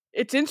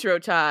It's intro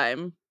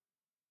time.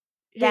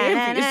 Hey,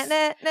 Amphies.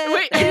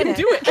 Wait, I didn't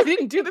do it. I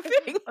didn't do the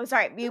thing. Oh,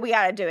 sorry. We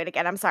gotta do it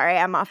again. I'm sorry.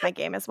 I'm off my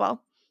game as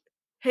well.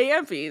 Hey,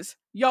 Amphies.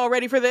 Y'all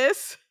ready for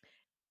this?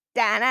 Oh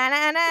my god,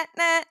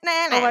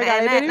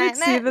 I didn't even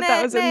see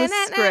that was in the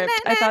script.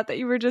 I thought that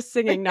you were just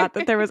singing, not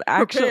that there was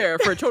actual... Prepare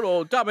for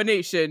total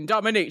domination.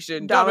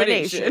 Domination.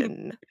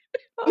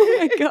 Oh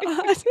my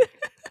god.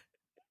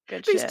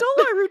 Good They shit.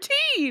 stole our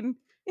routine.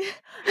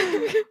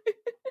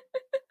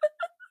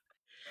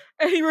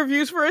 Any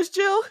reviews for us,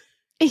 Jill?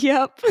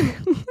 Yep.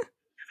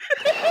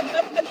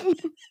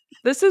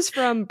 This is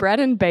from Bread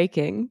and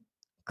Baking,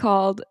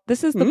 called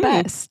This is the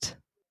Best.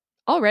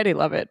 Already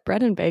love it.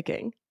 Bread and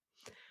Baking.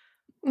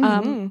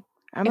 I'm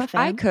a If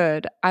fan. I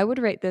could, I would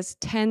rate this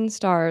 10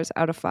 stars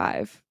out of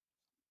 5.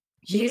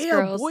 These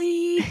girls,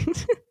 boy.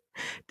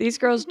 These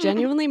girls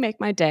genuinely make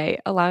my day,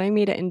 allowing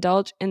me to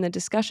indulge in the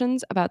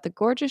discussions about the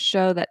gorgeous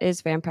show that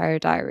is Vampire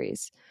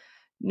Diaries.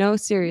 No,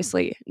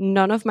 seriously,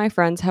 none of my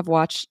friends have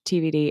watched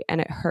TVD and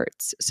it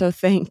hurts. So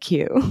thank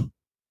you.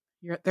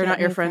 They're not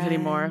your friends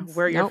anymore.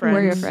 We're your friends.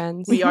 We're your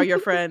friends. We are your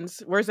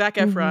friends. We're Zac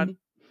Efron.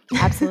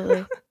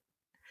 Absolutely.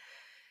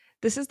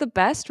 This is the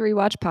best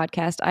rewatch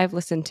podcast I've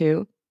listened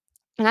to,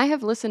 and I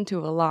have listened to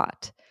a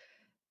lot.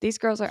 These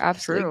girls are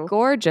absolutely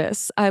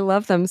gorgeous. I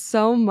love them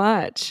so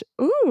much.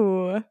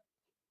 Ooh.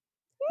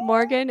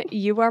 Morgan,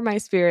 you are my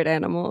spirit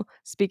animal,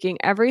 speaking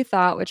every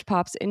thought which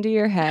pops into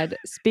your head.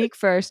 Speak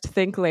first,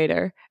 think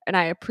later, and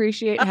I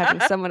appreciate having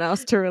someone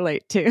else to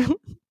relate to.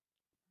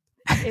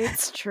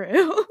 It's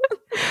true.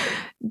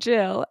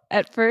 Jill,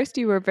 at first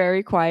you were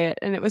very quiet,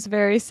 and it was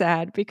very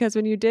sad because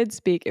when you did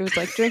speak, it was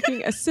like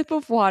drinking a sip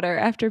of water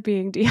after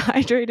being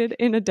dehydrated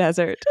in a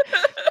desert.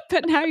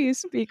 But now you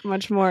speak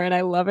much more, and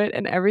I love it,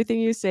 and everything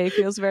you say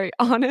feels very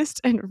honest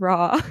and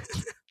raw.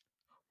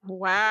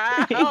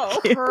 Wow.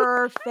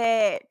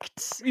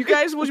 Perfect. You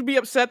guys would be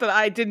upset that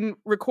I didn't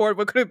record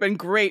what could have been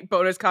great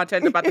bonus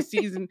content about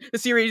the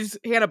series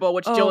Hannibal,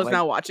 which Jill is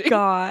now watching.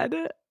 God.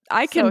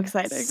 I can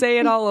say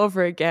it all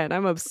over again.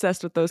 I'm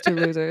obsessed with those two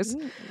losers.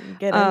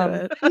 Get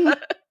into it.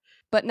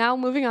 But now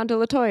moving on to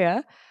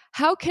LaToya.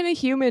 How can a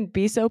human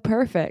be so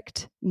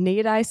perfect?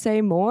 Need I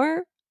say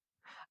more?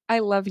 I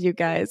love you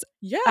guys.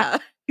 Yeah.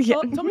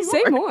 Tell me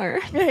say more.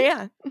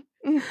 Yeah.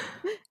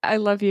 I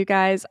love you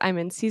guys. I'm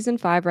in season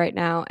 5 right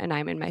now, and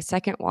I'm in my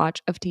second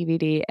watch of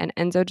TVD, and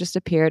Enzo just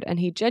appeared, and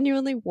he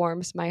genuinely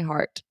warms my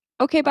heart.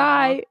 Okay,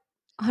 bye.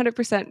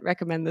 100%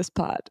 recommend this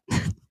pod.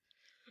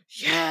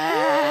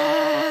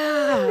 Yeah.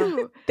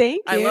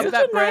 Thank you. I love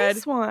that bread.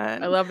 Nice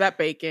one. I love that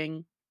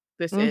baking.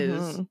 This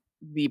is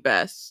the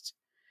best.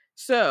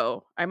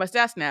 So I must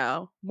ask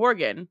now,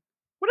 Morgan,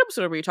 what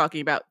episode are we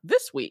talking about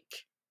this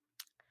week?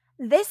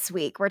 This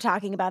week, we're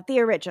talking about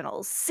the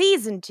originals,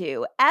 Season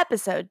 2,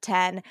 Episode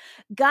 10,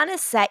 Gonna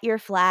Set Your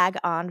Flag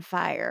on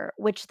Fire,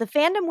 which the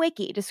Fandom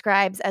Wiki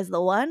describes as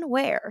the one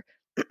where,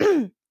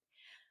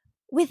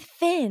 with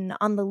Finn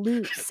on the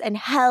loose and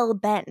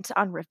hell-bent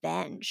on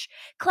revenge,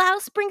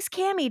 Klaus brings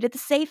Cammy to the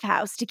safe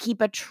house to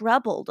keep a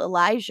troubled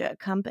Elijah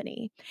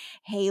company.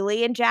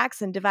 Haley and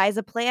Jackson devise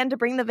a plan to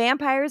bring the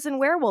vampires and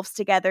werewolves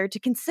together to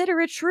consider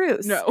a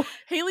truce. No,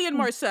 Haley and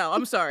Marcel.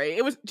 I'm sorry.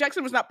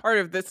 Jackson was not part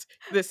of this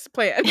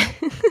plan.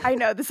 I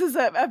know, this is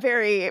a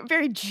very,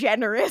 very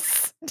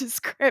generous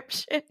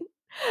description.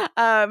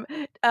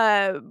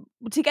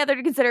 Together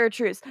to consider a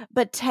truce,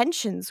 but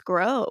tensions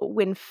grow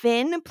when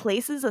Finn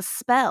places a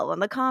spell on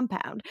the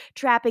compound,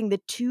 trapping the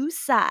two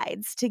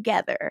sides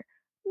together.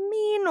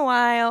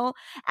 Meanwhile,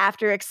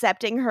 after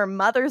accepting her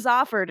mother's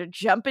offer to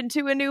jump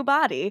into a new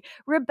body,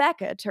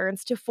 Rebecca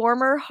turns to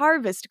former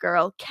Harvest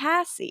Girl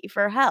Cassie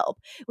for help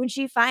when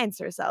she finds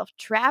herself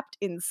trapped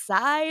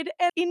inside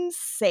an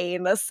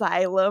insane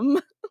asylum.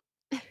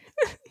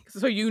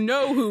 So you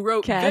know who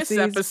wrote Cassie's this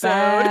episode.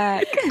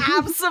 Back.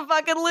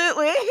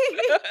 Absolutely.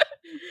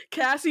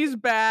 Cassie's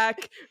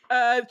back.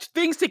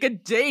 Things take a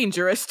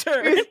dangerous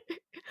turn.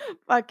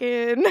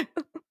 Fucking.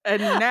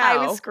 And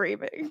now, I was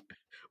screaming.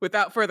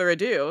 Without further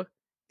ado,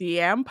 The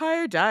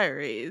Vampire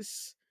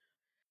Diaries.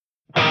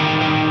 The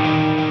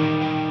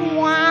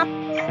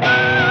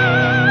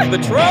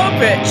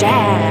trumpet.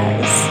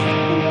 Jazz.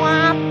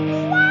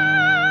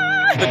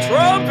 The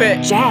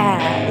trumpet.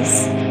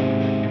 Jazz.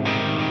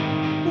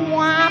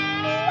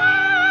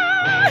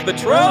 The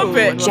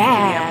trumpet. Jazz.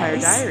 Vampire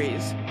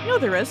Diaries. You know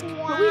the risk,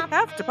 but we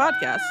have to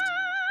podcast.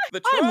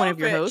 I'm one of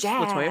your hosts,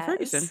 LaToya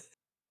Ferguson.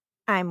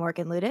 I'm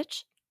Morgan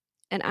Ludich.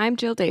 And I'm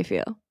Jill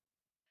Dayfield.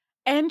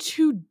 And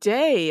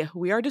today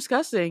we are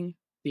discussing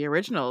the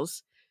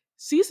originals,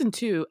 Season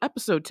 2,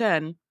 Episode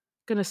 10,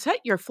 Gonna Set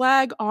Your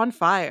Flag on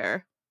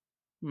Fire.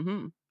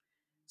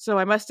 So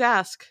I must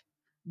ask,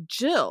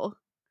 Jill,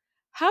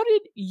 how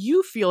did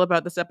you feel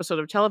about this episode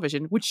of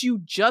television, which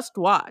you just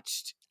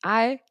watched?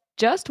 I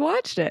just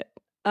watched it.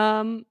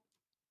 On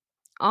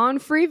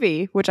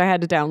Freevee, which I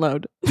had to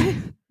download.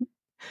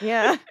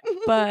 Yeah.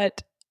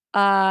 But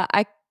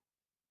I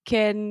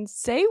can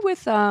say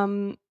with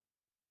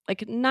like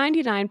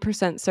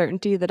 99%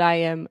 certainty that I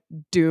am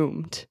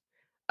doomed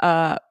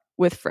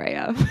with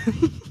Freya.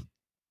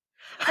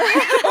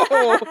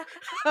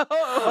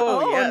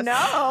 Yes.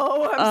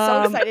 No. I'm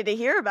so excited to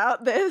hear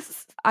about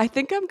this. I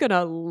think I'm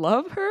gonna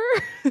love her.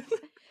 Yeah!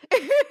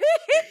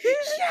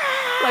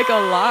 Like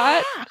a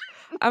lot.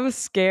 I'm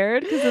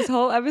scared because this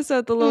whole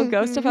episode, the little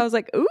ghost stuff, I was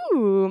like,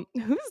 ooh,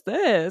 who's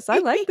this? I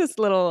like this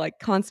little like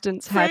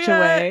Constance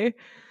Hatchaway.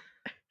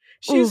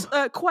 She's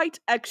quite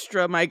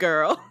extra, my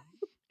girl.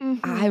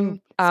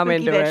 I'm Spooky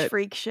into bitch it.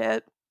 freak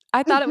shit.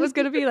 I thought it was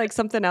gonna be like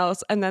something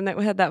else, and then it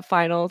had that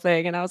final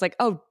thing, and I was like,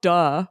 oh,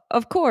 duh,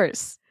 of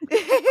course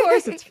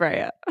it's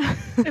Freya.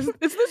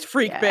 It's this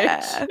freak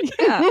bitch.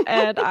 Yeah,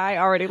 and I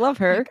already love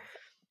her,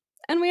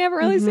 and we haven't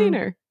really seen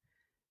her.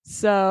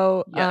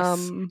 So,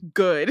 yes,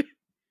 good.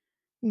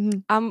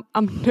 I'm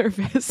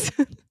nervous.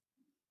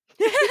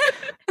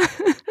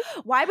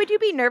 Why would you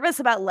be nervous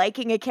about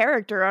liking a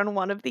character on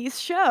one of these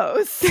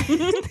shows?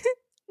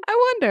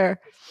 I wonder.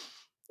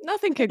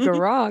 Nothing could go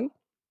wrong.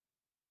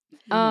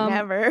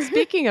 Never.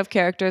 Speaking of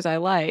characters I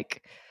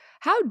like,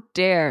 how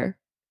dare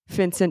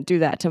Vincent do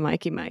that to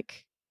Mikey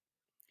Mike?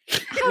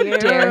 How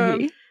dare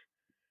he?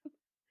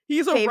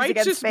 He's a Faves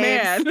righteous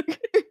man.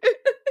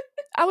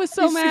 I was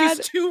so mad.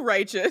 He's too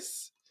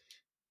righteous.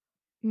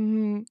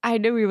 I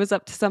knew he was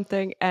up to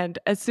something, and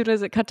as soon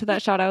as it cut to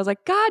that shot, I was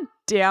like, God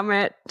damn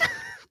it.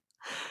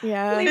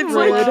 Yeah. Leave him It's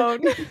like-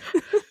 alone.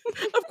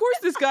 Of course,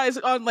 this guy's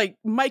on like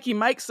Mikey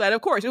Mike's side.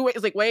 Of course.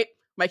 It's like, wait,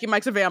 Mikey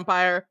Mike's a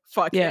vampire.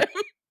 Fuck Yeah. him.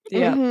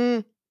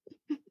 Yeah.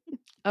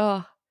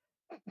 Oh,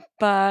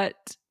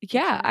 but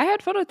yeah, I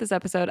had fun with this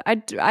episode.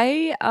 I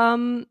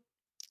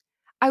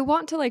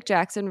want to like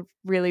Jackson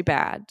really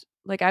bad.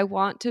 Like I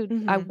want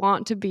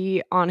to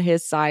be on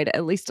his side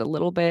at least a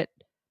little bit.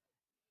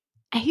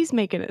 He's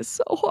making it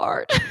so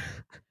hard.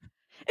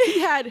 He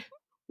had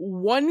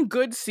one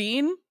good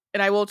scene,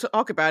 and I will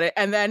talk about it.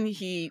 And then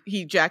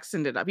he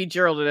Jacksoned it up. He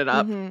Geralded it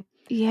up.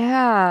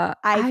 Yeah,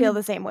 I feel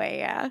the same way.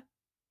 Yeah.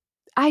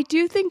 I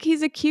do think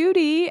he's a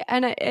cutie,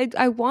 and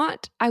I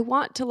want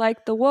to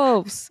like the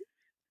wolves.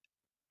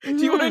 Do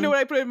you want to know what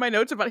I put in my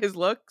notes about his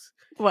looks?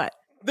 What?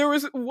 There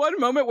was one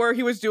moment where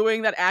he was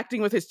doing that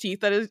acting with his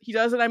teeth he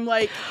does, and I'm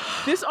like,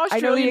 this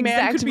Australian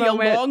man could be a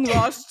long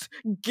lost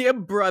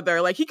Gibb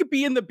brother. Like he could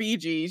be in the Bee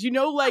Gees. You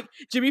know, like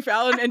Jimmy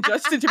Fallon and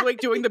Justin Timberlake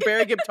doing the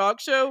Barry Gibb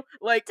talk show.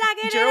 Like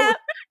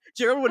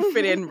Gerald would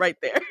fit in right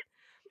there.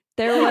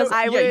 There was,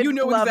 you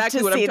know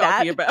exactly what I'm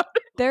talking about.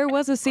 There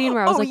was a scene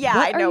where I was like,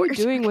 "What are you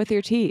doing with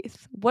your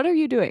teeth? What are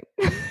you doing?"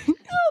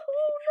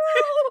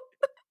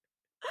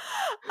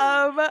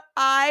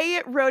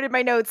 I wrote in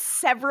my notes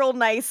several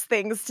nice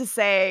things to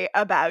say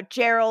about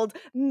Gerald,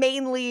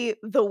 mainly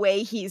the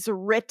way he's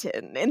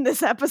written in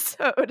this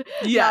episode,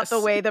 not the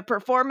way the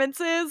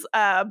performance is.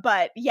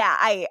 But yeah,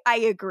 I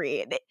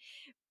agree.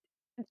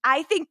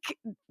 I think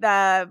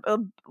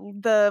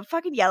the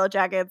fucking Yellow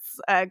Jackets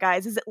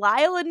guys, is it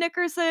Lyle and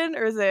Nickerson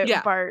or is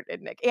it Bart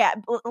and Nick? Yeah,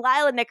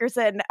 Lyle and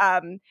Nickerson.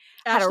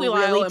 Ashley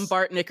Lyle and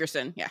Bart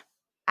Nickerson. Yeah.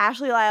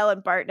 Ashley Lyle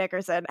and Bart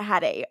Nickerson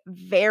had a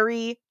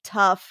very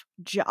tough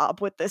job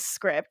with this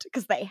script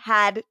because they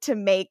had to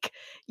make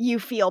you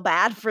feel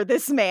bad for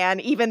this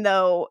man, even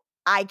though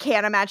I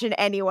can't imagine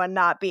anyone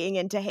not being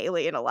into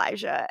Haley and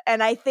Elijah.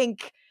 And I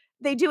think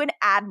they do an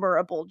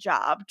admirable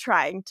job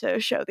trying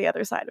to show the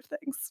other side of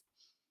things.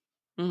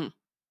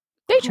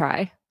 They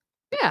try.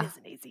 Yeah. It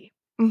isn't easy.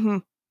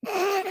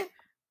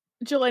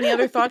 Jill, any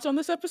other thoughts on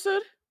this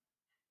episode?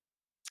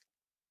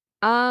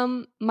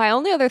 My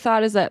only other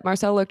thought is that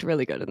Marcel looked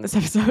really good in this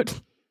episode.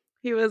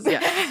 He was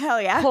hell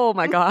yeah. Oh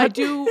my god.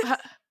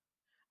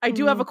 I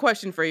do have a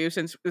question for you,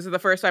 since this is the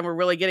first time we're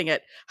really getting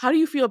it. How do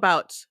you feel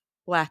about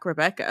Black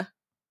Rebecca?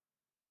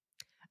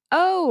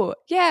 Oh,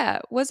 yeah.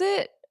 Was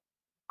it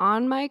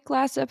on Mike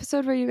last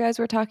episode where you guys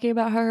were talking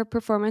about how her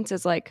performance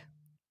is like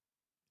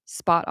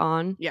spot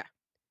on? Yeah.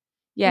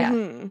 Yeah.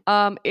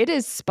 It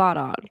is spot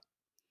on.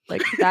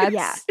 Like that's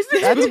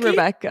that's spooky?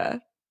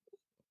 Rebecca.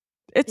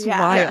 It's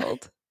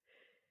wild.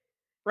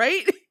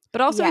 Right?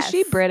 But also, is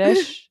she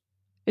British?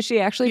 Is she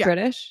actually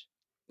British?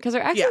 Because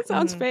her accent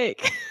sounds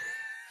fake.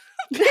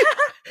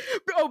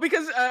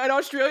 Because an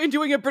Australian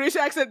doing a British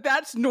accent,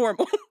 that's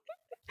normal.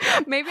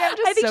 Maybe I'm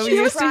just so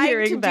used to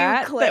hearing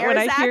that when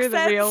I hear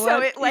the real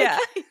one.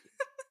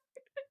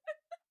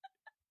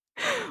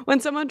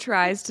 When someone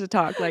tries to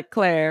talk like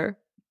Claire,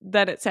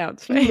 then it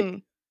sounds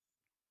fake.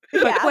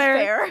 But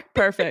Claire,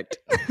 perfect.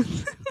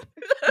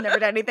 Never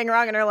done anything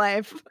wrong in her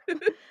life.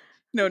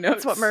 No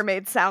notes. That's what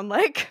mermaids sound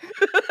like.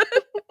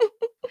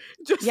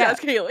 Just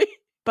ask Haley.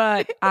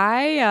 But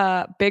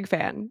I, big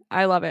fan.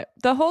 I love it.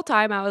 The whole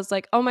time I was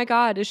like, oh my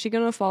God, is she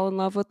going to fall in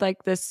love with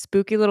like this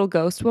spooky little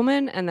ghost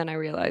woman? And then I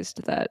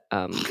realized that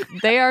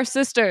they are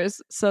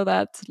sisters. So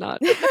that's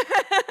not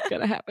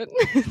going to happen.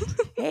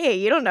 Hey,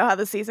 you don't know how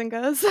the season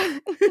goes.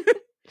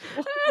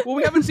 Well,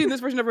 we haven't seen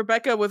this version of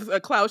Rebecca with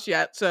Klaus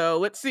yet. So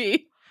let's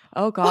see.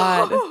 Oh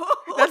God.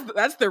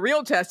 That's the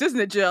real test, isn't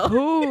it, Jill?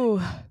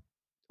 Ooh.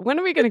 When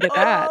are we going to get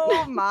that?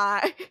 Oh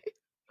my.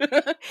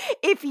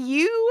 If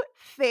you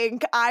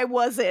think I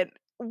wasn't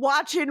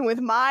watching with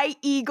my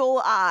eagle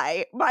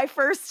eye my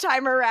first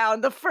time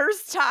around, the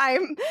first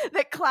time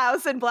that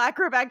Klaus and Black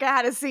Rebecca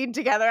had a scene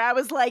together. I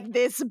was like,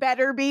 this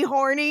better be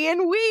horny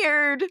and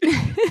weird.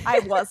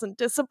 I wasn't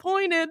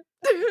disappointed.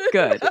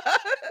 Good.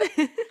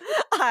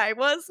 I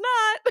was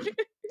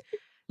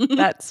not.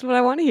 That's what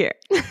I want to hear.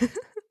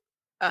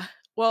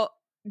 Well,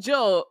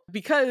 Jill,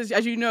 because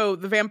as you know,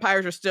 the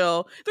vampires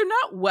they're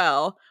not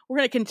well. We're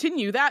going to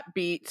continue that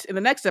beat in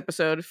the next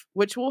episode,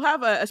 which will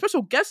have a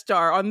special guest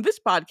star on this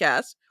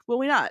podcast, will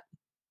we not?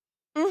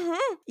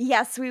 Mm-hmm.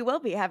 Yes, we will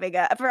be having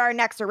for our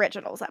next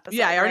originals episode.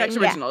 Yeah, our right? next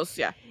originals.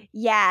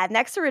 Yeah,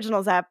 next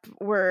originals up.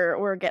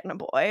 We're getting a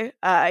boy.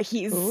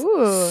 He's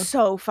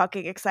so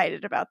fucking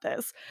excited about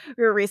this.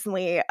 We were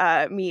recently,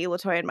 me,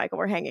 Latoya, and Michael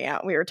were hanging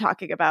out. And we were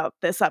talking about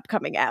this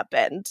upcoming ep,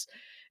 and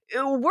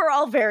we're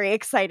all very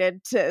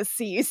excited to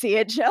see you see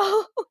it,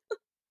 Jill.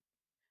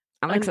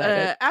 I'm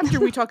excited. After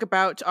we talk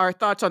about our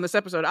thoughts on this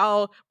episode,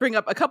 I'll bring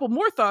up a couple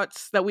more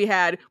thoughts that we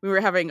had when we were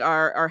having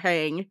our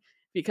hang,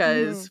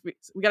 because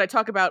we got to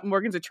talk about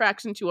Morgan's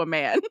attraction to a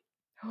man.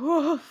 We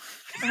don't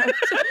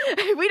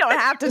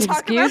have to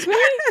talk about Excuse me?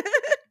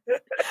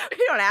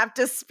 We don't have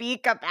to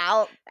speak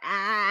about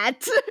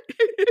that.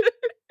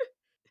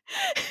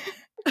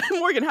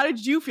 Morgan, how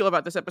did you feel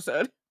about this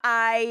episode?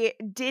 I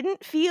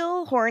didn't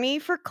feel horny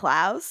for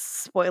Klaus.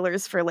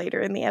 Spoilers for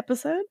later in the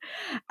episode.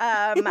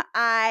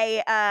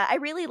 I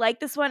really like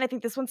this one. I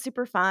think this one's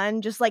super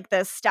fun. Just like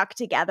the stuck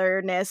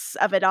togetherness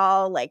of it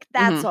all. Like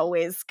that's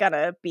always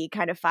gonna be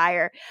kind of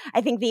fire.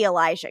 I think the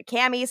Elijah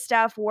Cammy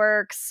stuff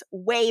works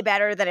way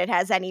better than it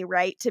has any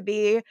right to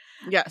be.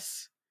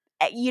 Yes.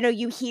 You know,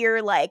 you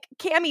hear like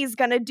Cammy's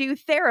gonna do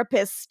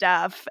therapist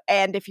stuff,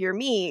 and if you're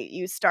me,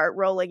 you start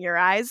rolling your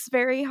eyes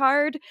very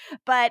hard.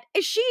 But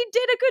she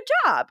did a good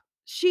job.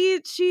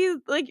 She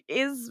like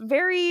is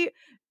very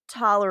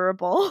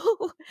tolerable,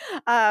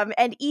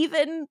 and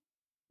even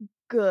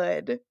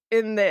good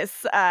in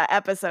this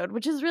episode,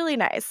 which is really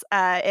nice.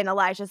 And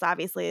Elijah's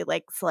obviously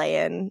like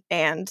slaying,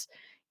 and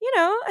you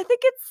know, I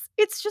think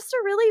it's just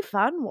a really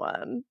fun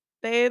one.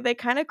 They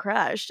kind of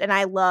crushed, and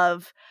I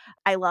love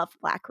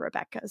Black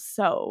Rebecca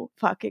so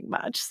fucking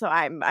much. So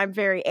I'm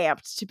very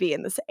amped to be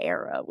in this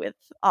era with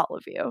all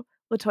of you.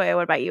 Latoya,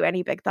 what about you?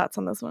 Any big thoughts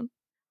on this one?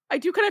 I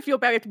do kind of feel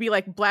bad we have to be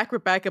like Black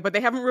Rebecca, but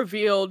they haven't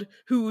revealed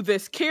who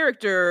this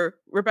character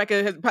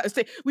Rebecca has.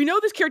 We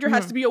know this character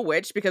has to be a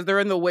witch because they're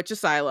in the witch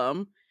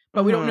asylum,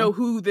 but we don't know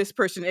who this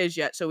person is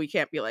yet, so we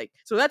can't be like.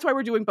 So that's why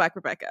we're doing Black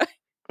Rebecca.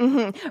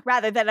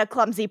 Rather than a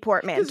clumsy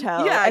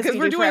portmanteau. Yeah, because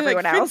we're doing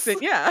everyone like else.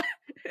 Vincent,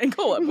 and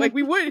Golub. Like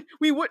we would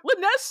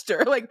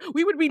Leinster. Like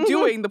we would be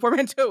doing the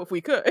portmanteau if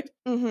we could.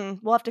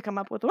 We'll have to come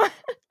up with one.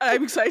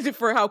 I'm excited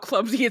for how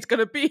clumsy it's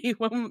gonna be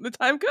when the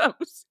time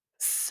comes.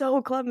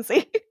 So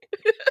clumsy.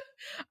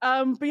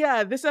 But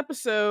yeah, this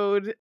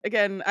episode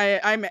again.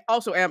 I'm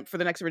also amped for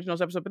the next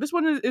originals episode, but this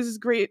one is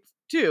great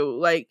too.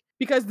 Like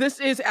because this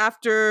is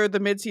after the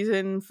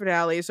mid-season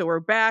finale, so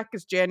we're back.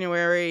 It's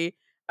January.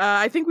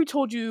 I think we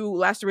told you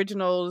last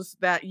originals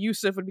that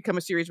Yusuf would become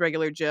a series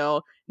regular,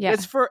 Jill. Yeah.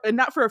 It's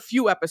not for a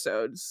few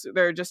episodes.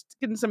 They're just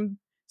getting some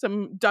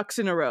ducks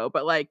in a row,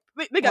 but like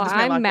they got this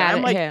man I'm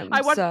mad locked down.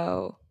 at him,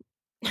 so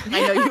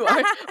I know you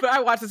are, but I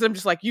watch this. I'm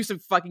just like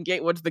Yusuf fucking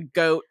Gatewood's the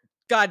goat.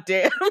 God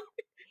damn.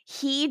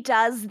 He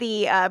does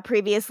the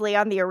previously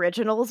on the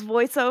originals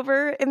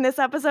voiceover in this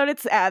episode.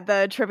 It's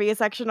the trivia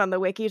section on the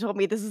wiki told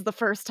me this is the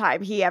first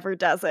time he ever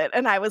does it.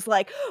 And I was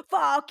like,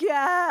 fuck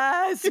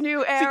yes,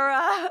 new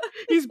era.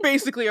 He's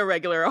basically a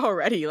regular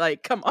already.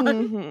 Like, come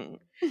on.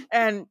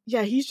 And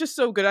yeah, he's just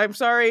so good. I'm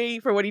sorry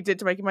for what he did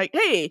to Mike and Mike.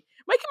 Hey,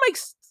 Mike and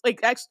Mike's like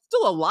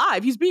still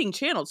alive. He's being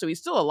channeled, so he's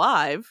still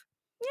alive.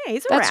 Yeah,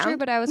 he's around. That's true,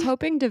 but I was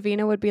hoping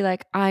Davina would be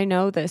like, I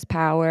know this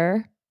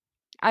power.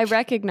 I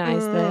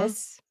recognize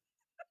this.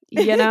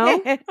 You know?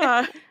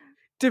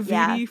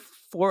 Davini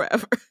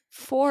forever.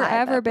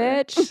 Forever,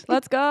 bitch.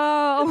 Let's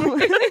go.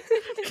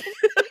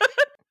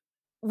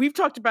 We've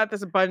talked about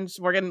this a bunch,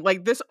 Morgan.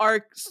 Like, this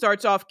arc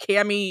starts off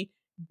Cammy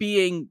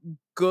being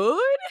good.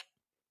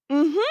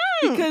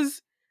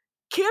 Because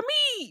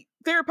Cammy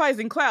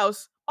therapizing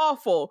Klaus,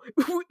 awful.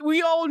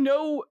 We all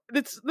know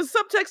that's the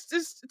subtext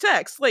is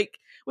text. Like,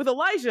 with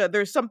Elijah,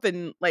 there's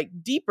something, like,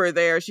 deeper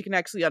there she can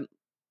actually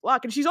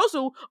unlock. And she's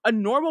also a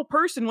normal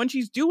person when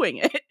she's doing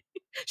it.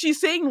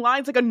 She's saying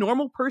lines like a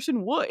normal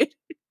person would.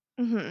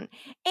 And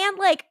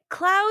like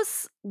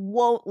Klaus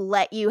won't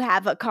let you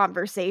have a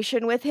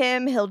conversation with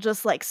him. He'll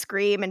just like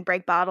scream and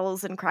break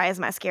bottles and cry his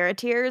mascara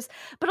tears.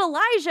 But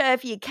Elijah,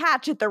 if you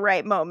catch at the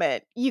right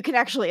moment, you can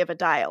actually have a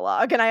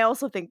dialogue. And I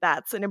also think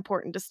that's an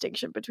important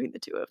distinction between the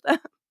two of them.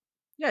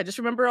 Yeah, just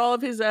remember all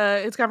of his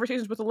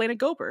conversations with Elena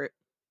Gobert.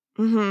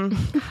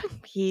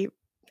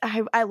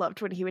 I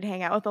loved when he would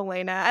hang out with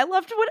Elena. I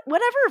loved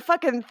whatever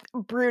fucking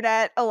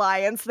brunette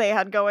alliance they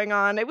had going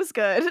on. It was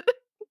good.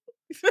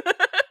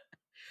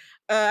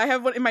 I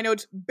have one in my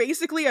notes.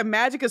 Basically, a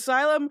magic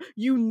asylum.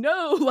 You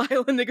know,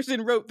 Lila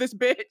Nickerson wrote this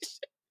bitch.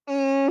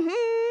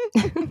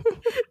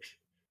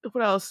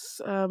 What else?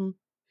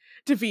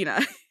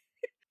 Davina.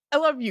 I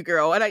love you,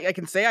 girl, and I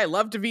can say I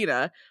love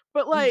Davina,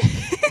 but like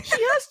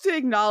she has to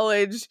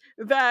acknowledge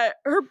that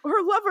her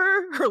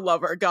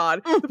lover,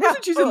 God, the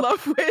person she's in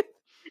love with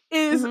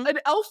is an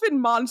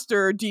elfin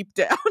monster deep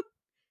down.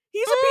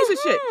 He's a piece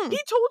of shit. He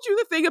told you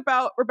the thing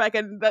about Rebecca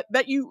and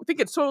that you think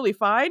it's totally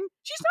fine.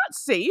 She's not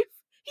safe.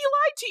 He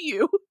lied to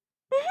you.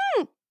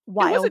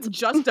 Wild. It wasn't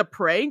just a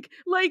prank.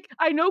 Like,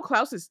 I know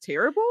Klaus is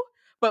terrible,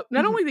 but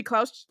not only did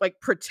Klaus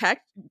like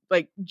protect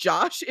like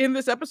Josh in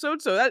this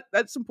episode, so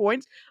that's some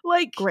points.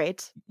 Like,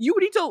 great. You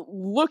need to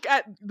look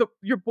at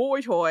your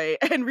boy toy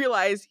and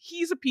realize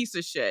he's a piece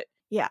of shit.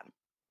 Yeah.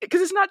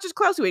 Because it's not just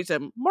Klaus who hates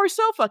him.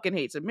 Marcel fucking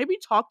hates him. Maybe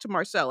talk to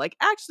Marcel. Like,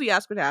 actually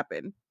ask what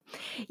happened.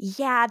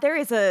 Yeah, there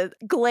is a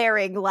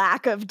glaring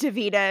lack of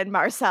Davina and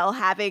Marcel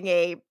having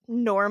a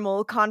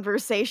normal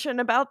conversation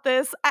about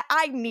this.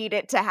 I need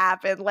it to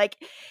happen. Like,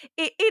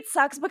 it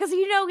sucks because,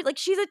 you know, like,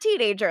 she's a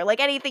teenager. Like,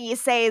 anything you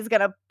say is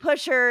gonna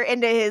push her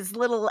into his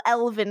little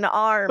elven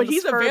arms. But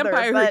he's a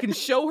vampire who can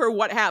show her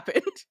what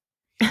happened.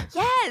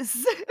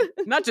 Yes!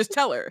 Not just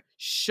tell her,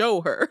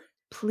 show her.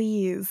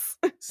 Please.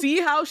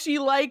 See how she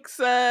likes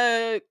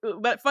that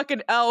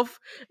fucking elf,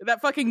 that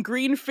fucking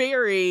green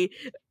fairy,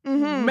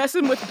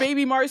 messing with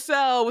baby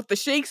Marcel with the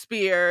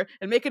Shakespeare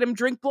and making him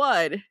drink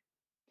blood.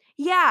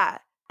 Yeah,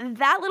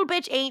 that little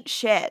bitch ain't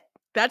shit.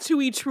 That's who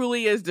he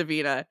truly is,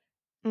 Davina.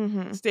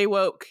 Stay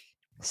woke.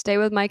 Stay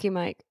with Mikey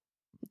Mike.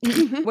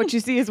 What you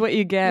see is what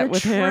you get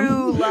with him.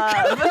 True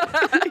love.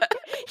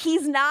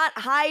 He's not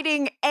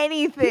hiding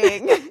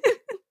anything.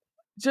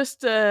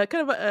 Just kind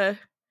of a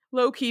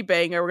low-key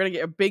banger. We're gonna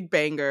get a big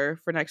banger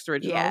for next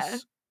originals. Yeah,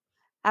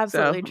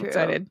 absolutely true.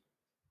 Excited.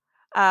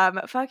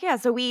 Fuck yeah.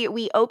 So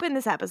we open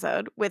this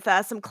episode with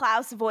some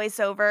Klaus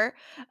voiceover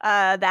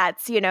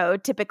that's, you know,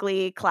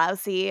 typically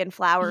Klausy and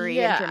flowery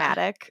and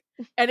dramatic.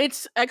 And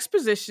it's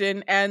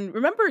exposition. And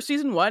remember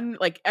season 1,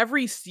 like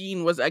every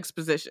scene was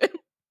exposition.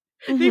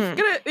 They've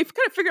kind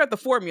of figured out the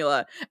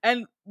formula.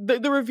 And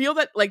the reveal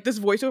that like this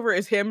voiceover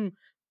is him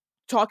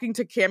talking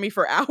to Cammy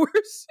for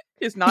hours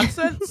is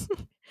nonsense.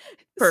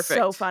 Perfect.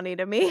 So funny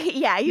to me.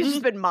 Yeah, he's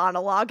just been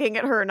monologuing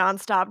at her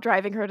nonstop,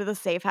 driving her to the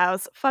safe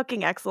house.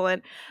 Fucking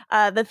excellent.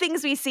 The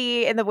things we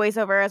see in the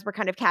voiceover as we're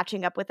kind of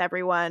catching up with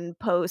everyone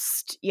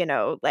post, you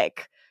know,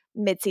 like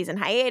mid-season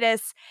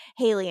hiatus.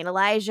 Haley and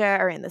Elijah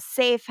are in the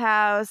safe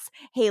house.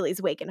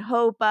 Haley's waking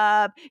Hope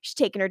up. She's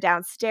taking her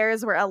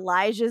downstairs where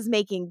Elijah's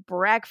making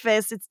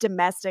breakfast. It's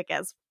domestic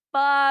as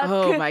fuck.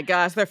 Oh my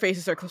gosh, their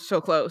faces are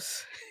so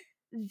close.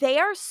 They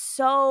are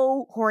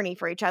so horny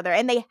for each other,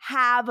 and they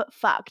have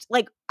fucked.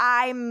 Like,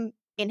 I'm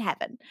in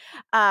heaven.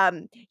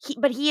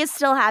 But he is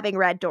still having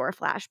Red Door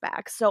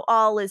flashbacks, so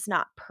all is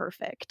not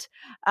perfect.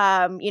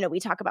 You know,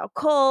 we talk about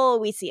Cole,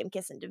 we see him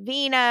kissing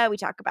Davina, we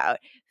talk about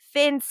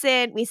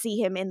Vincent, we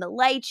see him in the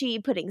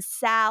lychee putting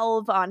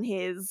salve on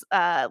his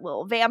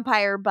little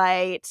vampire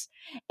bite,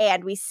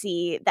 and we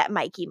see that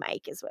Mikey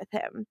Mike is with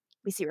him.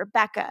 We see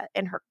Rebecca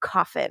in her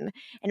coffin,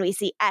 and we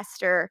see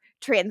Esther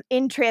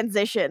in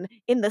transition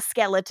in the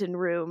skeleton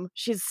room.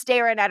 She's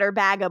staring at her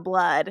bag of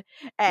blood,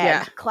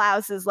 and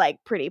Klaus is like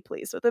pretty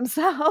pleased with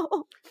himself.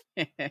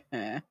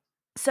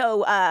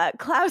 So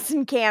Klaus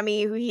and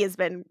Cammy, who he has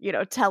been, you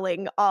know,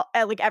 telling all,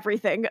 like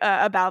everything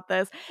about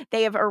this,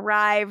 they have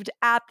arrived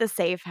at the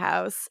safe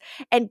house.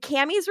 And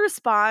Cammy's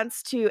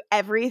response to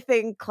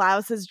everything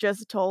Klaus has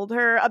just told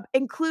her,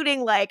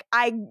 including like,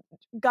 I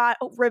got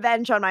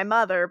revenge on my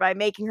mother by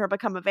making her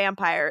become a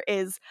vampire,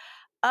 is,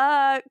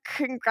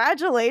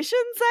 congratulations,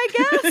 I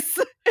guess.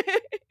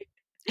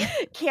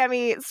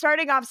 Cammy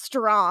starting off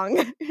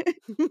strong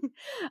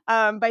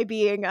by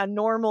being a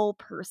normal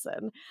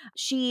person.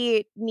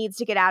 She needs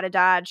to get out of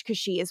Dodge because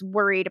she is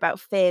worried about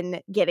Finn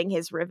getting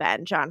his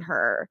revenge on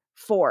her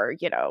for,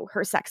 you know,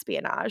 her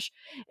sexpionage.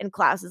 And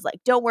Klaus is like,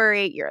 don't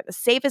worry, you're in the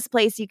safest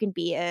place you can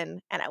be in,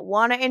 and I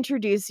want to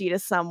introduce you to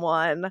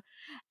someone.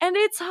 And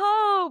it's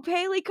Hope.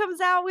 Haley comes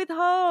out with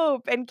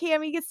Hope, and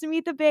Cammy gets to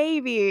meet the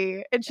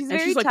baby. And she's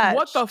very touched. Like,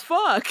 what the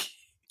fuck?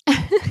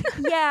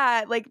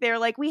 Yeah, like they're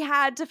like, we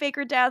had to fake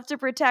her death to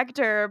protect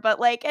her, but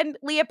like, and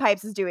Leah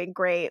Pipes is doing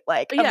great,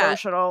 like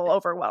emotional,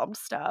 overwhelmed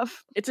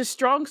stuff. It's a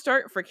strong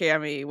start for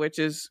Cammy, which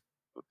is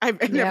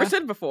I've never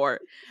said before.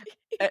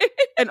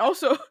 And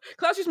also,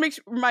 Klaus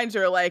just reminds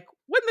her like,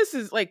 when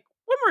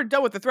we're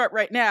done with the threat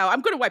right now,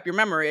 I'm going to wipe your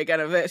memory again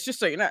of this, just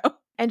so you know.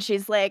 And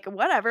she's like,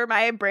 whatever,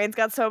 my brain's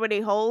got so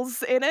many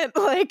holes in it,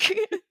 like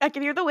I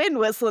can hear the wind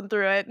whistling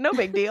through it. No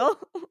big deal.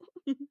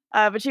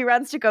 But she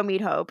runs to go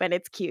meet Hope, and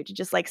it's cute to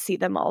just like see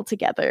them all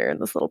together in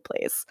this little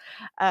place.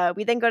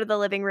 We then go to the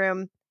living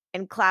room,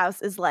 and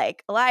Klaus is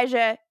like,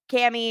 Elijah,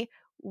 Cammy,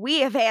 we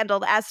have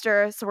handled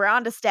Esther, so we're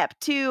on to step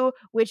 2,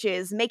 which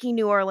is making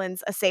New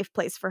Orleans a safe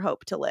place for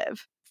Hope to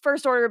live.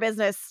 First order of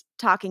business,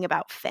 talking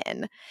about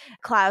Finn.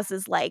 Klaus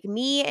is like,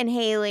 me and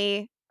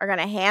Haley are going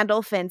to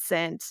handle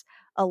Vincent.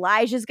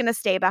 Elijah's going to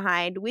stay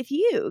behind with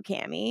you,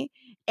 Cammy.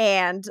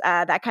 And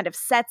that kind of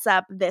sets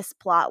up this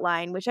plot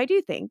line, which I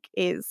do think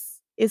is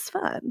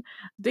fun.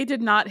 They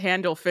did not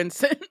handle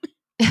Vincent.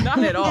 Not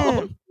at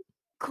all.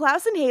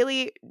 Klaus and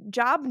Haley,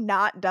 job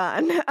not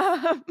done.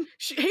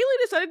 Haley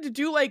decided to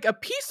do like a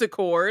peace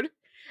accord.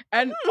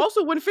 And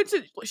also when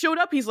Vincent showed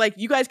up, he's like,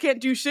 you guys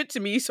can't do shit to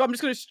me, so I'm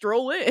just going to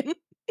stroll in.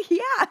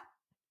 Yeah.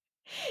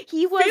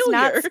 He was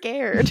not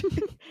scared.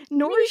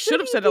 Nor he should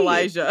have said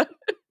Elijah.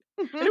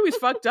 I know he's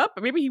fucked up,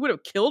 but maybe he would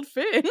have killed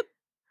Finn.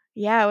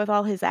 Yeah, with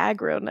all his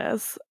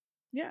aggro-ness.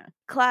 Yeah.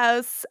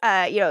 Klaus,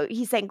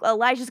 he's saying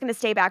Elijah's going to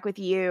stay back with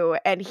you.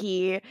 And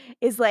he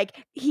is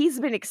like, he's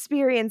been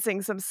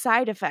experiencing some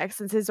side effects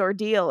since his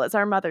ordeal as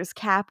our mother's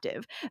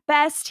captive.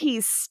 Best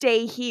he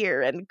stay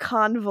here and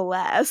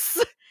convalesce.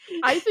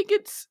 I think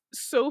it's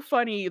so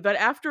funny that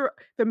after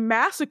the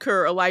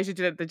massacre Elijah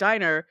did at the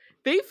diner,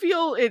 they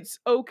feel it's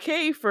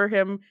okay for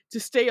him to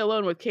stay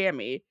alone with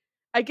Cammy.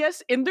 I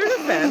guess in their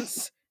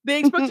defense, they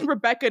expected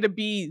Rebecca to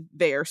be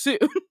there soon.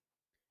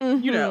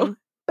 You know.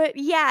 But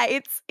yeah,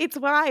 it's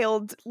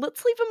wild.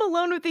 Let's leave him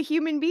alone with a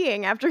human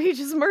being after he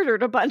just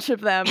murdered a bunch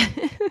of them.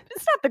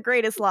 It's not the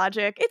greatest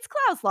logic. It's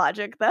Klaus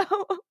logic,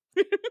 though.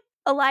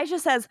 Elijah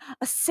says,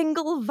 a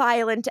single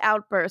violent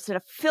outburst at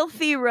a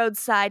filthy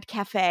roadside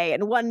cafe,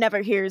 and one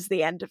never hears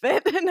the end of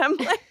it. And I'm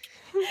like,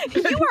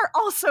 you are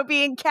also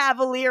being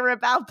cavalier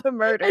about the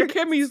murder. And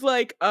Kimmy's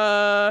like,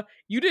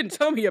 you didn't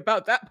tell me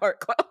about that part,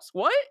 Klaus.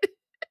 What?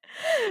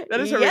 That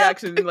is her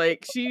reaction.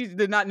 Like, she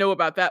did not know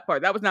about that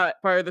part. That was not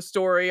part of the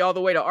story all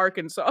the way to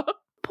Arkansas.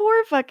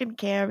 Poor fucking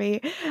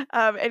Cammy.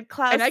 And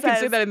Klaus and I can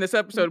say that in this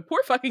episode.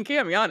 Poor fucking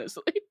Cammy,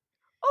 honestly.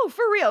 Oh,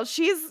 for real.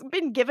 She's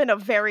been given a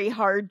very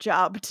hard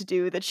job to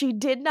do that she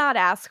did not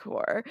ask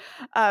for.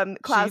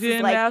 Klaus she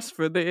didn't ask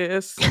for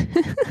this.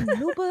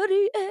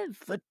 Nobody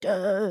ever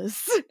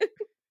does.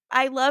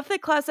 I love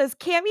that Klaus says,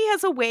 Cammy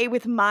has a way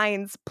with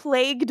minds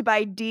plagued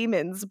by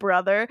demons,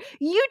 brother.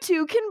 You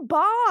two can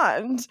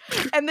bond.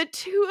 And the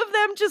two of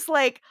them just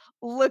like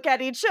look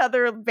at each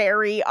other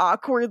very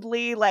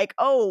awkwardly, like,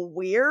 oh,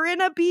 we're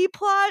in a B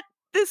plot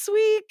this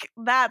week?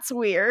 That's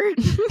weird.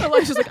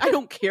 Elijah's like, I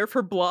don't care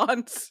for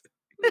blondes.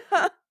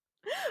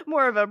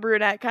 More of a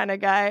brunette kind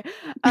of guy.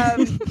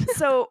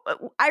 So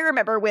I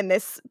remember when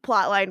this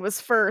plotline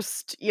was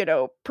first,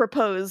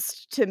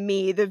 proposed to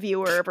me, the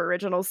viewer of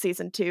original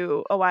season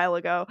 2 a while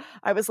ago.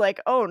 I was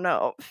like, oh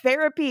no,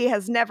 therapy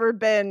has never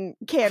been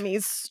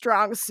Cammy's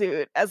strong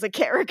suit as a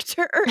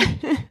character.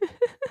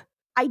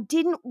 I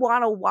didn't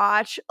want to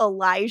watch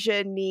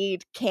Elijah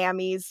need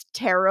Cammy's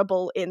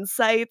terrible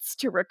insights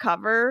to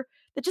recover.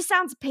 That just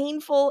sounds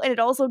painful, and it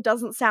also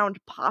doesn't sound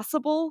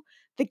possible.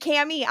 The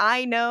Cammy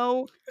I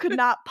know could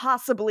not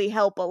possibly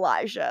help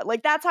Elijah.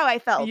 Like, that's how I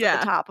felt at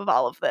the top of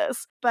all of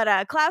this.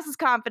 But Klaus is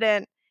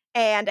confident,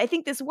 and I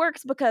think this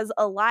works because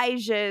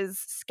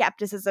Elijah's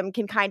skepticism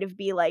can kind of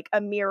be like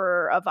a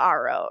mirror of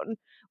our own,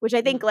 which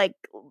I think like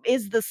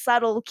is the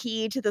subtle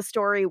key to the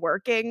story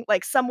working.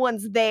 Like,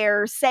 someone's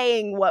there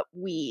saying what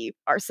we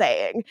are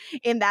saying,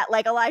 in that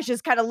like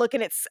Elijah's kind of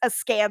looking at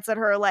askance at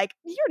her like,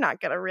 you're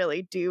not gonna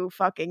really do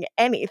fucking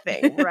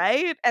anything,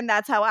 right? And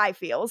that's how I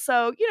feel.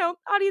 So,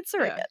 audience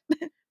surrogate.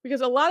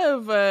 Because a lot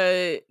of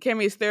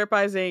Cammy's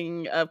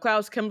therapizing of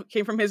Klaus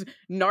came from his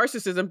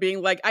narcissism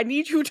being like, I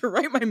need you to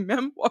write my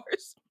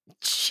memoirs.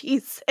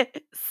 Jesus.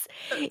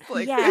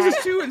 Like, this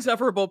is too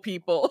insufferable,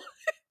 people.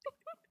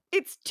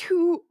 It's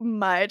too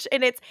much.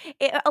 And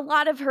a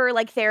lot of her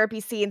like therapy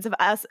scenes of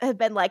us have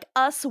been like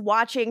us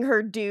watching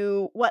her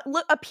do what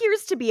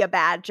appears to be a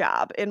bad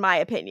job, in my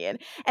opinion.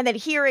 And then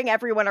hearing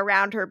everyone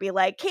around her be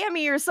like,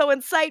 Cammy, you're so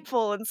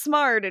insightful and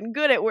smart and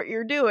good at what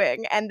you're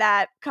doing. And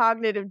that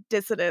cognitive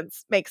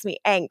dissonance makes me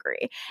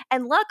angry.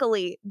 And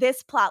luckily,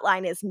 this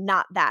plotline is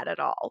not that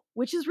at all,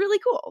 which is really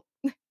cool.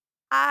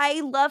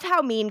 I love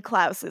how mean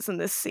Klaus is in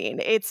this scene.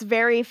 It's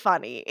very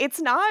funny.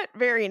 It's not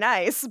very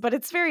nice, but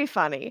it's very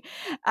funny.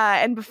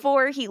 And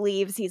before he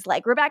leaves, he's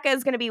like, Rebecca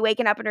is going to be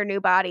waking up in her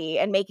new body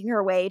and making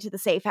her way to the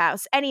safe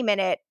house any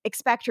minute.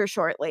 Expect her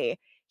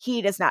shortly.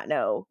 He does not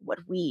know what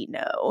we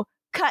know.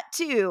 Cut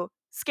to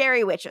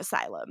Scary Witch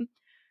Asylum.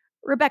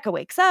 Rebecca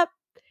wakes up.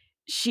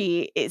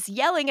 She is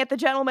yelling at the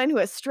gentleman who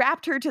has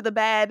strapped her to the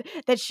bed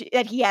that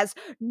he has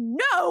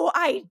no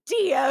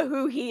idea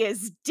who he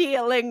is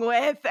dealing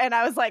with. And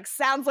I was like,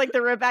 sounds like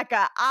the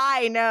Rebecca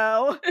I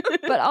know.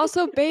 But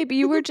also, babe,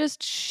 you were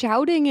just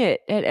shouting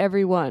it at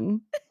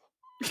everyone.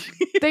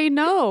 They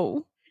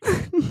know.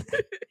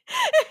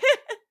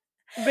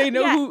 They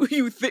know who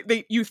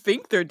you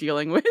think they're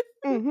dealing with.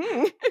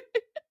 Mm-hmm.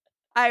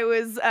 I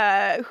was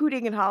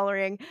hooting and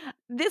hollering.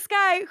 This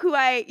guy who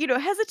I,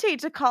 hesitate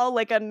to call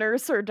like a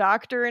nurse or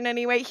doctor in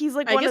any way. He's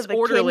like one of the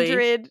orderly.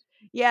 Kindred.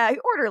 Yeah,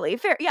 orderly.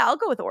 Fair. Yeah, I'll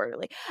go with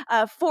orderly.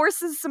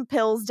 Forces some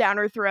pills down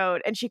her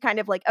throat, and she kind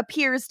of like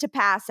appears to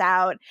pass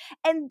out.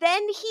 And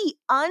then he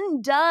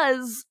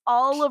undoes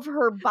all of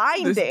her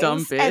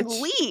bindings and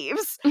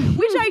leaves,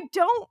 which I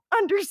don't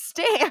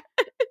understand.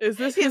 Is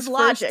this his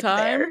logic first time?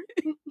 There?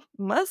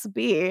 Must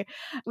be.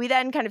 We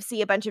then kind of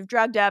see a bunch of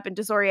drugged up and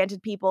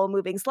disoriented people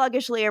moving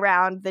sluggishly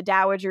around the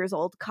Dowager's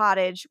old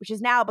cottage, which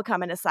has now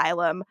become an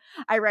asylum.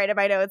 I write in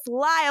my notes,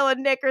 Lyle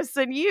and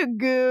Nickerson, you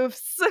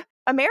goofs.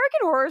 American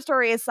Horror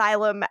Story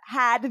Asylum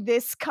had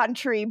this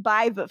country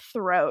by the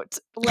throat.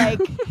 Like,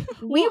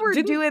 we were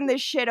doing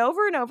this shit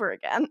over and over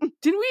again.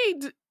 Didn't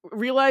we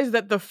realize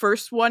that the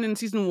first one in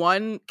season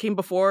 1 came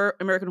before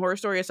American Horror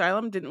Story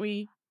Asylum? Didn't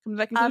we come to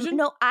that conclusion?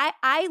 No,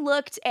 I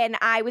looked and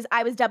I was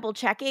double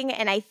checking,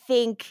 and I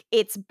think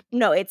it's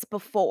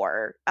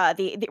before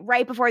the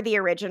right before the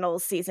original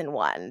season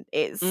 1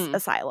 is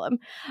Asylum.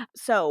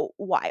 So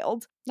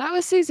wild. That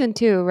was season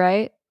 2,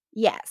 right?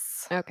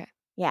 Yes. Okay.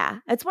 Yeah,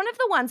 it's one of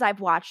the ones I've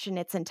watched in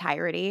its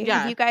entirety. Yeah.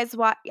 Have you guys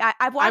watched?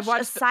 I've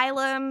watched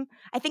Asylum.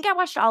 I think I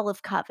watched all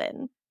of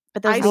Coven,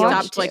 but those I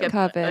stopped like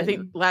Coven. I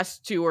think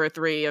last 2 or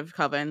 3 of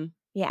Coven.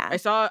 Yeah, I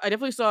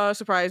definitely saw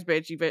Surprise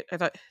Bitch. But I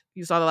thought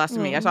you saw the last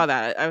of me. I saw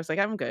that. I was like,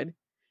 I'm good.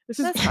 This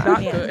is not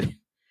good.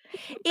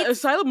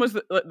 Asylum was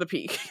the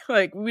peak.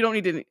 Like, we don't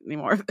need any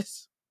more of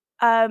this.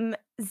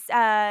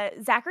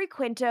 Zachary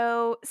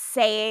Quinto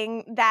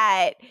saying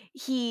that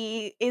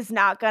he is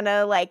not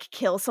gonna like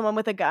kill someone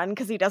with a gun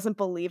because he doesn't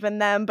believe in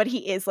them, but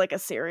he is like a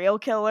serial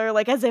killer,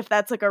 like as if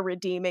that's like a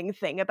redeeming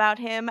thing about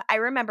him. I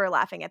remember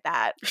laughing at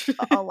that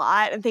a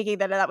lot and thinking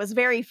that was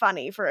very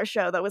funny for a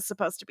show that was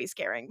supposed to be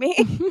scaring me.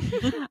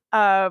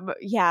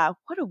 Yeah,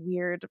 what a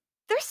weird.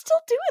 They're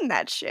still doing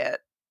that shit.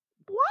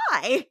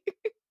 Why?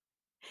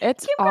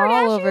 It's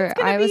all over.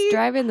 I was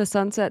driving the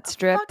Sunset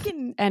Strip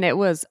and it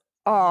was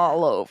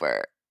all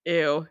over.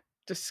 Ew,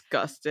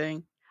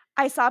 disgusting.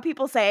 I saw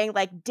people saying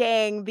like,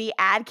 dang, the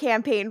ad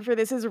campaign for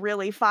this is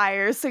really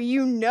fire, so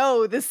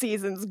the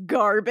season's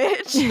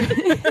garbage.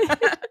 And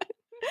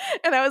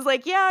I was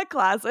like, yeah,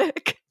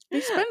 classic.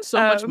 They spend so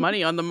much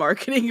money on the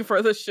marketing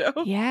for the show.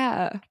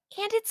 Yeah. And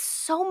it's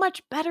so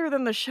much better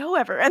than the show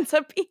ever ends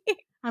up being.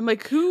 I'm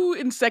like, who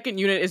in second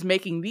unit is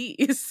making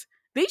these?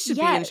 They should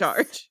be in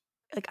charge.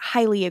 Like,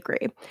 highly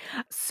agree.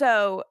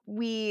 So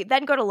we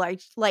then go to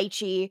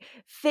Lychee.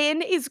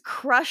 Finn is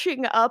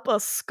crushing up a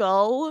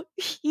skull.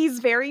 He's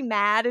very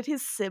mad at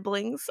his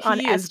siblings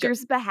on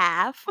Esther's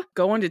behalf.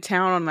 Going to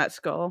town on that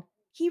skull.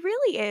 He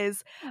really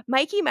is.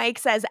 Mikey Mike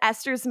says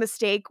Esther's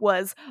mistake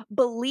was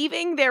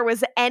believing there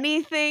was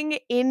anything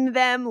in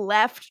them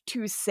left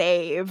to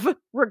save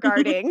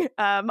regarding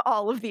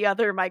all of the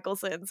other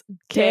Michaelsons.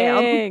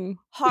 Damn.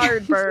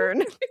 Hard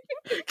burn.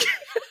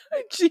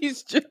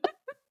 Jeez, Joe.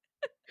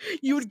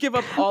 You would give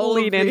up all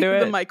of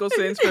the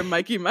Michaelsons for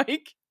Mikey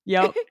Mike?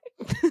 Yep.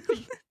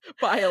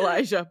 Bye,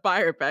 Elijah.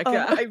 Bye,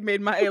 Rebecca. I've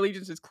made my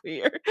allegiances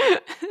clear.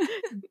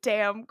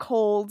 Damn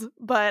cold,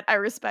 but I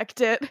respect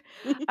it.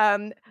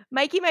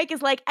 Mikey Mike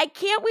is like, I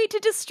can't wait to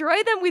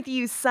destroy them with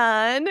you,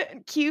 son.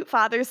 Cute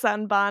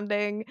father-son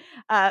bonding.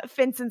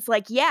 Vincent's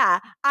like, yeah,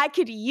 I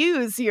could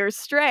use your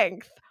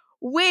strength.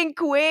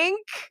 Wink,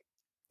 wink.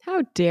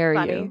 How dare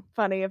you?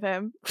 Funny of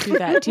him. Do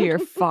that to your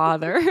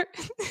father.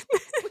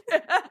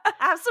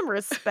 Have some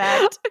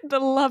respect. The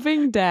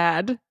loving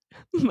dad,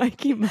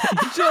 Mikey Mike.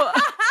 Joe,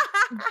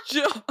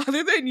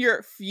 other than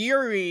your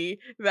fury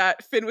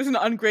that Finn was an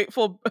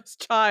ungrateful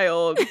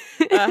child,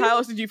 how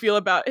else did you feel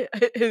about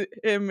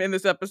him in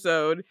this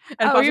episode?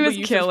 And he was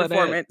killing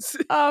performance.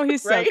 Oh,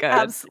 he's so good.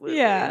 Absolutely.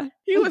 Yeah.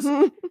 He was,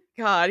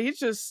 God, he's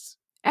just...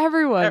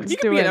 Everyone's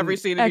doing in every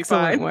scene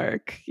excellent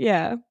work.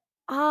 Yeah.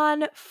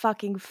 On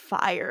fucking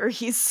fire.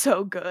 He's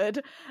so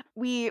good.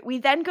 We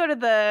then go to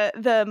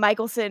the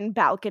Michelson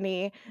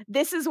balcony.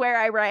 This is where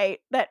I write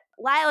that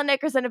Lyle and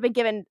Nickerson have been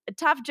given a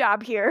tough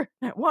job here.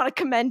 I want to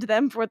commend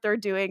them for what they're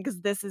doing because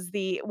this is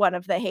one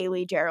of the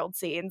Haley Gerald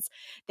scenes.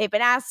 They've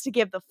been asked to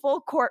give the full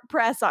court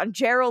press on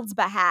Gerald's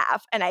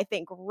behalf, and I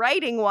think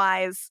writing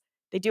wise,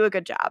 they do a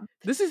good job.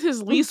 This is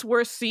his least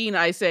worst scene,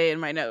 I say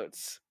in my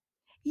notes.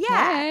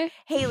 Yeah.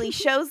 Haley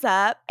shows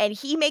up and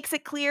he makes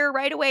it clear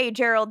right away,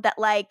 Gerald, that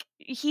like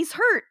he's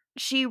hurt.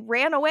 She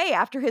ran away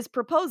after his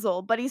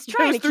proposal, but he's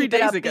trying to keep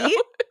it upbeat.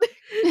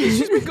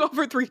 She's been gone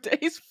for 3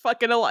 days,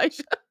 fucking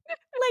Elijah.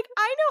 Like,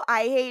 I know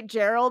I hate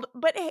Gerald,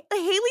 but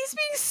Haley's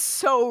being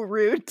so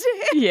rude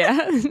to him.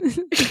 Yeah. He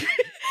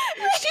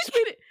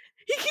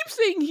keeps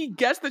saying he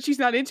guessed that she's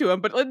not into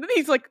him, but then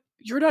he's like,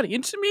 you're not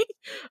into me?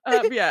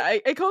 Yeah,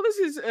 I call this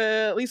his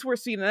least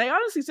worst scene. And I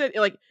honestly said,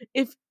 like,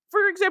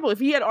 for example, if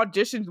he had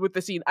auditioned with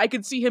the scene, I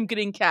could see him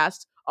getting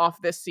cast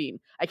off this scene.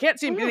 I can't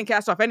see him getting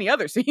cast off any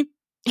other scene.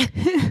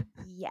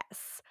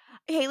 Yes.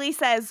 Haley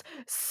says,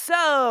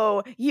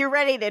 so, you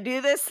ready to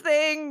do this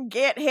thing?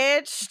 Get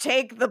hitched,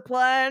 take the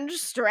plunge,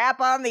 strap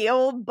on the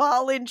old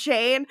ball and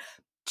chain.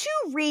 To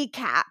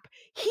recap,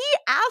 he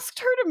asked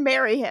her to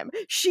marry him.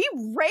 She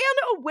ran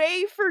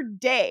away for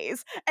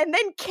days and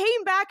then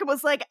came back and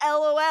was like,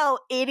 LOL,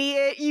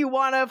 idiot, you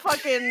want to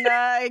fucking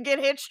get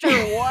hitched or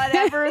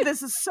whatever?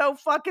 This is so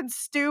fucking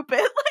stupid.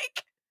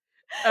 Like,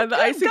 and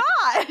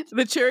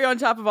the cherry on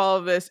top of all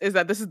of this is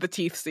that this is the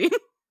teeth scene.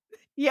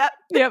 Yep.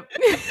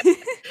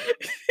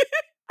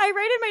 I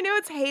write in my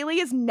notes, Haley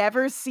has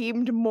never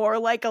seemed more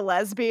like a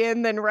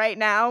lesbian than right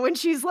now when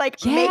she's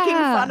like making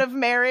fun of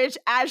marriage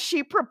as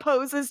she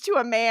proposes to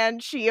a man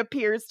she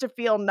appears to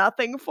feel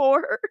nothing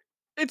for.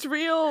 It's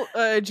real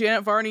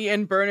Janet Varney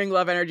and burning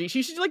love energy.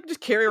 She should like just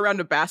carry around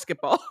a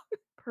basketball.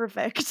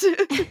 perfect.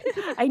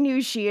 I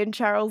knew she and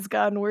Charles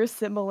Gunn were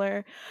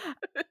similar.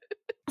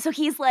 So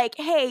he's like,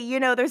 hey, you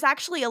know, there's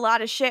actually a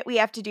lot of shit we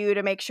have to do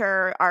to make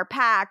sure our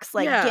packs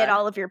get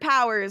all of your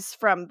powers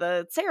from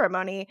the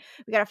ceremony.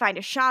 We got to find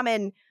a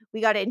shaman.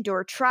 We got to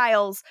endure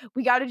trials.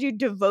 We got to do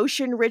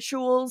devotion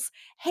rituals.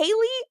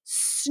 Haley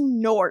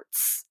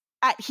snorts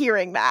at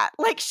hearing that.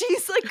 Like,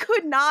 she's like,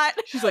 could not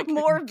she's like,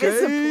 more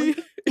visibly.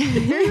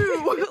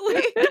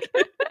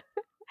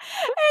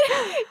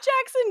 And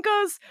Jackson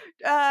goes,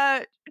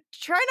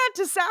 try not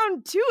to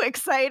sound too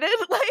excited.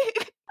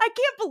 Like, I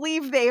can't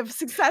believe they have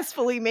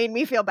successfully made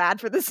me feel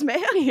bad for this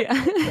man. Yeah.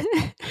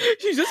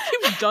 She just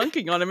keeps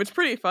dunking on him. It's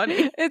pretty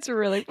funny. It's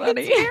really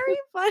funny. It's very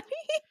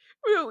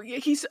funny.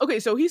 He's okay.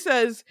 So he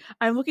says,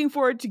 "I'm looking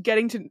forward to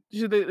getting to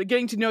the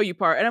getting to know you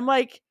part," and I'm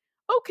like,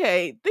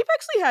 "Okay, they've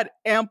actually had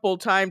ample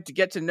time to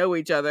get to know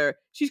each other.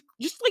 She's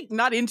just like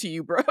not into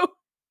you, bro."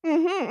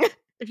 Mm-hmm.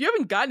 If you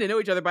haven't gotten to know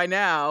each other by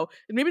now,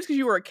 then maybe it's because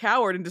you were a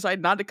coward and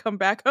decided not to come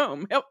back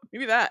home. Hell,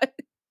 maybe that.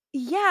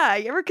 Yeah,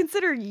 you ever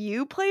consider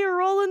you play a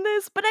role in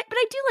this? But I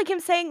do like him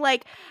saying,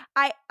 like,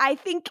 I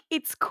think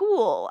it's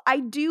cool. I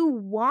do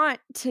want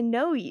to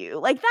know you.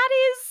 Like, that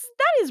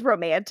is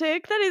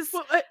romantic. That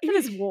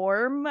is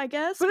warm, I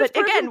guess. But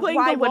again,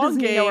 why doesn't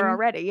he know her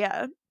already?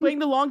 Yeah. Playing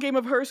the long game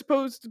of her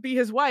supposed to be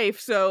his wife,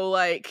 so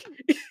like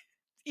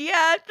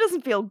yeah, it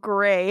doesn't feel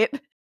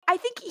great. I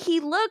think he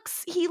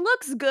looks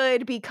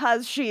good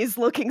because she's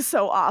looking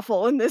so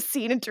awful in this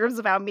scene in terms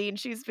of how mean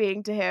she's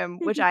being to him,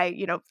 which I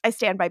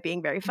stand by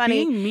being very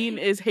funny. Being mean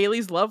is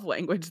Haley's love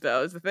language,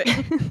 though, is the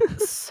thing.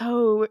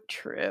 So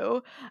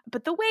true.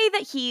 But the way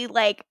that he,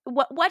 like,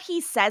 what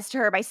he says to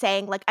her by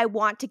saying, like, I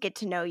want to get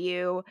to know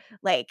you,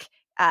 like,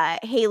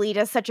 Haley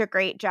does such a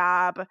great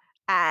job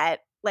at,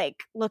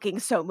 like, looking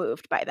so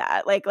moved by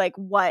that. Like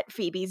what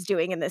Phoebe's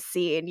doing in this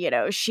scene, you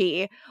know,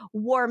 she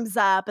warms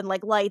up and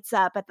like lights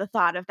up at the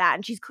thought of that.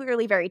 And she's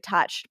clearly very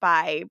touched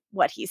by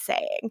what he's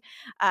saying.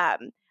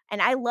 And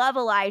I love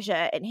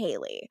Elijah and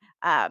Haley.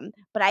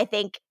 But I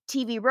think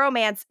TV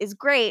romance is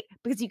great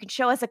because you can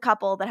show us a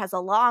couple that has a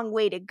long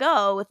way to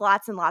go with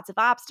lots and lots of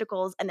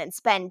obstacles and then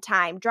spend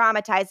time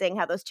dramatizing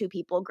how those two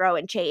people grow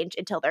and change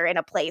until they're in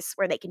a place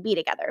where they can be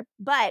together.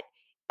 But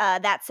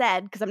that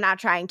said, because I'm not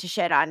trying to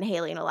shit on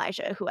Haley and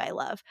Elijah, who I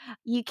love,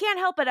 you can't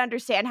help but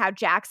understand how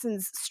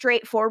Jackson's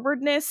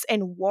straightforwardness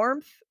and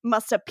warmth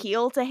must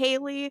appeal to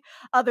Haley,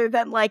 other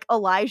than like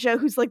Elijah,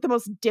 who's like the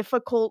most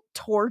difficult,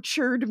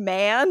 tortured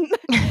man.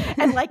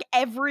 And like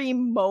every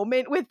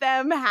moment with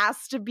them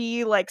has to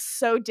be like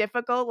so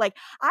difficult. Like,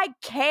 I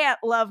can't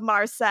love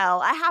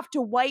Marcel. I have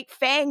to white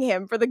fang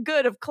him for the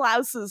good of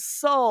Klaus's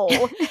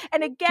soul.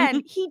 And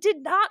again, he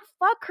did not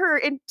fuck her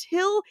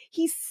until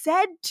he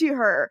said to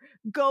her,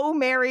 go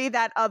marry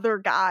that other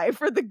guy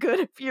for the good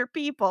of your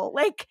people.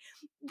 Like,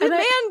 the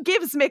man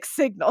gives mixed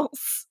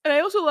signals. And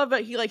I also love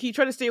that he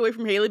tried to stay away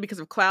from Haley because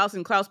of Klaus,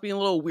 and Klaus being a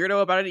little weirdo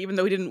about it, even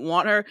though he didn't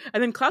want her.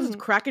 And then Klaus is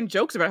cracking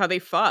jokes about how they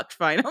fucked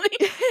finally.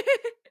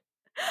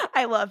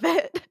 I love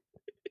it.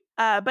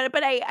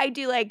 But I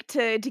do like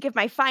to give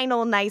my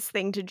final nice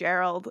thing to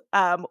Gerald.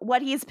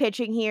 What he's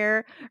pitching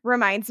here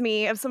reminds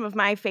me of some of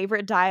my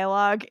favorite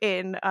dialogue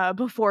in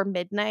Before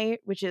Midnight,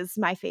 which is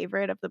my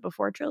favorite of the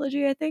Before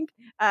trilogy, I think.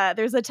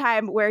 There's a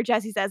time where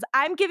Jesse says,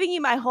 I'm giving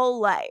you my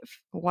whole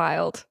life.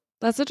 Wild.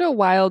 That's such a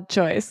wild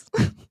choice.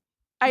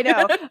 I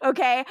know.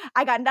 Okay.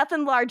 I got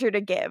nothing larger to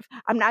give.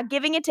 I'm not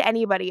giving it to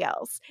anybody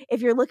else.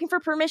 If you're looking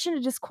for permission to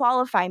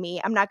disqualify me,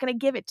 I'm not going to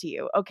give it to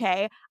you.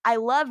 Okay. I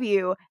love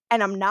you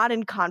and I'm not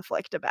in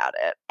conflict about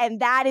it. And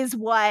that is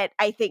what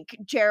I think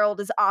Gerald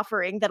is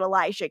offering that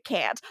Elijah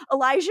can't.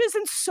 Elijah's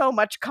in so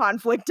much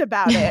conflict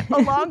about it,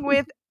 along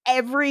with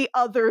every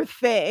other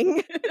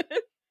thing.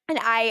 And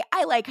I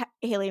like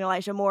Haley and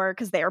Elijah more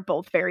because they are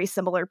both very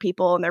similar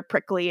people and they're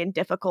prickly and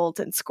difficult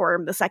and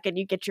squirm the second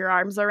you get your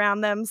arms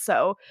around them.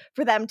 So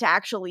for them to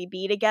actually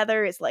be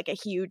together is like a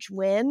huge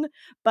win.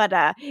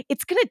 But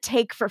it's going to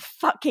take for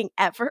fucking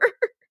ever.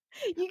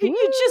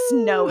 You just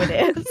know it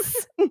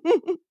is.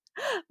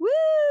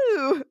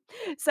 Woo!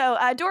 So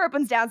door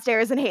opens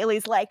downstairs and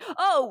Haley's like,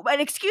 oh, an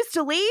excuse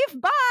to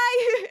leave?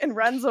 Bye! And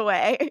runs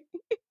away.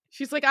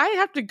 She's like, I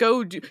have to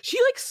go she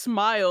like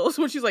smiles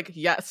when she's like,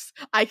 yes,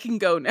 I can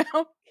go now.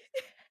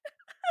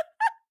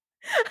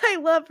 I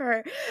love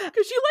her.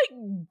 Because she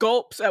like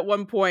gulps at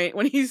one point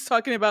when he's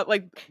talking about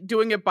like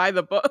doing it by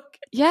the book.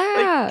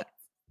 Yeah. Like,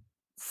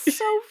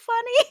 so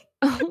funny.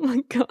 Oh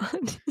my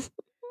God.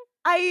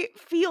 I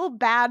feel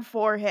bad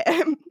for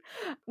him.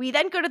 We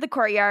then go to the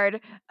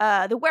courtyard.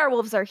 The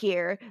werewolves are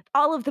here.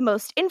 All of the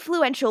most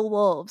influential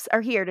wolves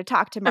are here to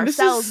talk to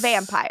Marcel's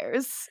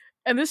vampires.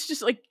 And this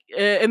just like,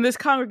 in this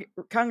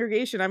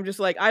congregation, I'm just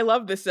like, I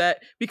love this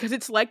set because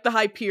it's like the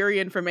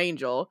Hyperion from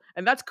Angel.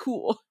 And that's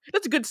cool.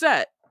 That's a good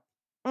set.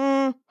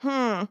 God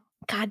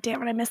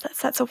damn it, I missed that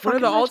set so fucking much. One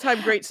of the much.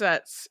 all-time great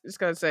sets, just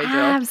gotta say, Jill.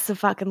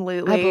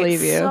 Abso-fucking-lutely. I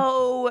believe you.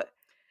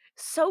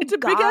 So it's a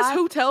big-ass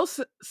hotel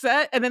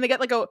set, and then they've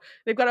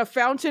got a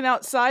fountain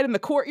outside in the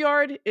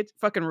courtyard. It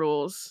fucking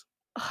rules.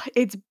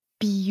 It's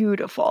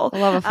beautiful. I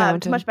love a fountain.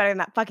 It's much better than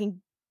that fucking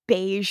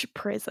beige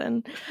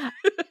prison.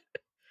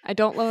 I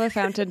don't love a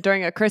fountain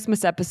during a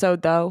Christmas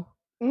episode, though.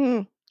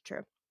 True.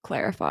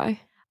 Clarify.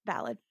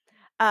 Valid.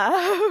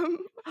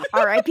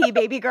 R.I.P.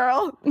 baby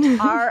girl.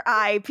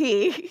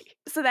 R.I.P.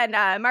 So then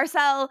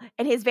Marcel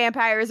and his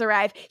vampires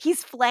arrive.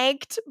 He's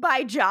flanked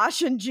by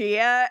Josh and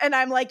Gia, and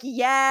I'm like,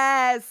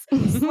 yes,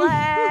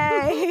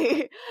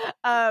 slay.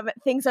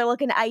 Things are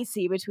looking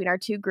icy between our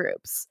two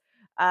groups.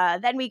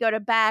 Then we go to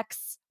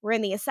Bex. We're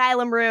in the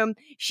asylum room.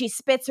 She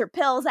spits her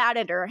pills out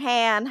into her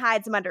hand,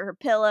 hides them under her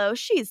pillow.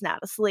 She's not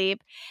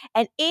asleep.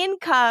 And in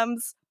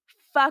comes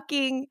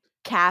fucking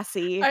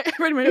Cassie. I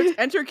read my notes.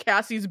 Enter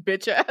Cassie's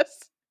bitch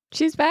ass.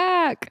 She's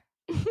back.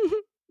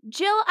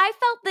 Jill, I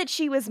felt that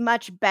she was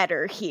much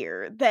better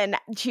here than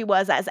she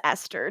was as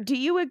Esther. Do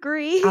you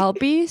agree? I'll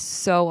be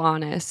so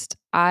honest.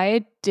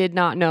 I did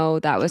not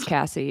know that was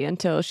Cassie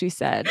until she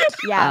said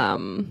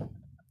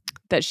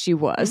that she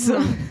was.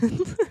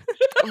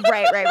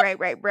 Right.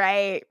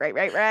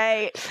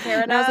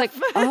 Fair enough. And I was like,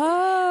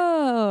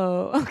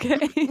 oh,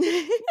 okay.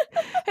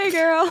 Hey,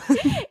 girl.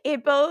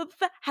 It both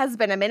has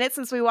been a minute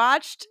since we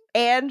watched,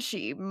 and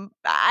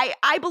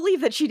I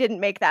believe that she didn't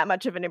make that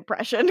much of an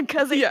impression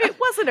because it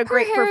wasn't a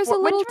great performance. Her hair is a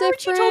little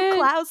different. She told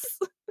Klaus.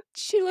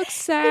 She looks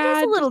sad. It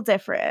is a little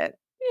different.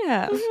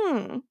 Yeah.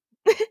 Mm-hmm.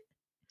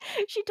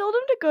 She told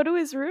him to go to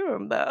his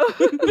room, though.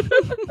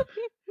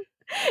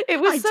 It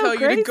was so crazy. I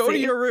tell you to go to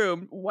your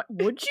room. What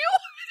would you?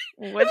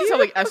 What do you sound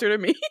like Esther to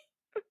me?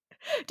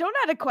 Don't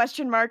add a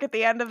question mark at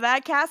the end of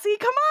that, Cassie.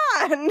 Come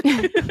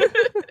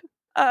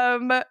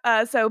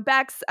on. So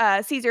Bex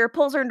sees her,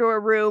 pulls her into a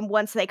room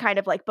once they kind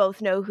of like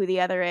both know who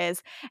the other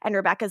is. And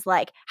Rebecca's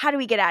like, how do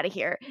we get out of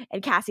here?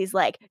 And Cassie's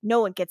like,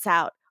 no one gets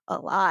out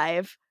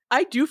alive.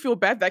 I do feel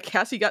bad that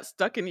Cassie got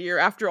stuck in here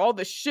after all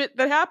the shit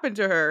that happened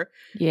to her.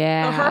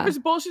 Yeah. The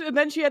harvest bullshit, and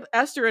then she had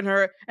Esther in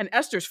her, and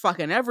Esther's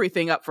fucking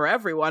everything up for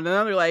everyone. And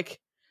then they're like,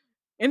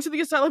 into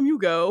the asylum you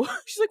go.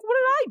 She's like, what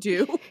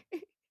did I do?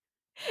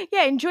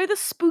 Yeah, enjoy the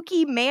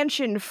spooky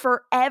mansion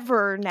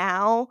forever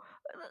now.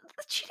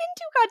 She didn't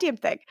do a goddamn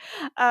thing.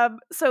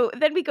 So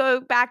then we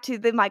go back to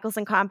the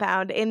Michelson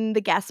compound in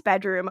the guest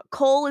bedroom.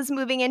 Cole is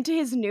moving into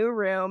his new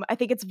room. I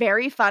think it's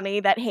very funny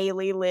that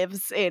Haley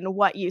lives in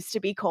what used to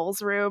be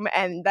Cole's room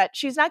and that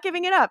she's not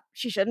giving it up.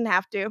 She shouldn't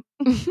have to.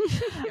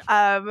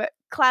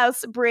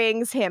 Klaus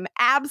brings him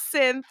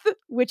absinthe,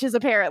 which is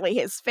apparently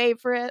his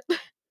favorite.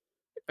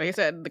 Like I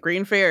said, the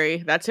Green Fairy.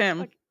 That's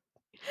him.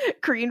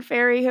 Green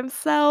Fairy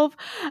himself.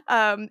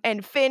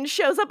 And Finn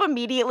shows up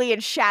immediately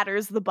and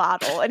shatters the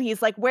bottle. And he's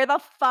like, where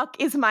the fuck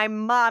is my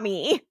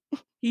mommy?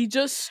 He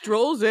just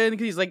strolls in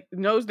because he's like,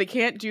 knows they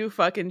can't do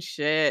fucking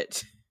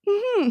shit.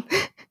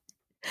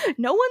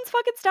 No one's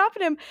fucking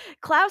stopping him.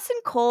 Klaus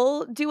and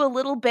Cole do a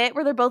little bit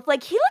where they're both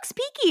like, he looks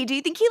peaky. Do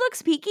you think he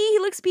looks peaky? He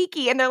looks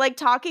peaky. And they're like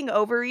talking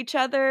over each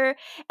other.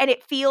 And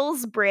it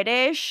feels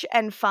British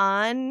and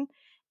fun.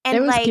 And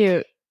it was like,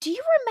 cute. Do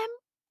you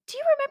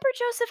remember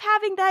Joseph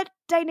having that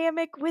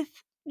dynamic with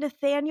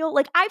Nathaniel?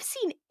 Like, I've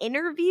seen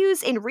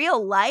interviews in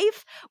real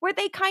life where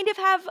they kind of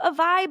have a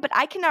vibe, but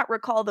I cannot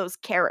recall those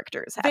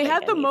characters having They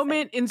had the anything.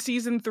 moment in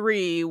season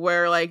 3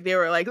 where like they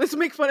were like, let's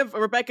make fun of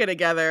Rebecca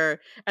together,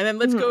 and then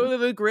let's go to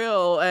the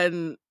grill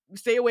and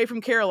stay away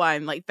from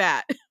Caroline, like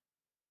that.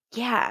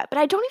 Yeah, but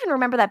I don't even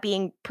remember that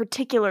being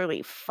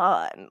particularly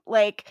fun.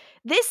 Like,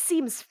 this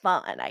seems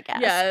fun, I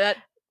guess. Yeah,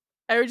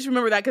 I just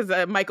remember that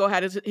because Michael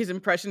had his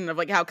impression of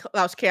like how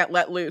Klaus can't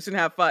let loose and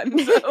have fun.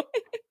 So.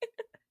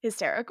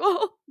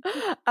 Hysterical.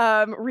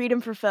 Read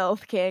him for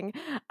filth, King.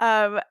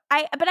 I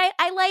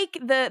like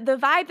the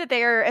vibe that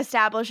they're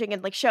establishing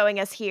and like showing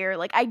us here.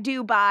 Like, I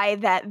do buy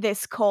that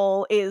this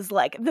Cole is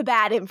like the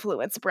bad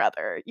influence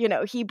brother. You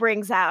know, he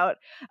brings out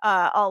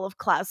all of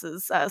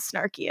Klaus's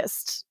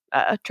snarkiest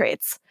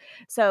traits.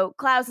 So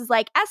Klaus is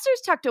like,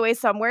 Esther's tucked away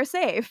somewhere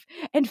safe.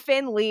 And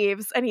Finn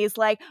leaves and he's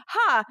like,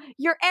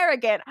 you're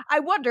arrogant. I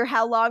wonder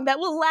how long that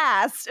will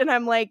last. And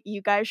I'm like,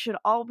 you guys should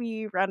all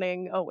be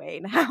running away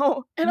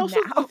now. And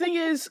also the thing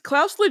is,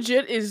 Klaus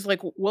legit is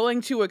like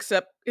willing to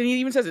accept, and he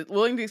even says it,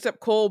 willing to accept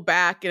Cole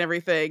back and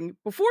everything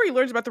before he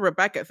learns about the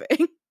Rebecca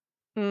thing.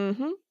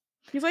 Mm-hmm.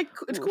 He's like,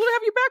 it's cool to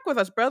have you back with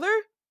us, brother.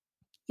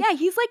 Yeah,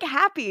 he's like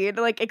happy and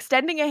like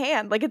extending a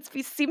hand. Like, it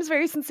seems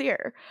very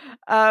sincere.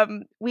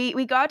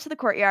 We go out to the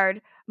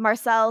courtyard.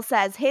 Marcel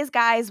says his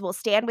guys will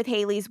stand with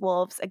Haley's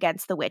wolves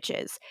against the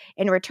witches.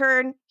 In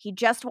return, he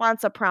just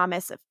wants a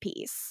promise of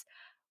peace.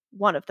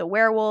 One of the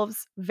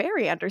werewolves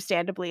very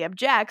understandably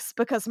objects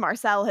because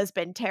Marcel has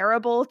been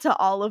terrible to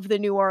all of the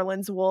New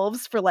Orleans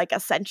wolves for like a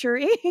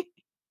century.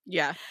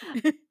 Yeah.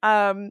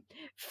 Finn's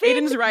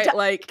Aiden's right.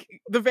 Like,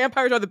 the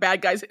vampires are the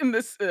bad guys in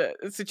this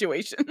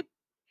situation.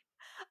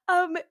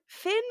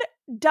 Finn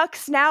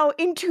ducks now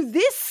into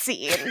this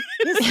scene,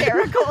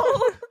 hysterical,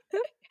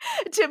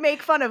 to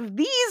make fun of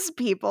these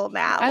people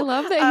now. I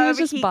love that he was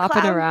just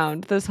bopping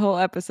around this whole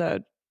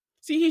episode.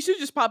 See, he should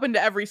just pop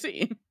into every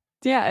scene.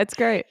 Yeah, it's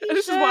great.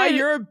 This is why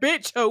you're a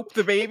bitch, Hope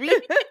the baby.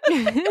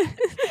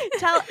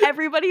 Tell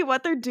everybody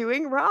what they're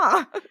doing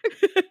wrong.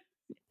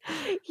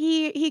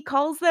 He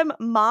calls them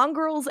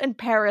mongrels and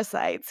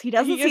parasites. He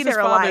doesn't see their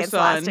alliance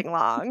lasting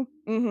long.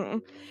 Mm-hmm.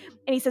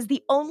 And he says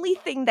the only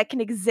thing that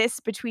can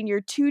exist between your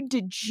two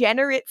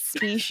degenerate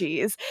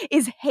species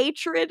is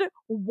hatred,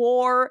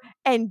 war,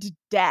 and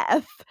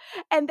death.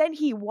 And then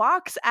he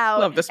walks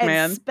out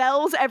and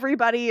spells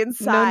everybody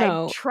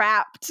inside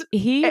trapped.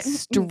 He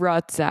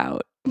struts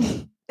out.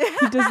 He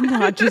does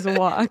not just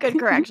walk. Good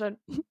correction.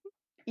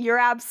 You're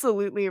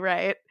absolutely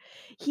right.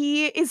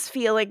 He is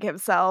feeling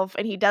himself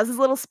and he does his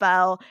little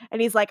spell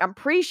and he's like, I'm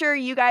pretty sure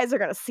you guys are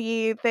going to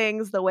see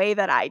things the way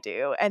that I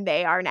do. And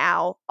they are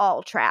now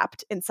all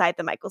trapped inside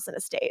the Mikaelson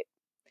estate.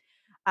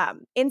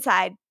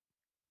 Inside,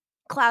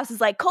 Klaus is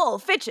like, Cole,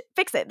 fix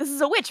it. This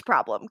is a witch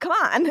problem. Come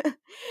on.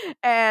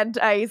 And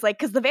he's like,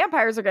 because the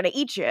vampires are going to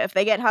eat you if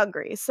they get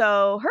hungry.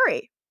 So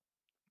hurry.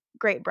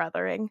 Great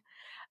brothering.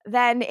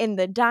 Then in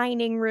the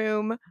dining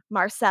room,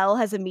 Marcel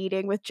has a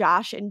meeting with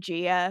Josh and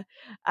Gia.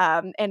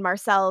 And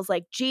Marcel's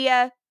like,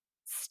 Gia,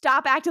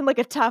 stop acting like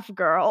a tough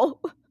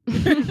girl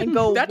and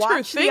go That's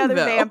watch her thing, the other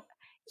though. Yeah,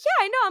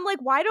 I know. I'm like,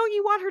 why don't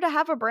you want her to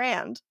have a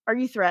brand? Are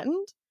you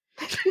threatened?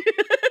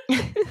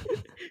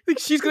 Like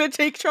she's going to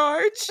take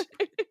charge?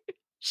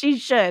 She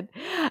should.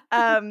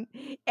 And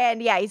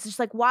yeah, he's just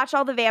like, watch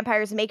all the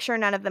vampires, make sure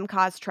none of them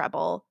cause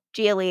trouble.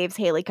 Gia leaves,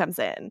 Haley comes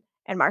in.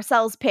 And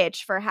Marcel's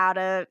pitch for how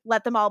to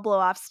let them all blow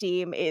off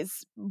steam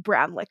is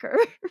brown liquor.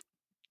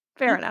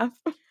 Fair enough.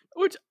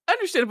 Which,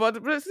 understandable,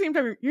 but at the same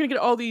time, you're going to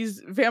get all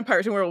these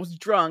vampires and werewolves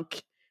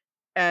drunk,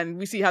 and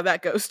we see how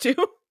that goes, too.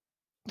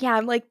 Yeah,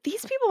 I'm like,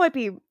 these people might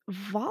be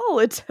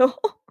volatile.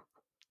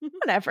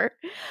 Whatever.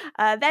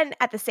 Then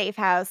at the safe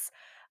house,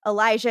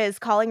 Elijah is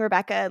calling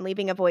Rebecca and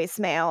leaving a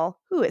voicemail.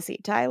 Who is he,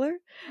 Tyler?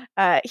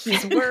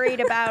 He's worried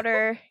about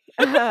her.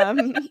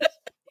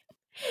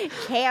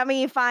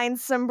 Cammy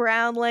finds some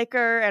brown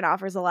liquor and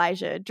offers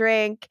Elijah a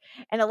drink.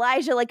 And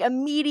Elijah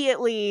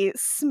immediately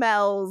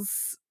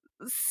smells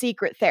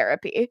secret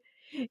therapy.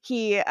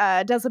 He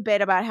does a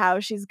bit about how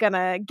she's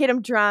gonna get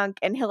him drunk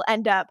and he'll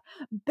end up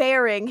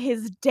bearing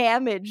his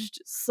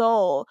damaged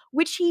soul,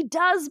 which he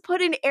does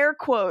put in air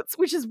quotes,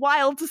 which is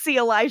wild to see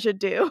Elijah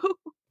do.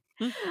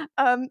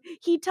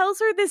 He tells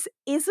her this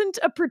isn't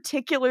a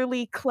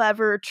particularly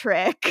clever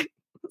trick.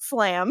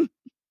 Slam.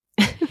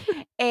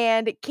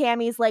 And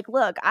Cammy's like,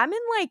 look, I'm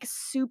in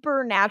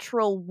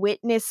supernatural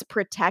witness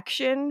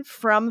protection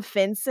from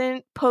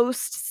Vincent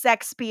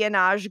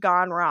post-sexpionage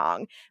gone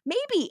wrong.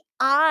 Maybe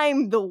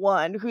I'm the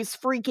one who's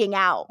freaking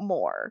out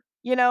more.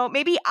 You know,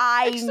 maybe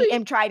I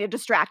am trying to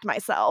distract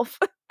myself.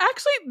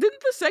 Actually,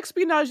 didn't the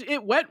sexpionage,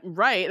 it went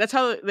right. That's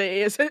how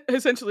they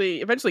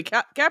eventually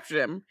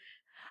captured him.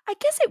 I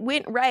guess it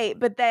went right,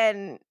 but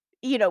then,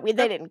 they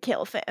didn't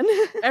kill Finn.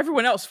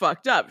 Everyone else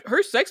fucked up.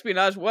 Her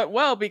sexpionage went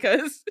well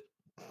because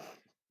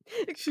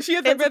she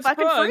had that man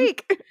sprung.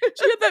 Freak.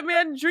 She had that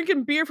man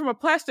drinking beer from a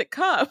plastic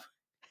cup.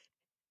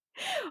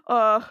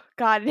 Oh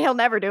God, and he'll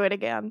never do it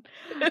again.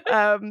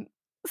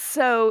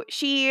 So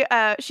she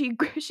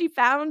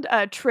found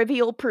a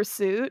Trivial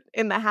Pursuit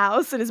in the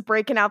house and is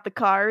breaking out the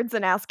cards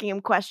and asking him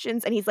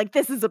questions. And he's like,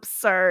 this is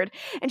absurd.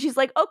 And she's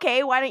like,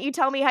 okay, why don't you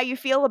tell me how you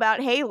feel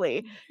about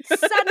Haley?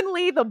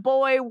 Suddenly the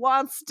boy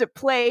wants to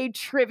play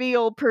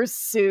Trivial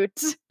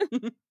Pursuit.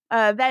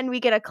 Then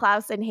we get a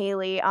Klaus and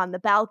Haley on the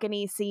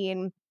balcony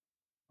scene.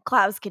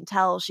 Klaus can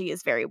tell she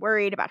is very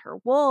worried about her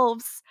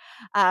wolves.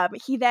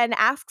 He then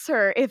asks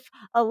her if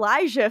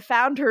Elijah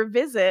found her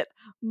visit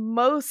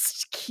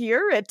most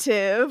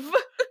curative.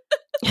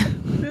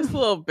 This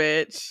little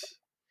bitch.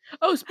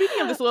 Oh,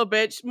 speaking of this little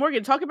bitch,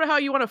 Morgan, talk about how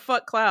you want to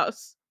fuck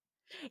Klaus.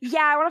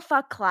 Yeah, I want to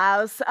fuck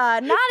Klaus.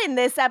 Not in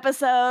this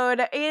episode.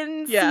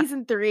 In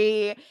season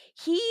 3,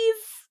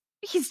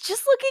 he's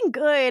just looking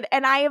good,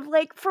 and I have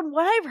from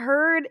what I've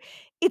heard,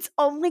 it's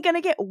only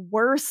gonna get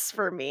worse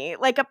for me.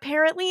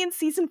 Apparently in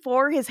season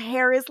 4, his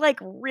hair is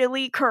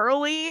really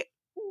curly.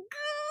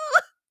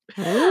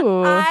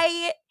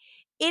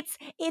 It's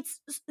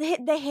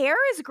the hair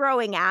is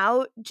growing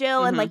out,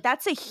 Jill, and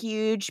that's a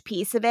huge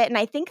piece of it. And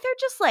I think they're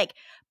just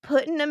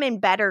putting him in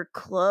better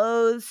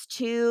clothes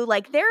too.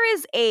 There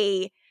is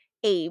a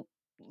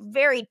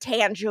very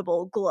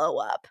tangible glow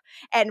up,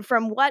 and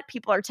from what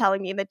people are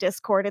telling me in the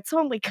Discord, it's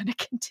only gonna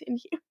continue.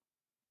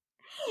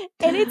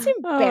 And it's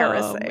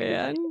embarrassing. Oh,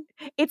 man.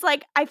 It's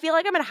I feel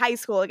like I'm in high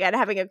school again,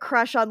 having a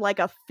crush on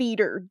a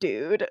theater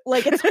dude.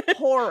 It's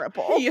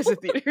horrible. He is a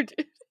theater dude.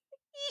 He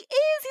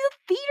is. He's a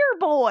theater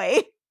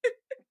boy.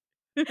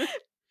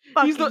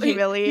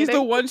 He's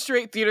the one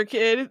straight theater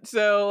kid.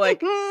 So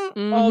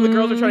all the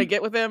girls are trying to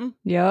get with him.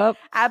 Yep.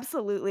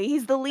 Absolutely.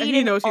 He's the lead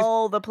in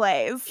all the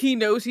plays. He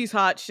knows he's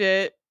hot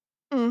shit.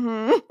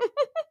 Mm-hmm.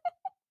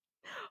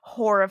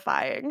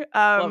 Horrifying.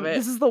 Love it.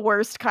 This is the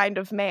worst kind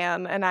of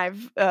man, and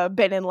I've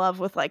been in love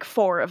with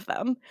 4 of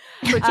them.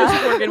 But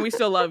just Morgan, we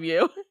still love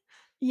you.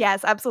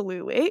 Yes,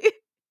 absolutely.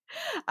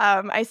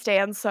 I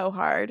stand so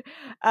hard.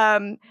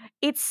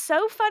 It's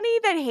so funny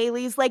that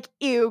Haley's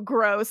ew,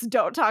 gross,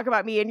 don't talk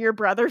about me and your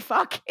brother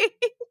fucking.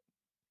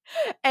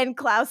 And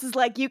Klaus is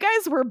like, you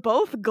guys were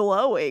both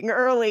glowing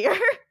earlier.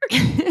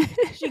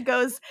 She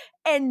goes,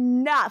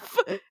 enough.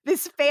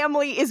 This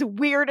family is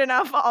weird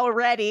enough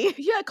already.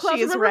 Yeah, Klaus,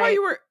 remember how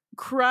you were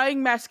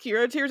crying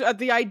mascara tears at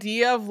the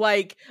idea of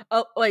like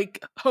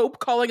Hope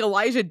calling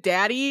Elijah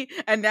daddy,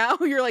 and now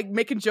you're like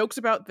making jokes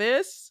about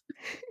this?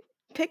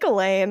 Pick a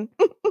lane.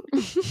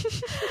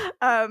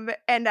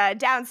 And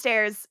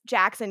downstairs,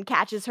 Jackson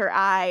catches her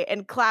eye,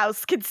 and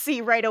Klaus can see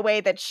right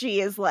away that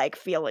she is like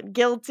feeling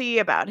guilty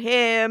about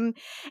him.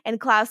 And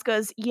Klaus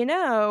goes,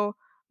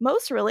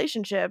 most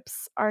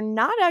relationships are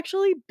not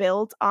actually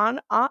built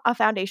on a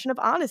foundation of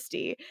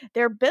honesty.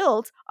 They're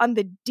built on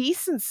the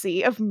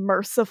decency of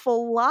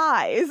merciful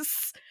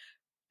lies.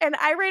 And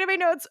I write in my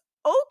notes,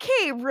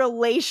 okay,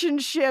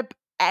 relationship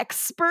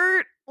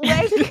expert.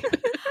 Like,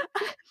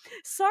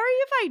 sorry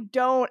if I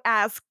don't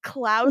ask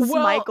Klaus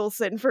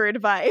Michelson for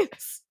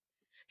advice.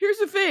 Here's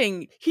the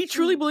thing. He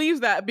truly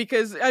believes that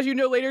because, as you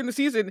know, later in the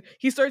season,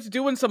 he starts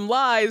doing some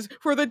lies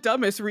for the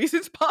dumbest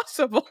reasons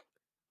possible.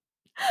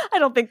 I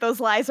don't think those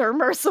lies are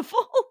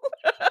merciful.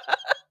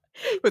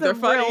 But they're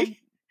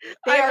funny.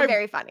 They are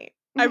very funny.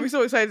 I'm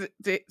so excited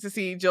to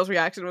see Jill's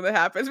reaction when that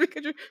happens,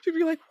 because she'll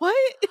be like, what?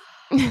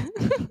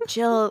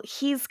 Jill,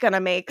 he's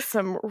gonna make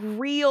some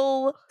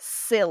real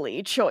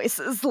silly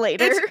choices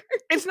later.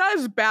 It's not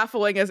as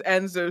baffling as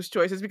Enzo's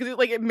choices, because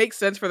it makes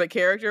sense for the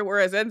character,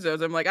 whereas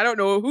Enzo's, I'm like, I don't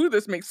know who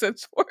this makes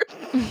sense for.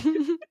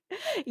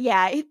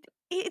 Yeah,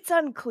 it's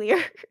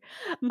unclear.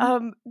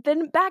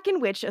 Then back in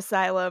Witch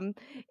Asylum,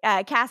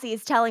 Cassie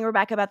is telling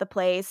Rebecca about the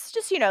place.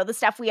 Just, the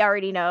stuff we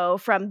already know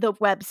from the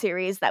web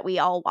series that we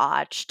all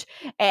watched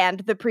and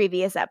the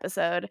previous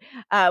episode.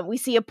 We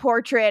see a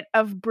portrait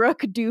of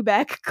Brooke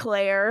Dubeck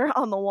Claire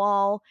on the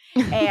wall,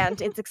 and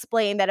it's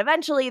explained that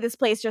eventually this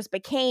place just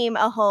became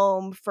a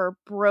home for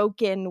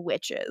broken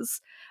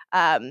witches.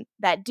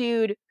 That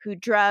dude who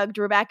drugged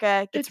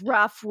Rebecca gets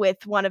rough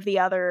with one of the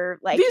other,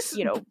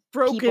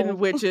 broken people.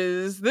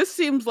 witches. This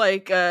seems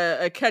like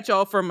a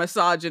catch-all for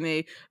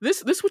misogyny.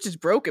 This witch is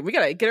broken. We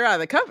gotta get her out of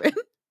the coven.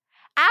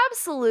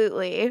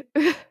 Absolutely.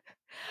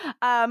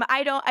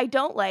 I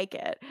don't like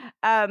it.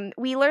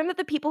 We learn that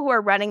the people who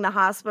are running the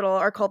hospital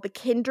are called the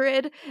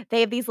Kindred.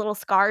 They have these little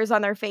scars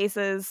on their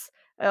faces.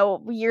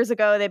 Years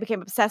ago, they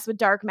became obsessed with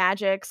dark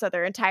magic, so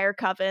their entire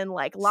coven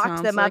locked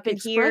Sounds them like up in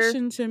here.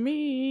 Expression to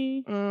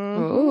me.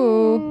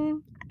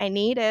 Ooh, I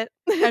need it.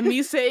 And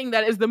me saying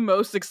that is the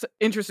most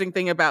interesting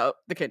thing about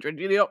the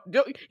Kindred. You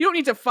don't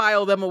need to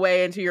file them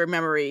away into your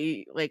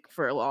memory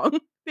for long.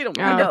 They don't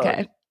matter.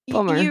 Okay.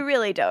 You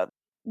really don't.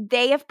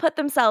 They have put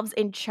themselves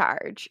in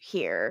charge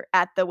here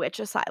at the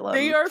Witch Asylum.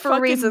 They are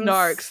fucking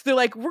narcs. They're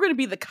like, we're gonna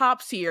be the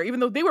cops here, even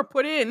though they were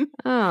put in.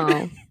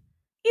 Oh.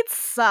 It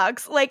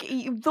sucks.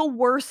 The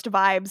worst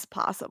vibes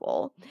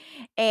possible.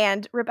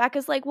 And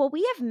Rebecca's like, well,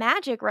 we have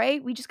magic,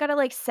 right? We just got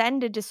to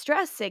send a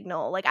distress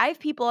signal. I have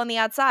people on the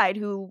outside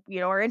who,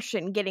 are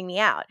interested in getting me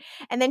out.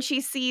 And then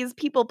she sees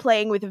people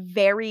playing with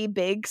very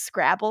big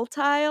Scrabble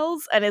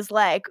tiles and is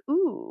like,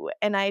 ooh,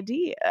 an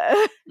idea.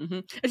 Mm-hmm.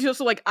 And she's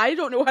also like, I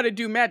don't know how to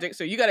do magic,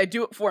 so you got to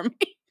do it for me.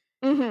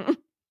 Mm-hmm.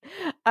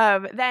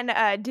 Then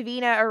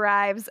Davina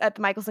arrives at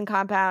the Michelson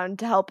compound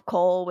to help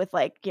Cole with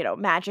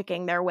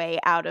magicking their way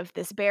out of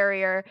this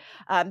barrier.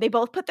 They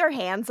both put their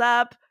hands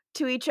up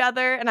to each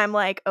other, and I'm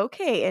like,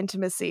 okay,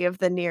 intimacy of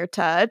the near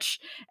touch.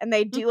 And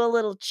they do a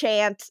little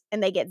chant,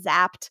 and they get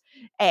zapped.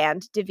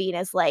 And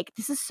Davina's like,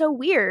 this is so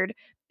weird.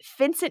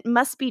 Vincent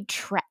must be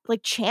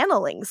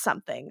channeling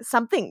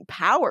something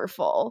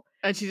powerful.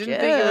 And she didn't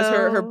think it was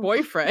her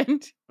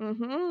boyfriend.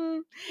 Mm-hmm.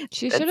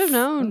 She should have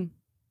known.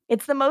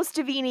 It's the most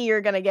Davina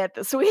you're gonna get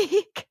this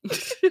week.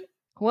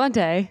 One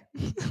day.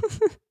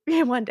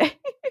 Yeah, one day.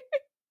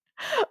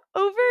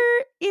 Over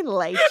in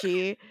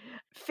Lychee,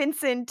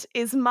 Vincent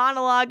is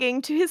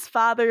monologuing to his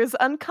father's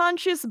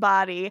unconscious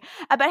body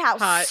about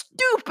how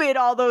stupid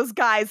all those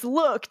guys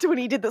looked when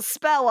he did the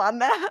spell on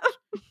them.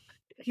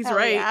 He's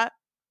right. Yeah.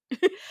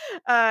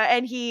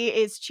 And he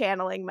is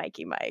channeling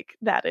Mikey Mike.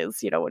 That is,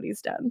 what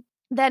he's done.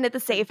 Then at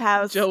the safe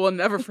house, Joe will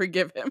never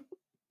forgive him.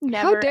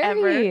 Never, how dare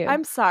ever. he?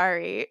 I'm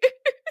sorry.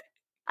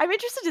 I'm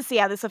interested to see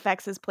how this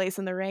affects his place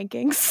in the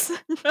rankings.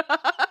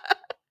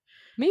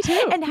 Me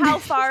too. And how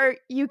far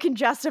you can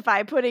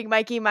justify putting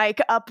Mikey Mike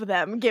up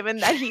them, given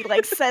that he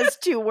says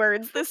 2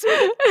 words this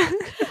week.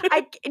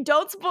 I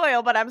don't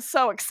spoil, but I'm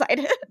so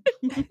excited.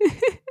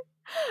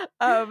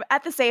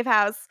 At the safe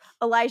house,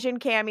 Elijah and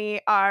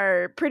Cammie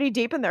are pretty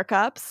deep in their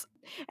cups,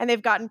 and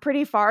they've gotten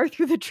pretty far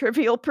through the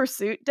Trivial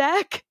Pursuit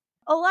deck.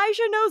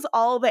 Elijah knows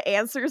all the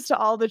answers to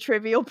all the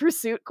Trivial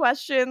Pursuit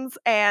questions,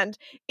 and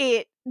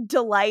it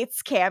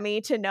delights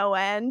Cammie to no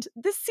end.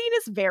 This scene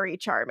is very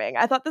charming.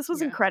 I thought this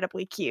was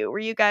incredibly cute. Were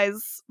you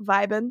guys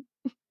vibing?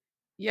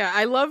 Yeah,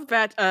 I love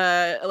that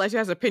Elijah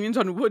has opinions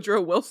on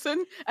Woodrow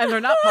Wilson, and they're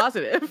not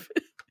positive.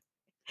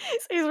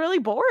 He's really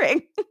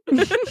boring.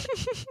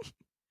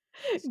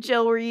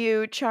 Jill, were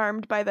you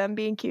charmed by them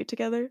being cute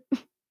together?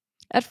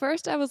 At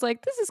first, I was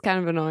like, this is kind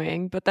of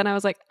annoying. But then I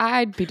was like,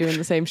 I'd be doing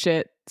the same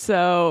shit.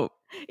 So,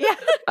 yeah,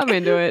 I'm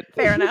into it.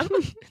 Fair enough.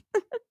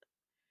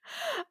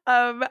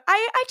 I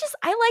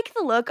like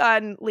the look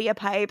on Leah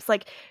Pipes.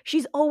 Like,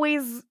 she's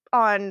always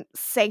on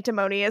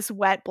sanctimonious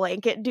wet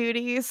blanket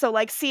duty. So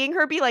like seeing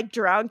her be like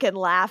drunk and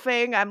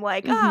laughing, I'm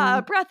like,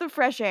 breath of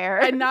fresh air.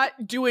 And not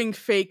doing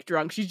fake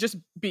drunk. She's just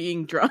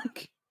being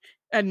drunk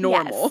and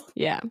normal.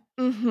 Yes.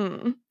 Yeah.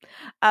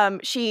 Mm-hmm.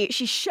 She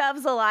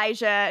shoves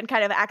Elijah and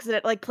kind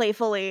of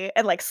playfully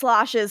and like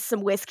sloshes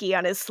some whiskey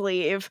on his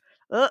sleeve.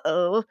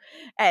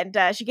 And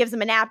she gives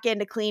him a napkin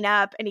to clean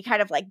up, and he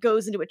kind of like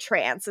goes into a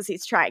trance as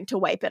he's trying to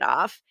wipe it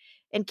off.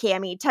 And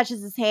Cammy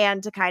touches his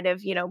hand to kind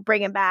of,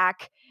 bring him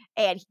back,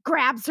 and he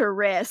grabs her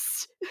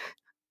wrist.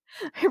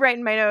 I write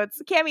in my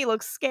notes, Cammy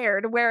looks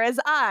scared, whereas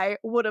I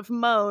would have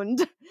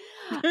moaned.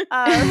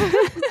 And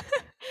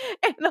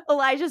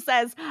Elijah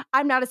says,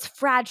 I'm not as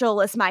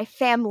fragile as my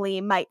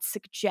family might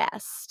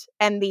suggest.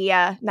 And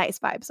the nice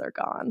vibes are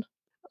gone.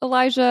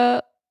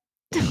 Elijah,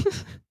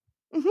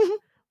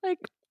 like,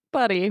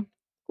 buddy,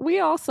 we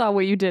all saw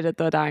what you did at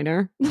the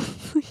diner.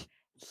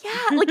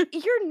 Yeah, like,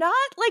 you're not,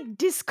 like,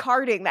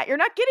 discarding that. You're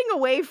not getting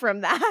away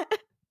from that.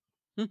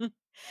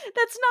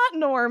 That's not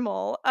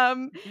normal.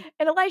 And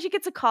Elijah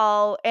gets a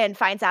call and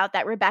finds out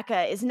that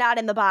Rebecca is not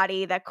in the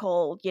body that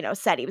Cole,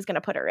 said he was going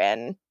to put her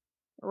in.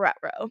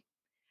 Ruh-roh.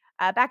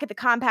 Back at the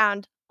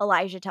compound,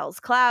 Elijah tells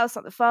Klaus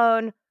on the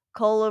phone.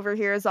 Cole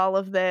overhears all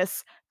of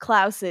this.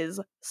 Klaus is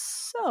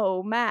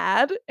so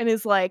mad and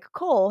is like,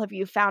 Cole, have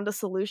you found a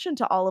solution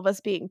to all of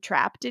us being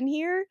trapped in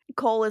here?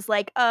 Cole is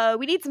like,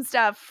 we need some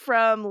stuff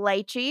from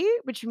Lychee,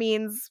 which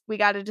means we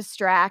got to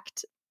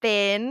distract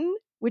Finn,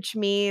 which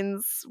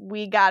means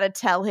we got to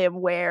tell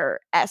him where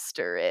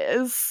Esther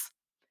is.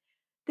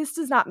 This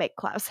does not make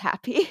Klaus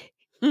happy.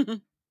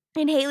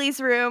 In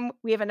Haley's room,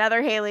 we have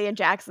another Haley and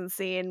Jackson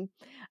scene.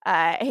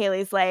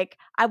 Haley's like,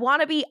 I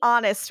want to be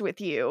honest with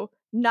you.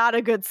 Not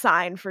a good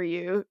sign for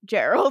you,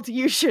 Gerald.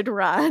 You should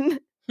run.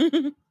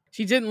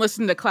 She didn't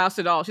listen to Klaus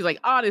at all. She's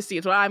like, honesty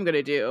is what I'm going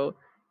to do.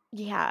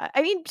 Yeah.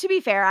 I mean, to be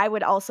fair, I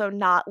would also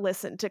not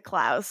listen to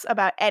Klaus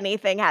about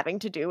anything having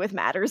to do with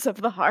matters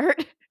of the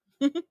heart.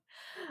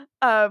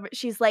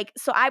 She's like,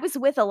 so I was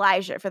with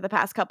Elijah for the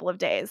past couple of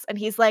days. And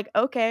he's like,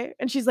 okay.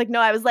 And she's like, no,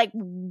 I was like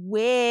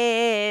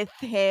with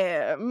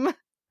him.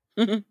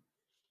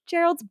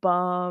 Gerald's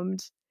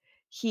bummed.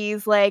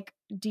 He's like,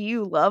 do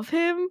you love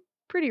him?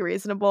 Pretty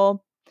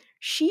reasonable.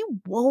 She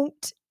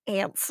won't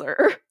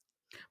answer.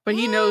 But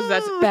he knows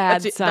that's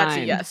bad that's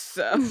sign. That's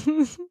a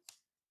yes. So.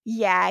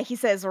 Yeah, he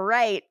says,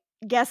 right.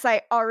 Guess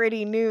I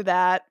already knew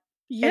that.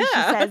 Yeah.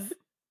 And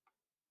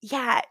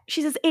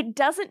she says, it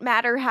doesn't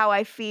matter how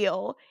I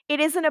feel. It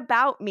isn't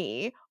about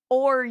me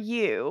or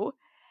you.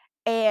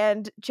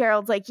 And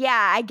Gerald's like,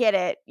 yeah, I get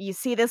it. You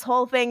see, this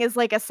whole thing is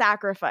like a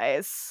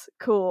sacrifice.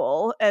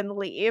 Cool. And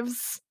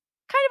leaves.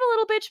 Kind of a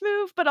little bitch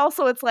move, but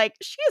also it's like,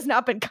 she has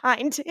not been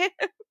kind to him.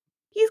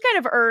 He's kind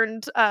of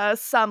earned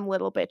some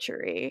little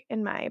bitchery,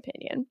 in my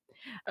opinion.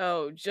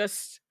 Oh,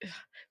 just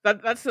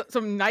that's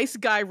some nice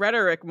guy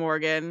rhetoric,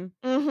 Morgan.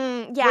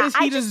 Mm-hmm. Yeah, what does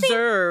he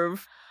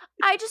deserve?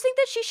 I just think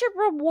that she should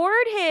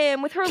reward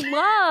him with her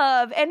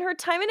love and her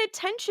time and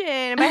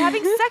attention by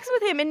having sex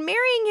with him and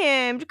marrying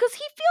him because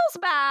he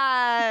feels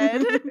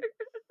bad.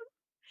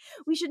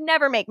 We should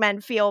never make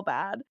men feel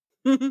bad.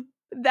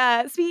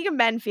 Speaking of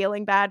men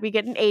feeling bad, we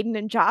get an Aiden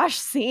and Josh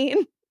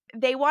scene.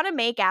 They want to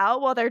make out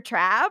while they're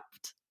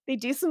trapped. They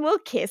do some little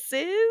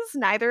kisses.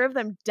 Neither of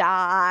them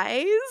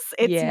dies.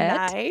 It's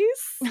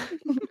nice.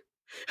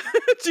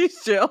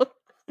 Jeez, Jill.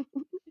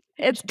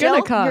 It's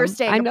gonna come. You're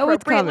staying I know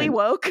appropriately it's coming.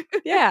 woke.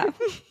 Yeah.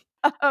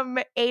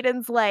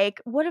 Aiden's like,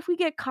 what if we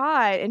get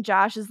caught? And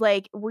Josh is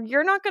like, well,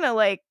 you're not gonna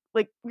like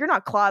you're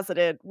not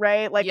closeted,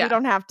 right? Like, we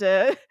don't have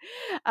to.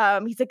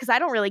 He said, because I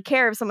don't really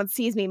care if someone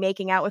sees me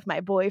making out with my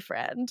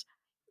boyfriend.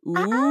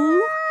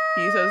 Ooh.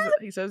 He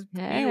says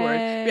B word.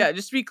 Hey. Yeah,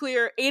 just to be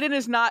clear, Aiden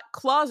is not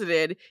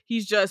closeted.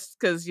 He's just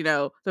because,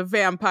 the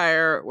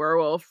vampire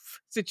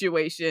werewolf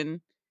situation.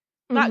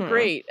 Not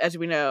great, as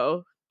we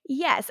know.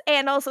 Yes,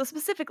 and also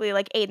specifically,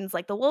 like, Aiden's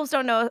like, the wolves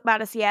don't know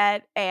about us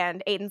yet,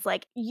 and Aiden's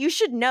like, you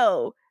should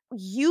know,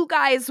 you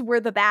guys were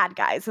the bad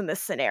guys in this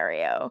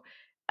scenario.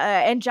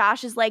 And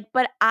Josh is like,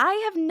 but I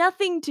have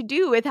nothing to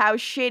do with how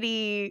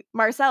shitty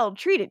Marcel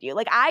treated you.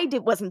 Like,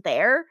 wasn't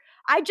there.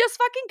 I just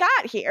fucking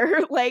got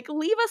here. Like,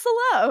 leave us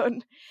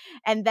alone.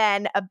 And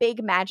then a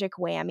big magic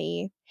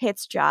whammy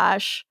hits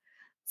Josh.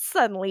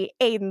 Suddenly,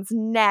 Aiden's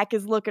neck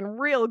is looking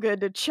real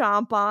good to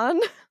chomp on.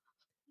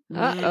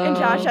 Uh-oh. And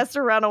Josh has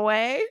to run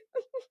away.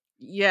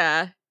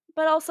 Yeah.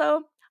 But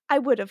also, I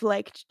would have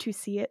liked to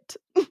see it.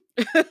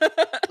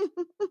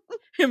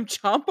 Him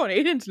chomp on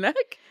Aiden's neck?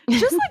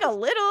 Just like a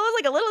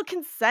little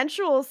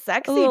consensual,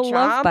 sexy little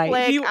love chomp. bite.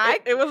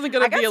 Like, it wasn't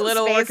going to be a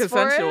little or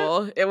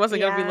consensual. It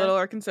wasn't going to be Yeah. little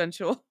or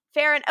consensual.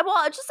 fair enough. Well,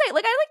 I'll just say,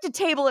 like, I like to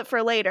table it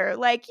for later.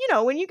 Like,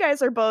 when you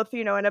guys are both,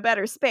 in a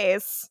better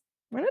space,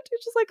 why not do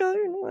just like a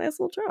nice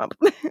little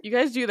chomp? You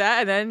guys do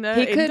that, and then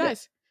He Aiden could-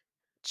 dies.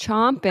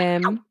 Chomp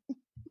him,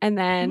 and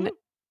then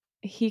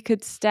he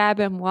could stab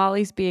him while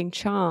he's being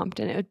chomped,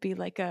 and it would be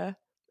like a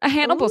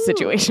Hannibal Ooh.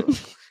 situation.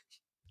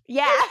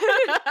 Yeah.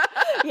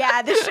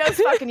 Yeah, this show's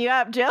fucking you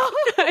up, Jill.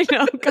 I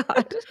know,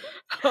 God.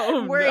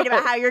 I'm worried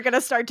about how you're going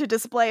to start to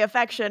display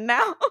affection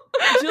now.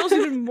 Jill's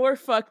even more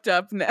fucked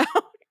up now.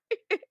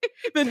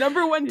 The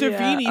number one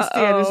Davini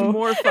stan is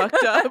more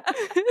fucked up.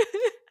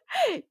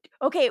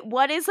 Okay,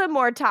 what is a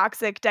more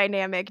toxic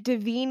dynamic,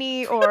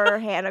 Davini or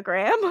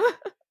Hanagram?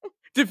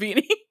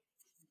 Davini.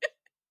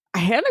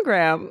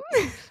 Hanagram.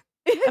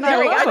 And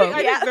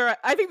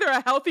I think they're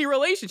a healthy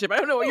relationship. I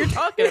don't know what you're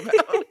talking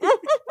about.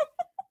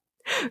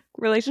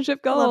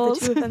 Relationship goals. I love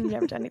the two of them.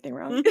 Never done anything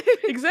wrong.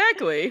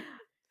 Exactly.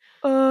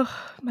 Oh,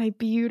 my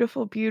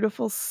beautiful,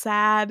 beautiful,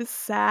 sad,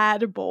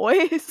 sad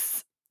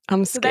boys.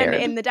 I'm scared. So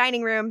then in the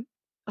dining room,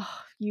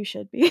 you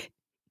should be.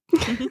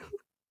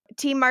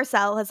 Team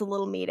Marcel has a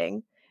little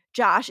meeting.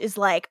 Josh is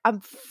like,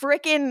 I'm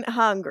freaking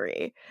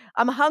hungry.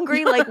 I'm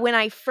hungry like when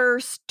I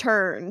first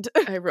turned.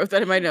 I wrote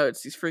that in my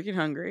notes. He's freaking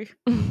hungry.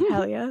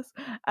 Hell yes.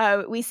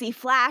 We see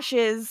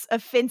flashes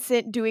of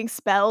Vincent doing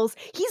spells.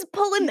 He's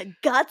pulling the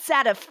guts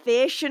out of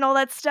fish and all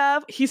that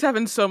stuff. He's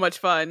having so much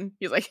fun.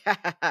 He's like, ha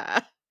ha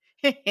ha.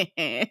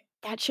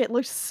 That shit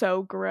looks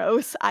so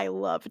gross. I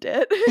loved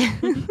it.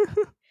 You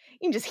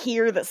can just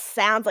hear the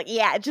sounds like,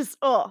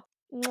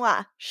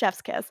 mwah,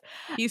 chef's kiss.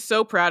 He's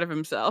so proud of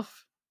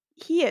himself.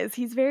 He is.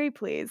 He's very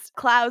pleased.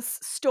 Klaus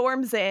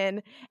storms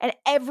in, and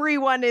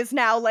everyone is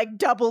now like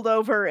doubled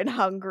over and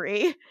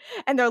hungry.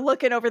 And they're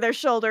looking over their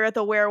shoulder at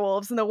the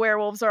werewolves, and the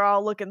werewolves are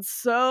all looking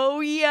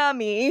so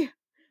yummy.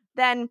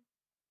 Then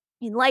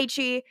in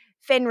Lychee,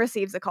 Finn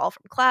receives a call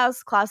from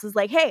Klaus. Klaus is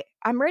like, hey,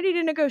 I'm ready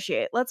to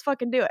negotiate. Let's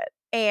fucking do it.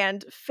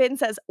 And Finn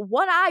says,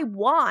 what I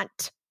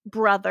want,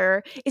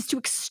 brother, is to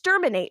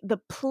exterminate the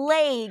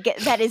plague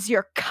that is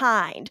your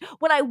kind.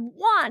 What I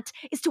want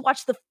is to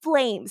watch the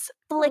flames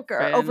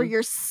flicker over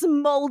your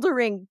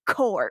smoldering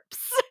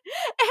corpse.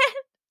 And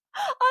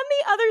on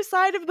the other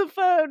side of the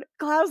phone,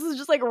 Klaus is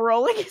just like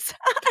rolling his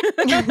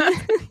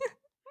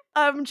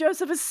eyes.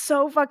 Joseph is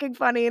so fucking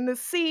funny in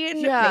this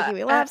scene, making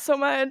me laugh so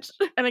much.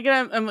 And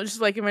again, I'm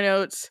just like in my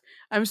notes,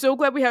 I'm so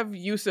glad we have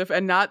Yusuf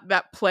and not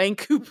that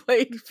plank who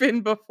played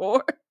Finn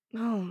before.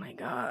 Oh my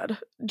God.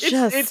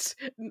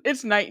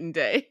 It's night and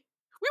day.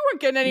 We weren't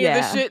getting any of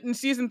this shit in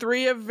season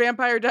 3 of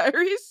Vampire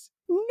Diaries.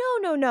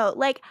 No.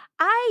 Like,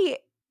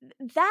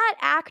 that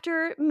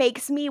actor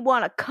makes me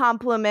want to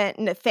compliment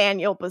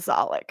Nathaniel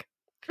Buzolic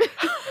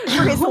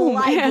for his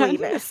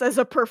liveliness as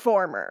a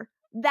performer.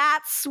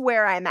 That's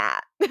where I'm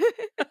at.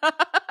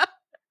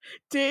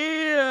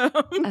 Damn.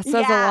 That says a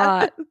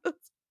lot.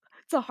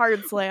 It's a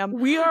hard slam.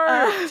 We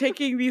are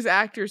taking these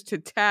actors to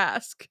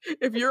task.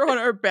 If you're on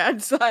our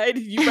bad side,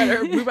 you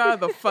better move out of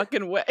the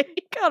fucking way.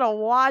 You gotta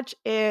watch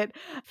it.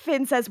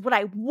 Finn says, what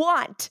I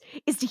want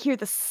is to hear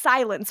the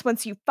silence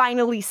once you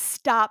finally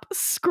stop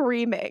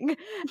screaming.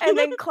 And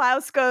then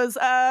Klaus goes,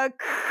 bad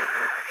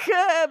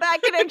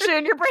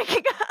connection, you're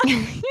breaking up.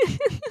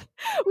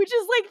 Which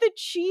is like the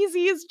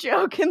cheesiest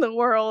joke in the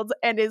world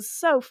and is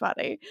so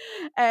funny.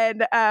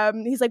 And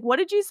he's like, what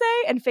did you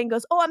say? And Finn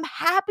goes, I'm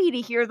happy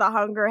to hear the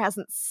hunger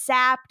hasn't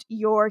sapped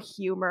your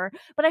humor.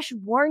 But I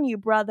should warn you,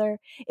 brother,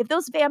 if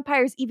those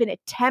vampires even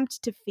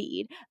attempt to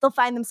feed, they'll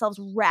find themselves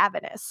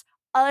ravenous,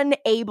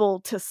 unable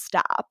to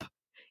stop.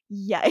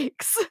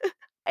 Yikes.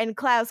 And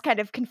Klaus kind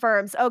of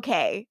confirms,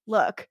 okay,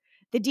 look,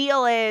 the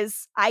deal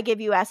is I give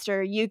you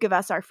Esther, you give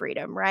us our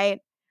freedom, right?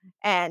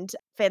 And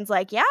Finn's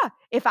like, yeah,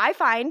 if I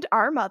find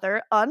our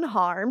mother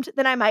unharmed,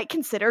 then I might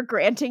consider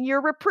granting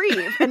your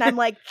reprieve. And I'm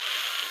like,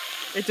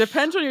 it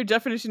depends on your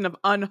definition of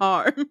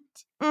unharmed.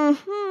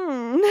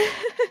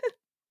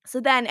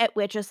 So then at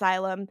Witch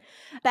Asylum,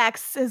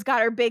 Bex has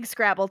got her big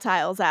Scrabble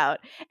tiles out,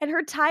 and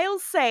her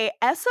tiles say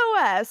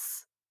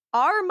SOS,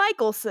 R.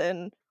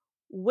 Michelson,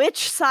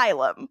 Witch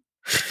Asylum.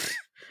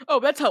 Oh,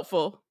 that's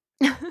helpful.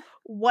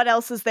 What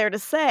else is there to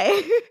say?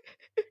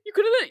 You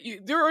could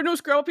have. There are no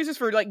Scrabble pieces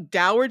for like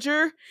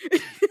Dowager.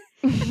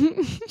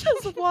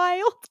 Just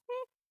wild.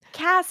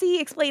 Cassie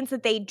explains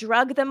that they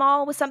drug them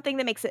all with something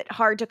that makes it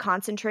hard to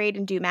concentrate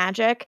and do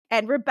magic.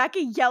 And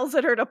Rebecca yells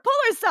at her to pull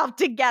herself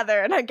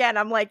together. And again,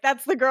 I'm like,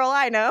 that's the girl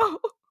I know.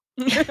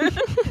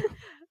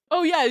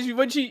 Oh, yeah.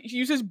 When she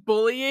uses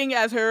bullying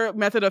as her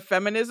method of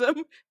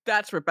feminism,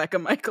 that's Rebecca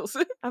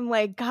Michelson. I'm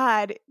like,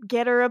 God,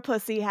 get her a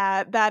pussy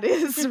hat. That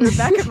is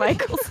Rebecca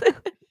Michelson.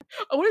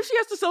 What if she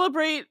has to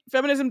celebrate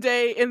Feminism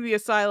Day in the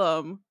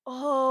asylum?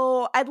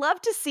 Oh, I'd love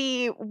to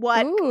see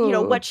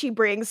what she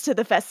brings to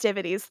the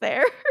festivities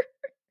there.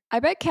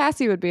 I bet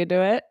Cassie would be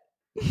into it.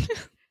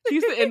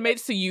 She's the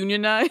inmates to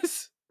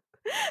unionize.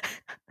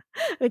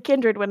 The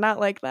Kindred would not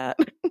like that.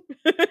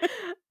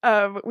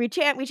 We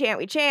chant.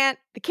 The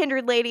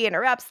Kindred lady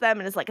interrupts them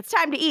and is like, it's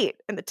time to eat.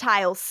 And the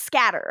tiles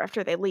scatter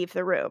after they leave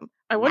the room.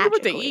 I wonder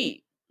what they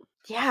eat.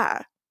 Yeah.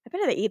 I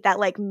bet they eat that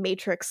like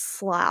Matrix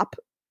slop,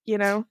 you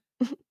know?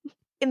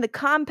 In the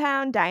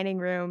compound dining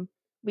room,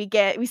 we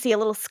see a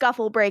little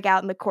scuffle break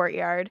out in the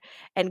courtyard,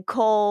 and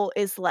Cole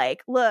is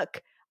like,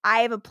 look, I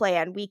have a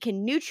plan. We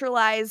can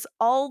neutralize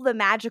all the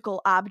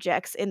magical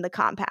objects in the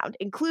compound,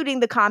 including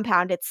the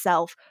compound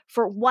itself,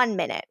 for 1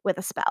 minute with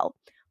a spell.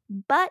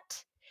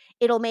 But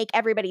it'll make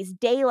everybody's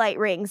daylight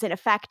rings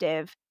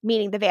ineffective,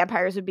 meaning the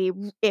vampires would be,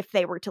 if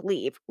they were to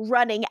leave,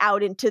 running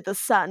out into the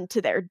sun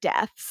to their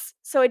deaths.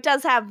 So it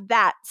does have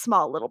that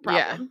small little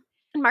problem.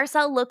 Yeah.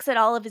 Marcel looks at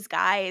all of his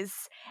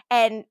guys,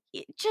 and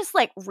just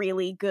like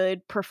really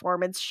good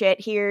performance shit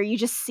here. You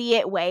just see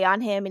it weigh on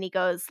him, and he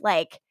goes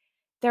like,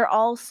 they're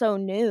all so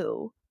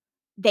new.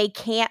 They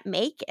can't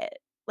make it.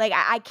 Like,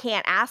 I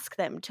can't ask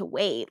them to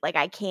wait. Like,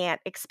 I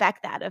can't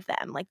expect that of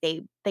them. Like,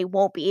 they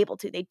won't be able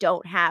to. They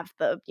don't have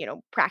the,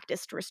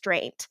 practiced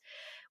restraint.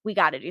 We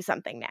got to do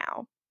something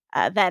now.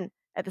 Then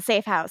at the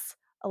safe house,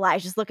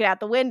 Elijah's looking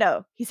out the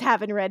window. He's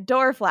having Red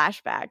Door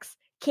flashbacks.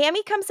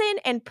 Cammy comes in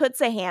and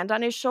puts a hand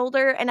on his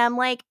shoulder, and I'm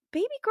like,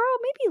 baby girl,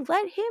 maybe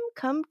let him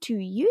come to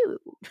you.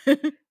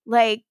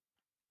 Like,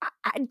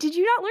 did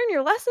you not learn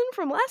your lesson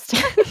from last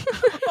time?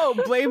 Oh,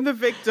 blame the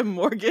victim,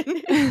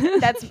 Morgan.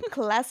 That's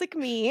classic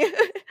me.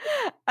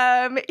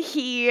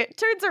 He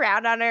turns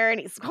around on her and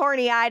he's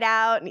horny-eyed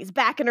out and he's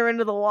backing her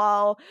into the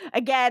wall.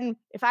 Again,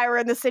 if I were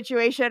in this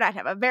situation, I'd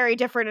have a very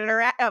different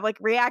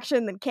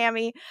reaction than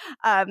Cammy.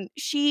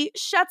 She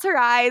shuts her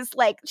eyes,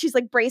 like she's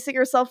like bracing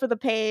herself for the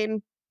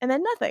pain, and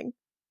then nothing.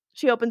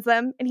 She opens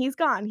them and he's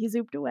gone. He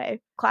zooped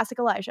away. Classic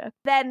Elijah.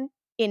 Then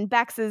in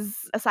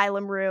Bex's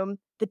asylum room,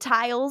 the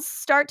tiles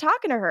start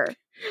talking to her.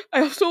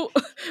 I also,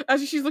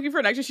 as she's looking for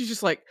an action, she's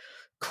just like,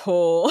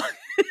 Cole.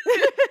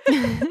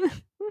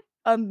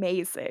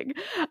 Amazing.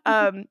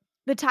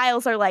 The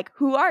tiles are like,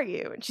 who are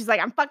you? And she's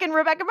like, I'm fucking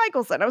Rebecca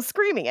Michelson. I was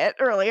screaming it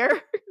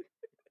earlier.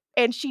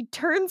 And she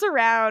turns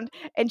around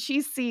and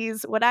she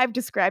sees what I've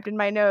described in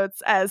my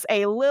notes as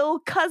a Lil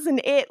Cousin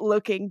It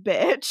looking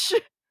bitch.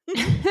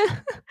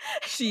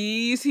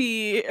 She's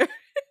here.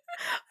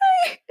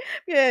 I'm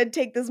gonna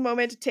take this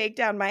moment to take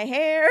down my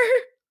hair.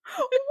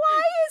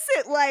 Why is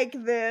it like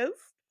this?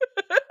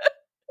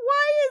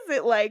 Why is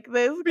it like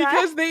this,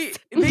 guys? Because they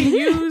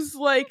use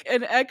like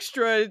an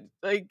extra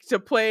like to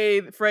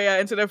play Freya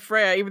instead of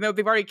Freya, even though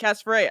they've already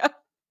cast Freya.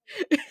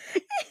 They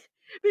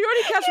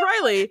already cast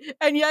Riley,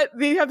 and yet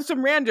they have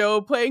some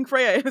rando playing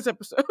Freya in this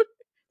episode.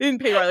 They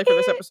didn't pay Riley for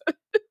this episode.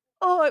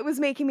 Oh, it was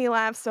making me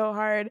laugh so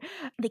hard.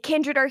 The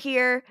Kindred are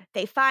here.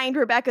 They find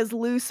Rebecca's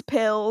loose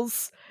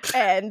pills,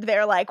 and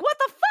they're like, what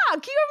the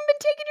fuck? You haven't been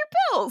taking your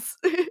pills.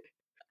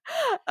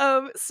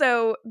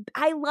 So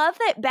I love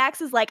that Bax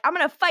is like, I'm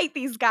going to fight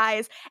these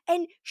guys,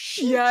 and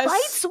she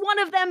bites one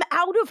of them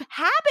out of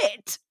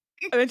habit.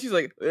 And then she's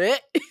like, eh.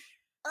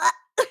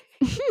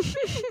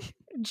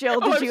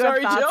 Jill, did you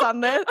have thoughts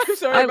on this? I'm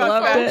sorry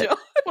about that, Jill.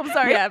 I'm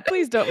sorry. Yeah,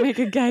 please don't make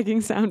a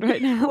gagging sound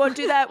right now. Won't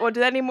do that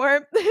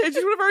anymore. It's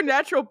just one of our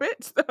natural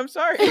bits. I'm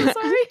sorry.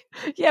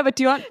 Yeah, but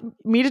do you want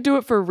me to do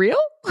it for real?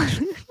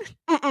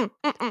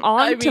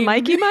 To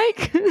Mikey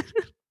Mike?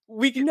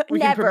 We can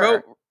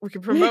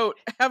promote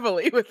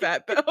heavily with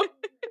that though.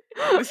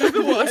 This is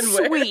the one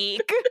this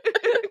week.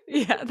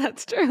 Yeah,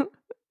 that's true.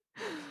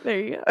 There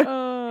you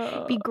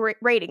go. Be great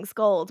ratings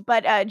gold.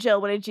 But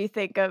Jill, what did you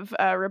think of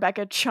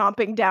Rebecca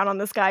chomping down on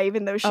this guy,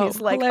 even though she's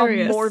like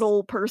hilarious. A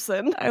mortal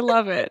person? I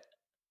love it.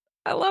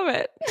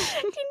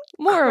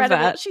 More of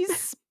that. She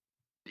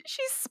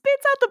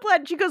spits out the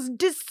blood. She goes,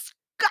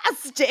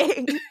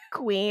 disgusting,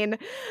 queen.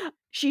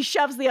 She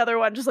shoves the other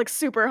one just like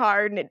super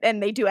hard,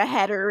 and they do a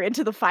header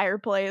into the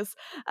fireplace.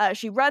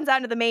 She runs out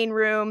into the main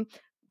room,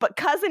 but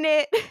Cousin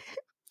It.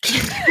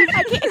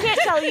 I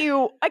can't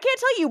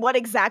tell you what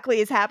exactly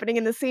is happening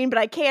in the scene, but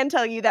I can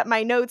tell you that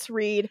my notes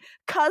read,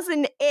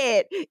 Cousin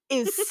It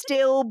is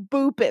still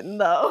booping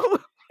though.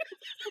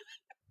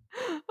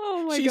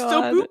 Oh my God. She's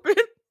still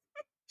booping.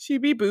 She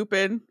be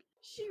booping.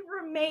 She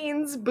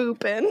remains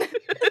booping.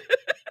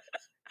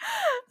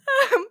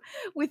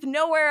 With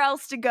nowhere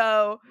else to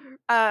go,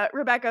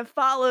 Rebecca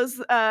follows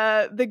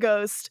the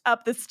ghost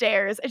up the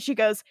stairs, and she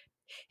goes,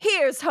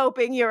 here's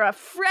hoping you're a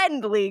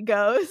friendly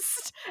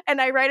ghost. And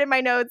I write in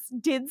my notes,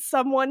 did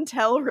someone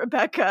tell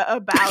Rebecca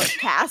about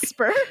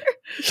Casper?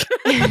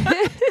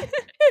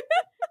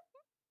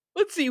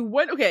 Let's see,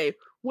 when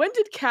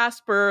did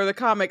Casper the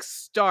comics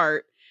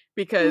start?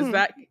 Because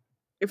that,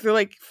 if they're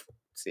like,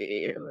 let's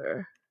see.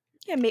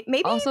 Yeah,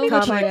 maybe also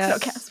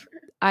Casper.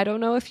 I don't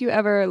know if you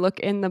ever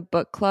look in the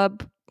book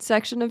club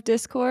section of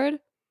Discord,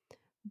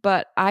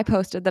 but I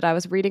posted that I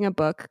was reading a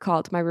book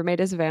called My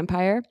Roommate is a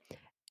Vampire,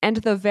 and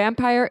the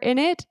vampire in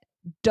it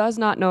does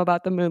not know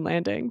about the moon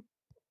landing.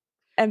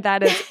 And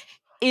that is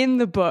in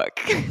the book.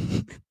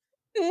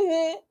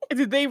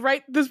 Did they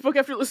write this book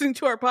after listening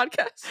to our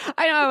podcast?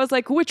 I know. I was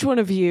like, which one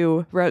of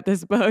you wrote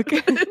this book?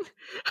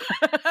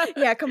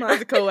 Yeah, come on.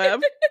 It's a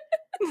collab.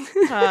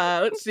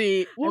 Let's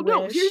see. Well,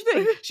 no, here's the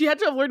thing. She had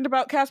to have learned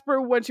about Casper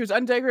when she was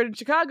undecorated in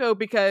Chicago,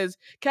 because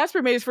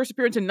Casper made his first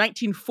appearance in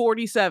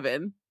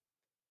 1947.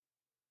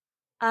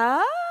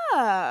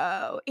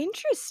 Oh,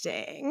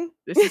 interesting.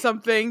 This is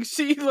something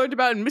she learned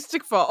about in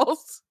Mystic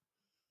Falls.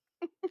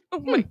 Oh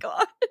my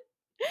God.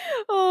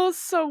 Oh,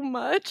 so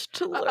much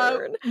to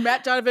learn.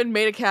 Matt Donovan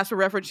made a Casper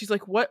reference. She's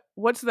like,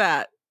 what's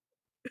that?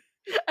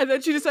 And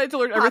then she decided to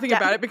learn everything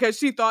about it because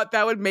she thought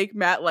that would make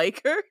Matt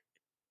like her.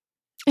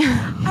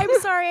 I'm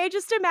sorry, I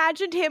just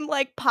imagined him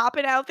like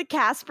popping out the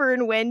Casper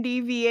and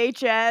Wendy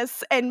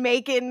VHS and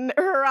making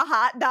her a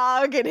hot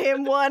dog and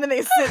him one, and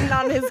they sitting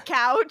on his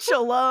couch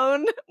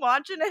alone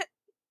watching it.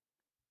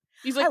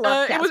 He's like,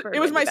 it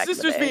was my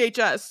sister's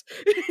VHS.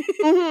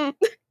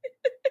 Mm-hmm.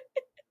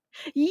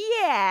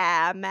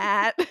 Yeah,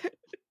 Matt.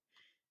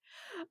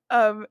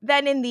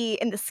 Then in the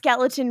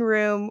skeleton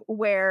room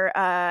where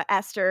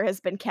Esther has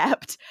been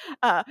kept,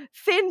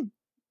 Finn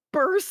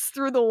bursts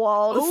through the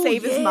wall to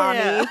save his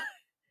mommy.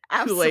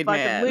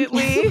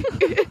 Absolutely.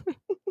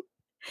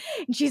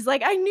 And she's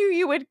like, I knew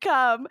you would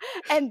come.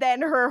 And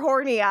then her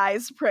horny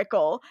eyes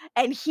prickle,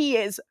 and he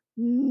is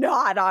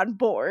not on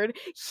board.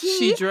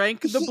 She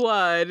drank the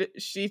blood.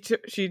 She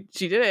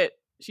did it.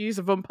 She's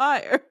a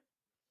vampire.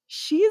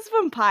 She's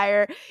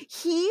vampire.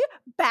 He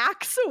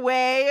backs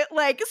away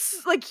like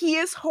he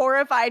is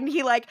horrified, and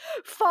he like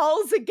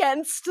falls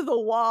against the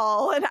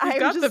wall. And I'm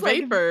got just the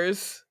like,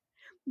 vapors.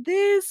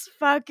 This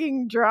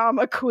fucking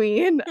drama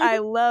queen. I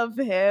love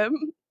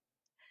him.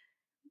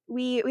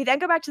 We then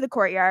go back to the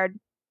courtyard.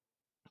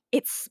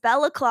 It's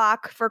spell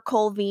o'clock for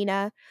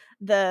Colvina.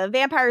 The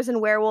vampires and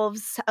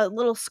werewolves, a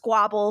little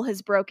squabble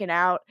has broken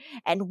out,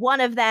 and one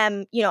of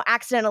them,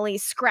 accidentally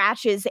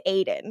scratches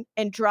Aiden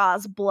and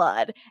draws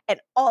blood, and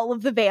all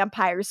of the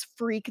vampires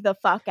freak the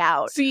fuck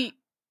out. See,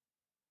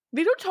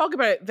 they don't talk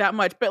about it that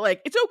much, but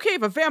like, it's okay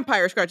if a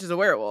vampire scratches a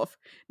werewolf,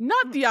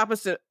 not the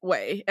opposite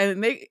way.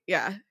 And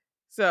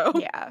so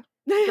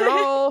they're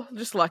all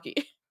just lucky.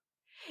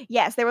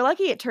 Yes, they were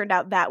lucky it turned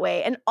out that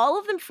way. And all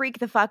of them freak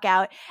the fuck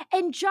out.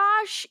 And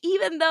Josh,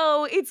 even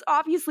though it's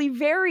obviously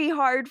very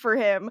hard for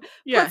him,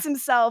 puts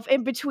himself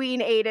in between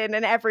Aiden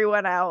and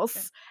everyone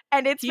else.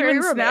 And it's very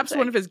romantic. He snaps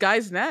one of his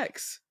guys'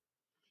 necks.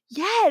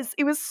 Yes,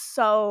 it was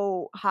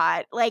so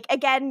hot. Like,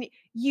 again,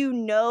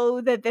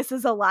 that this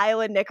is a Lyle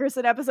and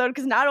Nickerson episode,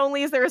 because not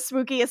only is there a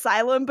spooky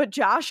asylum, but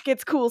Josh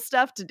gets cool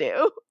stuff to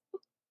do.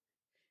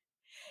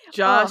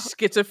 Josh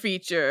gets a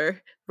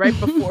feature right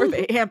before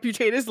they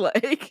amputate his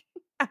leg.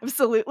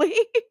 Absolutely.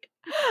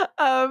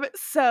 But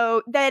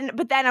then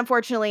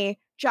unfortunately,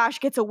 Josh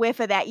gets a whiff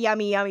of that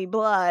yummy, yummy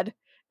blood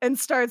and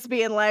starts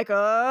being like,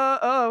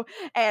 oh.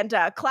 And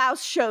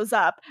Klaus shows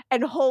up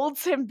and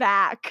holds him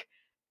back.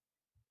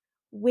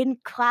 When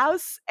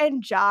Klaus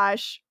and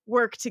Josh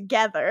work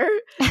together,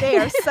 they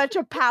are such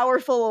a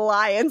powerful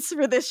alliance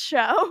for this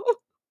show.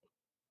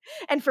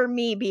 And for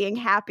me being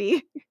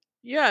happy.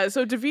 Yeah,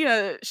 so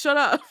Davina, shut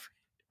up.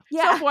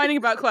 Yeah. Stop whining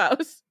about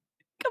Klaus.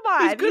 Come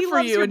on. He's good for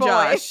you and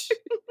Josh.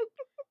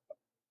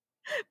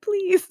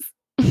 Please.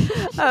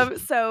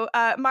 So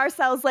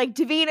Marcel's like,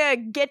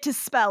 Davina, get to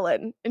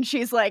spelling. And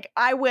she's like,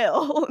 I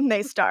will. And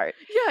they start.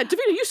 Yeah,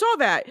 Davina, you saw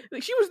that.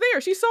 Like, she was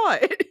there. She saw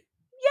it.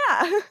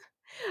 Yeah.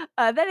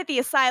 Then at the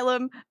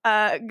asylum,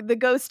 the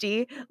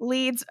ghostie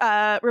leads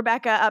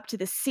Rebecca up to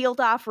the sealed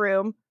off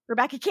room.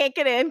 Rebecca can't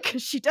get in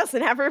because she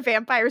doesn't have her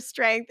vampire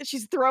strength.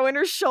 She's throwing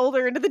her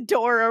shoulder into the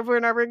door over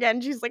and over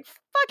again. She's like,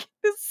 fuck,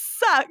 this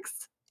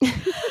sucks.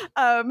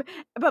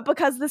 But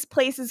because this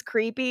place is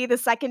creepy, the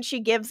second she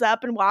gives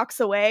up and walks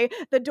away,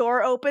 the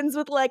door opens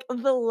with like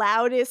the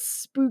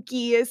loudest,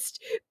 spookiest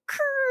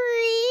creak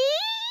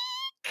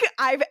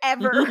I've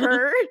ever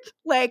heard.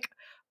 Like,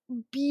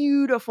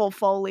 beautiful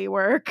Foley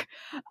work.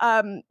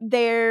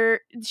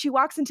 She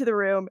walks into the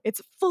room.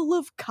 It's full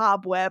of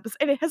cobwebs,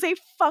 and it has a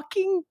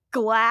fucking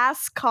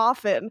glass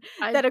coffin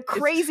that a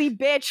crazy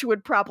bitch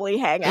would probably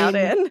hang out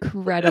in.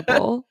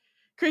 Incredible.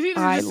 Crazy is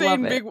just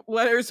saying big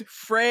letters,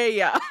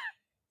 Freya.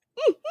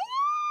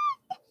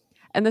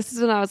 And this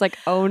is when I was like,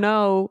 oh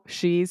no,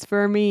 she's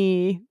for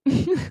me.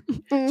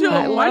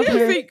 Joe, why do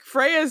you think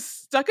Freya's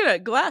stuck in a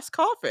glass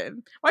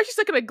coffin? Why is she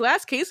stuck in a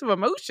glass case of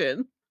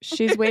emotion?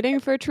 She's waiting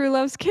for true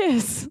love's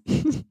kiss.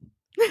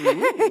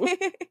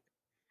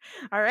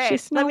 All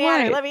right, let me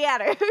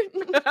at her.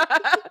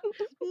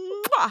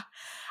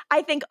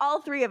 I think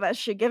all three of us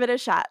should give it a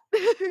shot.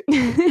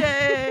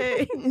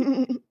 Yay!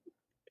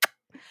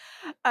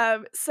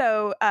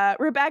 So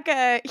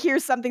Rebecca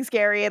hears something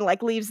scary and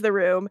like leaves the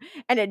room,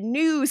 and a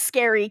new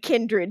scary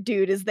kindred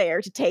dude is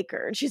there to take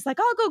her, and she's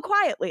like, I'll go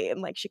quietly,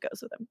 and like she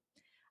goes with him.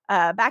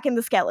 Back in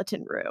the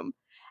skeleton room,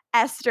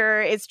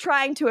 Esther is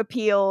trying to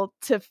appeal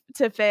to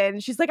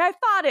Finn. She's like, I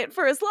fought it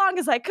for as long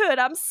as I could.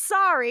 I'm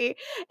sorry.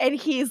 And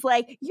he's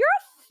like, you're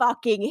a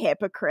fucking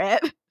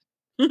hypocrite.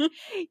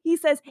 He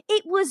says,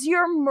 it was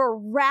your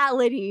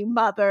morality,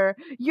 mother,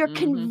 your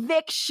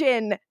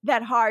conviction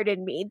that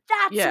hardened me.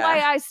 That's why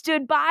I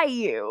stood by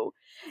you.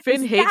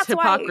 Finn hates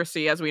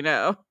hypocrisy, as we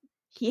know.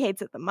 He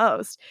hates it the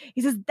most.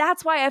 He says,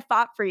 that's why I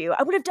fought for you.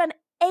 I would have done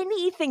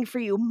anything for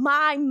you,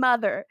 my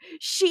mother,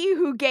 she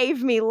who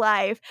gave me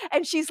life.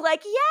 And she's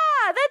like,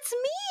 yeah, that's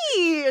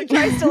me, and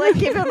tries to like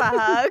give him a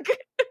hug.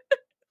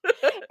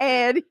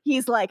 And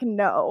he's like,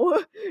 no.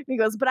 And he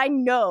goes, but I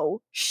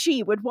know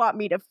she would want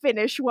me to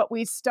finish what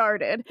we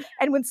started.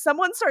 And when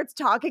someone starts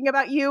talking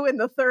about you in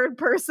the third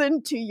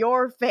person to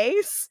your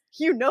face,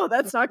 you know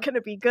that's not going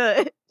to be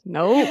good.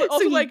 No.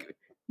 Also, like,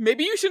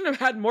 maybe you shouldn't have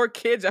had more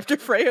kids after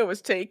Freya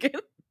was taken.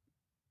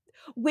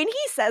 When he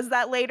says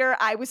that later,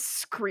 I was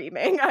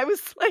screaming. I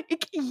was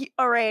like,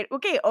 all right,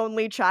 okay,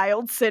 only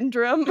child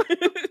syndrome.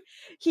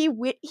 He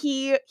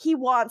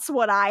wants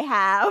what I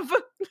have.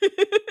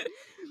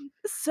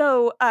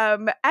 So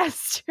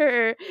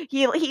Esther,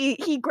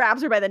 he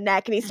grabs her by the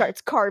neck and he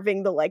starts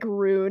carving the like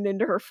rune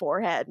into her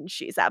forehead, and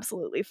she's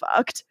absolutely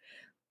fucked.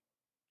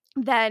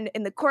 Then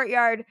in the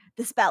courtyard,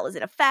 the spell is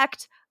in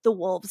effect. The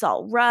wolves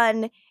all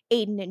run.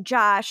 Aiden and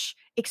Josh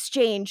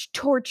exchange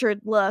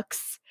tortured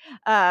looks.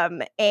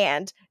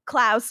 And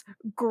Klaus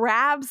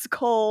grabs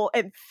Cole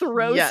and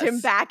throws him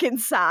back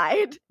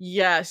inside.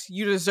 Yes,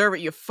 you deserve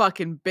it, you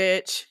fucking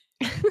bitch.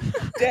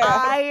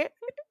 I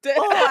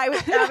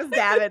was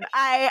dabbing.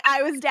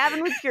 I was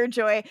dabbing with pure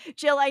joy.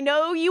 Jill, I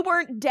know you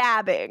weren't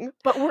dabbing,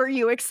 but were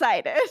you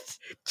excited?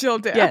 Jill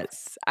dab.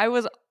 Yes, I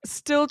was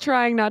still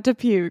trying not to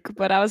puke,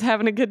 but I was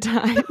having a good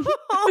time.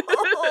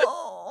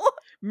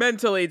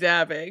 Mentally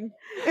dabbing.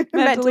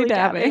 Mentally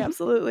dabbing.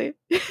 Absolutely.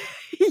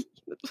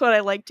 That's what I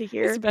like to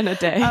hear. It's been a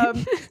day.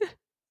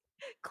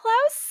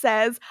 Klaus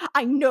says,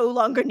 I no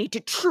longer need to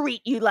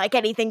treat you like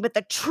anything but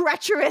the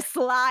treacherous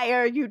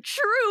liar you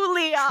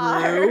truly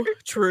are.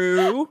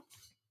 True.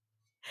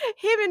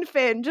 Him and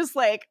Finn just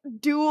like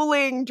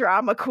dueling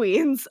drama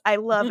queens. I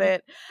love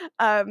it.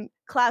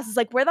 Klaus is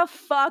like, where the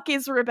fuck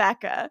is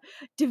Rebecca?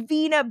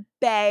 Davina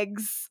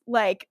begs,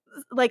 like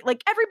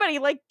everybody,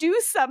 like, do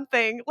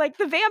something. Like,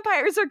 the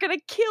vampires are gonna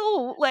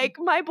kill like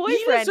my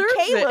boyfriend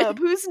Caleb,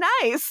 who's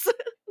nice.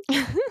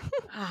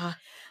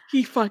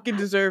 He fucking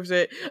deserves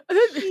it. And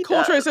then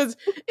Coltrane says,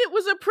 it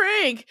was a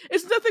prank.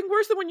 It's nothing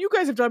worse than what you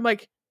guys have done. I'm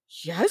like,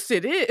 yes,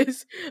 it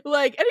is.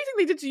 Like, anything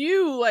they did to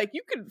you, like,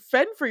 you can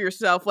fend for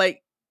yourself.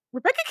 Like,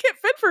 Rebecca can't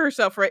fend for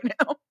herself right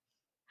now.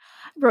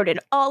 Wrote in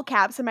all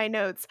caps in my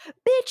notes,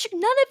 bitch,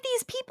 none of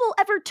these people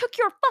ever took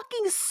your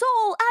fucking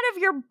soul out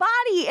of your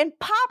body and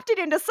popped it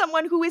into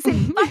someone who is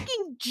in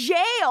fucking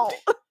jail.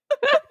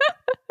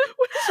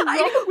 What's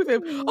wrong with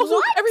him? Also,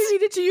 everything he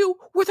did to you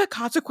were the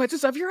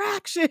consequences of your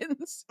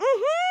actions.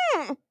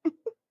 Mm-hmm.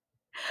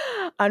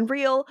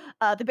 Unreal.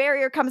 The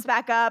barrier comes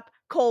back up.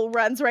 Cole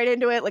runs right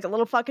into it like a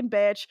little fucking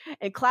bitch,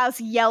 and Klaus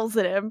yells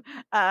at him,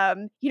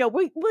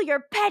 will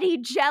your petty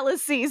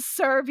jealousies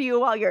serve you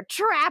while you're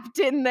trapped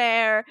in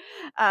there?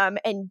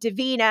 And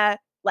Davina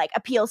like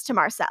appeals to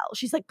Marcel.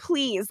 She's like,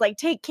 please, like,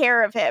 take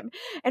care of him.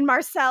 And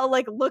Marcel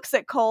like looks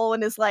at Cole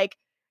and is like,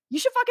 you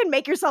should fucking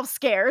make yourself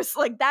scarce.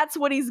 Like, that's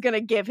what he's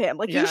gonna give him.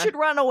 Like, you should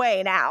run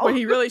away now. Well,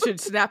 he really should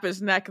snap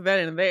his neck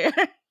then and there.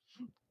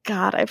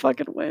 God, I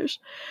fucking wish.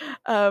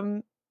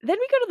 Then we go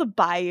to the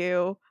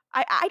bayou.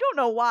 I don't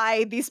know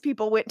why these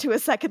people went to a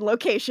second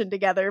location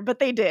together, but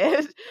they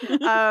did.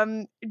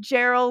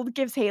 Gerald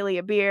gives Haley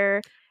a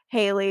beer.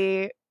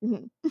 Haley.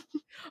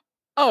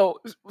 Oh,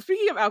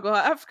 speaking of alcohol,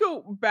 I have to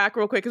go back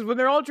real quick because when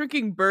they're all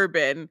drinking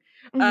bourbon,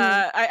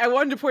 I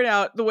wanted to point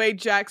out the way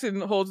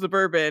Jackson holds the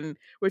bourbon,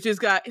 which he's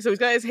got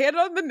his hand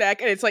on the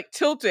neck and it's like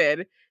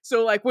tilted.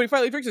 So like when he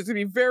finally drinks, it's gonna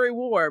be very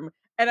warm.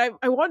 And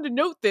I wanted to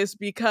note this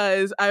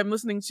because I'm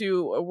listening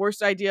to a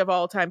Worst Idea of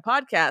All Time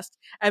podcast,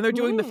 and they're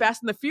doing the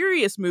Fast and the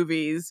Furious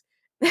movies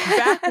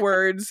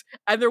backwards,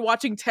 and they're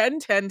watching 10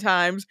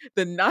 times,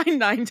 the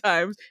 9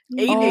 times,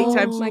 8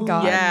 times. Oh my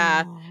God.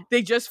 Yeah.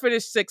 They just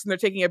finished 6 and they're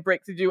taking a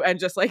break to do, and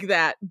just like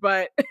that.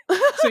 But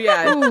so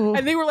yeah.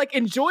 And they were like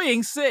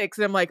enjoying 6.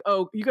 And I'm like,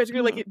 oh, you guys are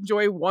gonna like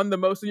enjoy 1 the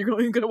most, and you're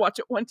only gonna watch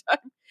it 1 time.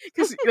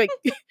 Because like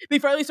they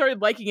finally started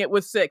liking it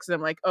with 6. And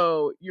I'm like,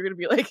 oh, you're gonna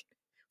be like,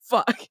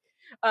 fuck.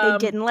 They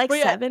didn't like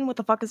 7. What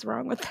the fuck is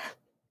wrong with that?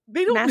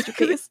 They don't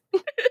masterpiece.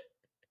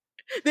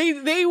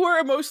 They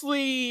were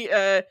mostly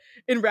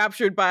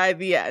enraptured by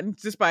the end,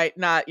 despite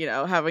not,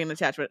 having an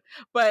attachment.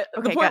 But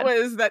the point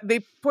was that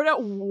they put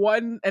out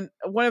one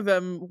of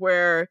them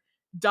where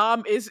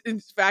Dom is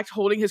in fact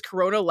holding his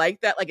Corona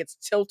like that, like it's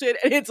tilted,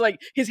 and it's like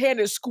his hand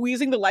is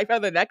squeezing the life out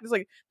of the neck. It's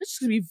like, this is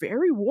gonna be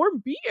very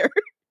warm beer.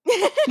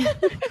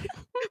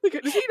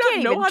 Like, does he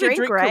not know how to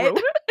drink right?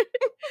 Corona?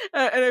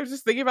 And I was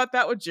just thinking about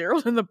that with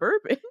Gerald and the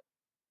bourbon.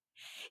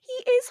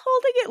 He is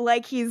holding it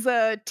like he's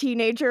a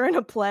teenager in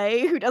a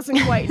play who doesn't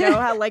quite know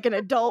how like an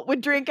adult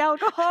would drink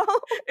alcohol.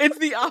 It's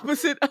the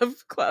opposite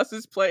of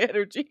Klaus's play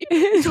energy.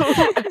 So,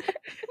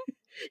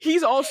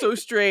 he's also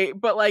straight,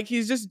 but like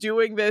he's just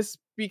doing this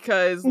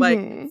because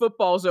like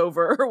football's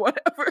over or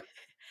whatever.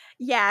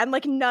 Yeah, and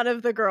like none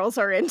of the girls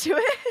are into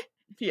it.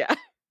 Yeah.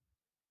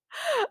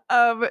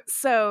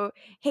 So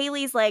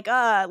Haley's like,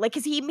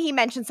 cause he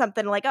mentioned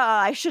something like,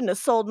 I shouldn't have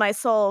sold my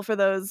soul for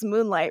those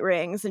moonlight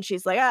rings. And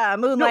she's like,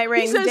 moonlight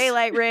rings,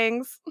 daylight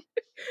rings.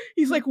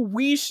 He's like,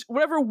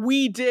 whatever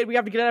we did, we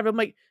have to get out of it. I'm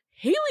like,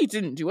 Haley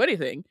didn't do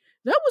anything.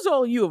 That was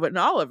all you and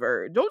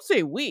Oliver. Don't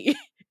say we.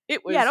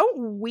 It was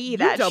don't we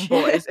that dumb shit.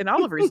 Boys, and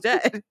Oliver's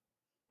dead.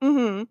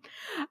 And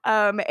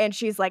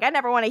she's like, I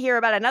never want to hear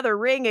about another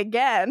ring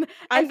again.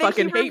 And I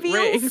fucking hate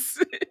rings.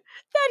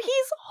 That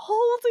he's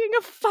holding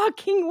a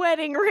fucking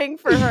wedding ring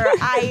for her.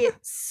 I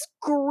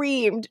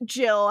screamed,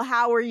 Jill,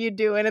 how are you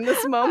doing in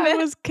this moment? I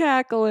was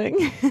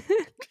cackling.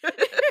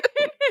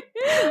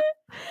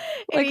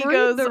 And he read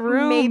goes, the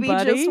room, maybe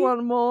buddy. just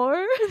one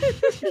more.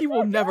 He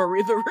will never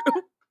read the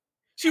room.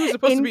 She was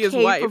supposed to be his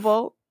wife.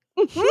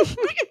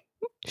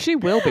 She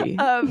will be.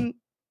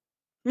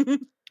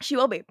 She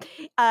will be.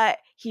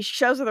 He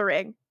shows her the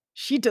ring.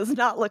 She does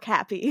not look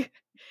happy.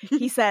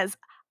 He says,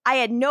 I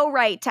had no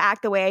right to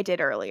act the way I did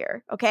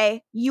earlier,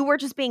 okay? You were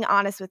just being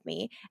honest with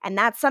me, and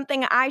that's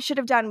something I should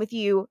have done with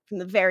you from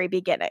the very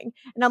beginning.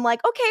 And I'm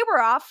like, okay,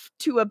 we're off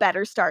to a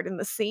better start in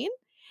the scene.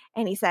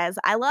 And he says,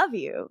 I love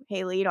you,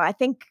 Haley. You know, I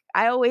think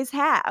I always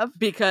have.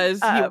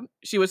 Because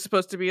she was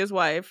supposed to be his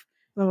wife.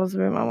 Supposed to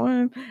be my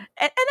wife.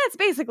 And that's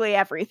basically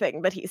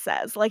everything that he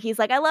says. Like, he's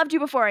like, I loved you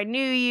before I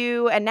knew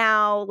you, and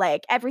now,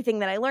 like, everything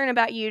that I learn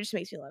about you just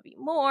makes me love you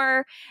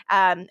more.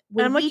 When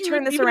I'm we like,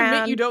 turn this even around,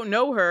 admit you don't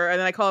know her, and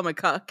then I call him a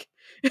cuck.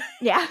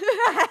 Yeah,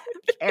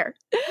 fair.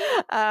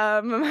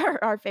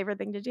 Our favorite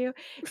thing to do.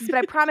 He says, but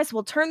I promise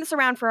we'll turn this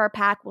around for our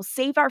pack. We'll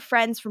save our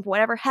friends from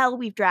whatever hell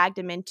we've dragged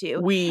him into.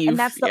 And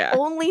that's the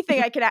only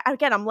thing I can.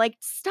 Again, I'm like,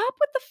 stop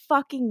with the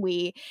fucking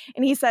we.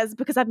 And he says,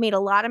 because I've made a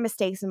lot of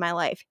mistakes in my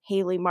life.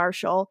 Haley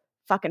Marshall,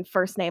 fucking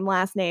first name,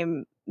 last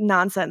name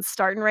nonsense,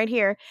 starting right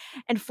here.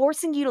 And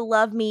forcing you to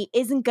love me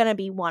isn't gonna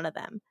be one of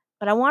them.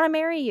 But I want to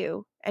marry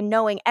you. And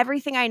knowing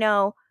everything I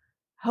know,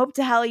 hope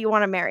to hell you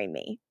want to marry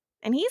me.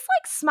 And he's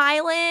like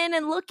smiling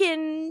and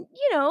looking,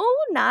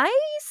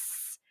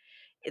 nice.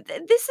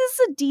 This is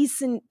a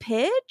decent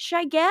pitch,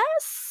 I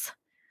guess.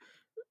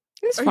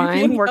 It's Are fine.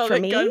 You being Work held for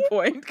at me?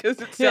 Gunpoint because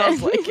it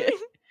sounds like it.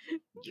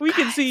 We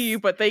can see you,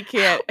 but they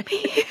can't.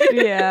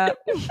 Yeah.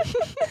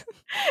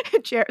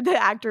 The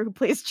actor who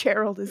plays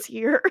Gerald is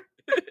here.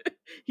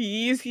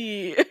 He's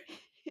he.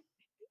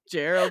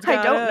 Gerald's I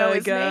got don't know a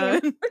his gun.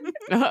 name.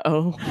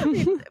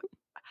 Uh-oh.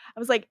 I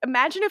was like,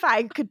 imagine if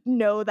I could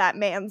know that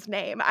man's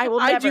name. I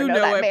will I never do know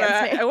know that it, but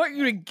man's name. I want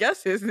you to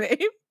guess his name.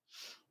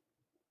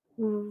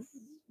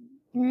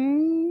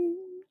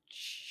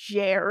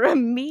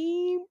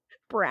 Jeremy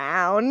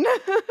Brown.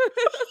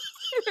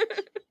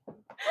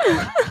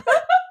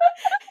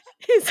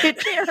 Is it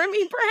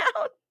Jeremy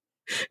Brown?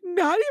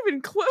 Not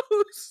even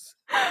close.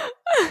 I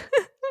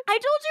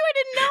told you I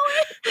didn't know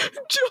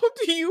it. Joel,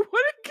 do you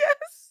want to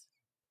guess?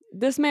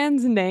 This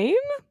man's name?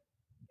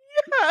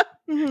 Yeah.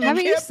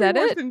 Haven't you Can't said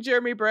be worse it? than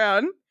Jeremy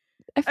Brown.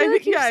 I feel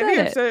like you I said think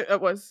it. I've said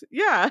it was.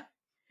 Yeah.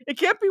 It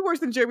can't be worse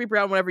than Jeremy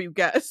Brown whenever you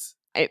guess.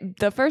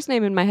 The first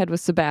name in my head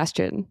was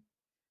Sebastian,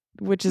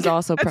 which is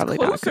also That's probably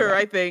closer, not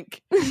I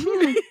think.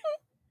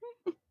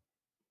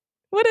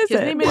 What is His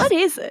it? name What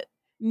is it?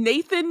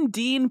 Nathan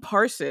Dean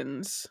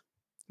Parsons.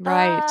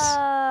 Right.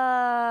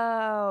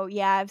 Oh,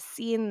 yeah, I've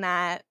seen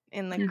that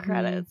in the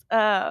credits.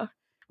 Oh.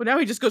 Well, now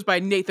he just goes by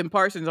Nathan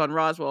Parsons on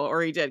Roswell,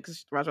 or he did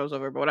because Roswell's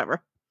over, but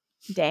whatever.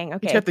 Dang,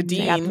 okay. He's got the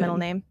Dean. Got the middle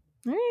name.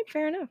 All right,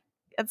 fair enough.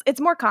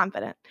 It's more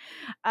confident.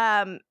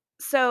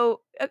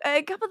 So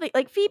a couple of things,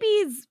 like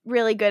Phoebe's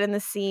really good in the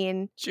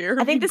scene.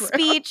 Jeremy I think the Brown.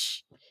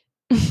 speech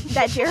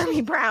that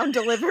Jeremy Brown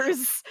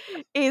delivers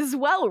is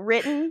well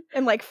written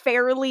and like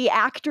fairly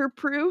actor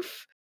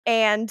proof.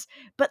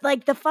 But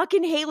like the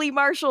fucking Haley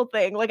Marshall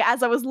thing, like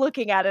as I was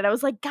looking at it, I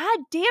was like, God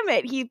damn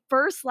it, he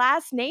first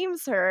last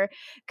names her.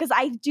 Because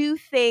I do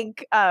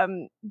think,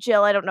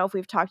 Jill, I don't know if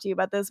we've talked to you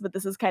about this, but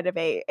this is kind of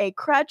a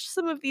crutch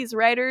some of these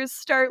writers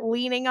start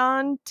leaning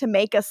on to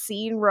make a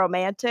scene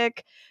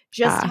romantic.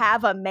 Just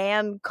have a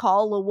man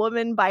call a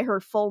woman by her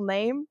full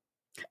name.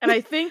 And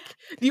I think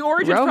the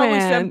origins probably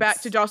stem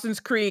back to Dawson's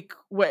Creek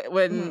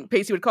when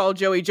Pacey would call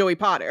Joey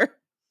Potter.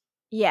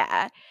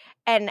 Yeah.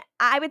 And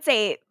I would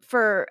say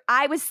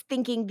I was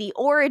thinking the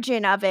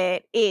origin of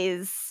it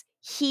is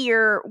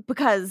here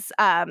because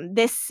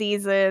this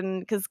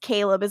season, because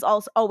Caleb is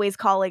also always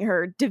calling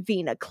her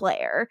Davina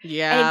Claire.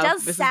 Yeah. And it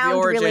does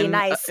sound really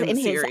nice in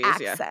his series,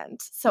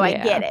 accent. So I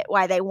get it,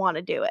 why they want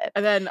to do it.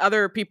 And then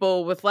other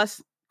people with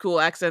less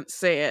cool accents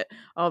say it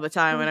all the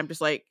time. And I'm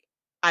just like,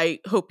 I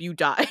hope you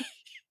die.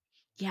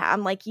 Yeah,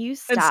 I'm like, you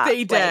stop. And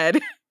stay dead.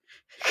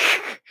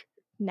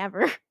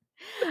 Never.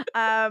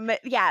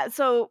 Yeah,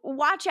 so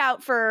watch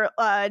out for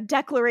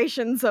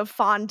declarations of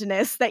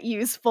fondness that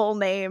use full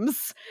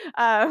names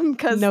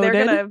because they're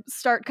gonna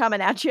start coming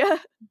at you.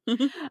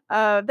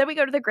 Then we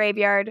go to the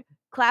graveyard.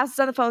 Klaus is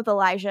on the phone with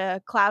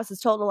Elijah. Klaus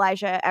has told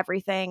Elijah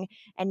everything,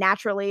 and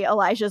naturally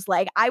Elijah's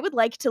like, I would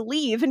like to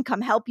leave and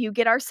come help you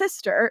get our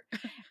sister.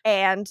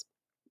 And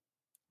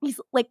he's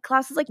like,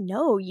 Klaus is like,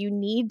 no, you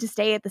need to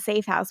stay at the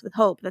safe house with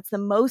Hope. That's the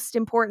most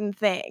important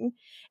thing.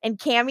 And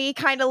Cammy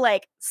kind of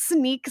like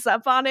sneaks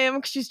up on him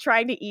because she's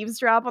trying to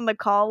eavesdrop on the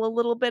call a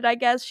little bit, I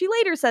guess. She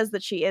later says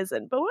that she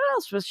isn't, but what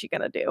else was she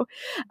going to do?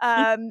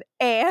 And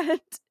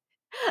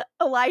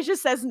Elijah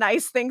says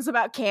nice things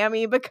about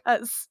Cammy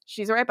because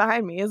she's right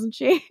behind me, isn't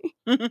she?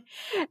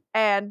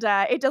 And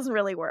it doesn't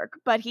really work.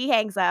 But he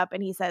hangs up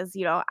and he says,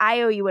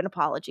 I owe you an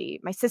apology.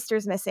 My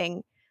sister's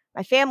missing.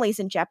 My family's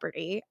in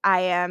jeopardy. I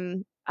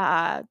am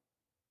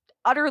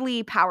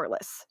utterly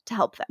powerless to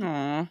help them.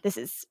 Aww. This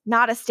is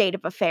not a state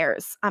of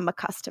affairs I'm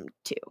accustomed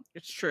to.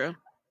 It's true.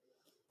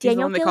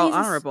 Daniel He's the one they call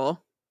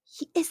honorable.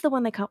 he is the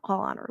one they call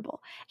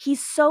honorable.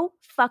 He's so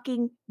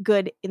fucking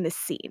good in this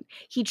scene.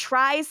 He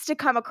tries to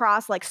come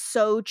across like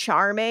so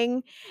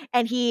charming,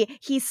 and he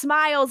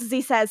smiles as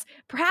he says,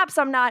 perhaps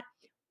I'm not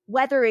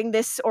weathering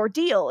this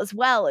ordeal as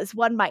well as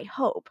one might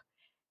hope.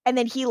 And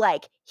then he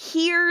like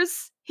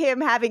hears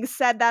him having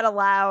said that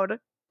aloud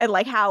and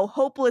like how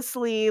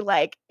hopelessly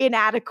like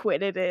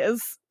inadequate it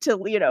is to,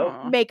 you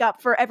know, make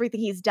up for everything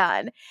he's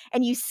done.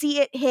 And you see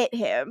it hit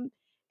him,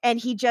 and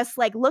he just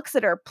like looks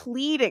at her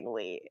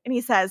pleadingly and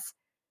he says,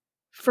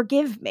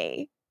 forgive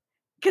me.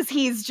 Because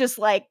he's just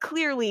like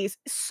clearly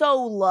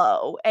so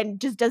low and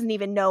just doesn't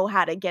even know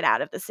how to get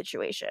out of the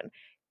situation.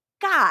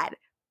 God,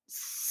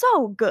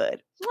 so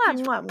good.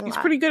 Mwah, mwah, mwah. He's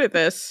pretty good at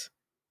this.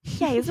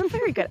 Yeah, he's a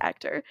very good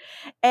actor.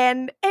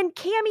 And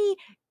Cammie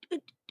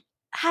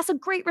has a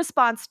great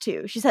response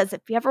too. She says,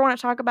 if you ever want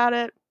to talk about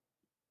it,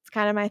 it's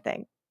kind of my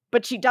thing.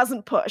 But she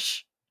doesn't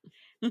push.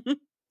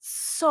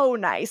 So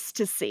nice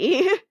to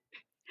see.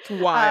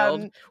 It's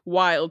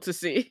wild to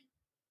see.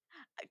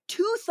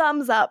 2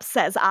 thumbs up,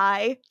 says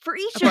I, for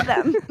each of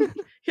them.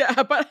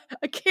 Yeah, but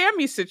a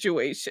Cammie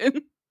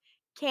situation.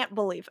 Can't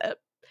believe it.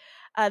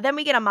 Then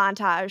we get a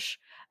montage.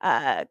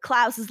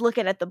 Klaus is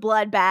looking at the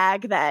blood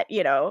bag that,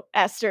 you know,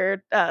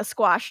 Esther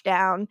squashed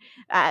down.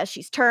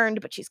 She's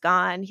turned, but she's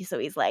gone. So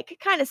he's like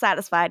kind of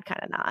satisfied,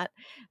 kind of not.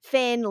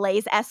 Finn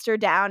lays Esther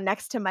down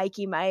next to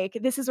Mikey Mike.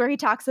 This is where he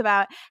talks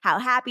about how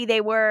happy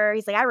they were.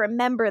 He's like, I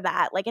remember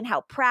that, like, and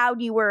how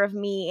proud you were of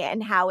me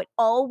and how it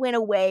all went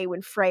away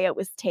when Freya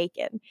was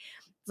taken.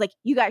 It's like,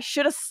 you guys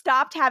should have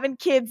stopped having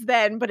kids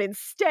then, but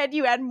instead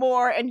you had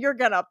more and you're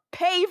gonna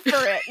pay for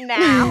it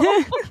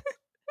now.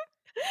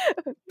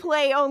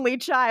 Play Only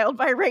Child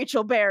by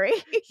Rachel Berry.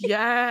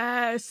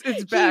 Yes,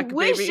 it's back,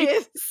 baby.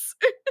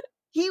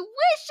 He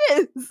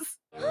wishes.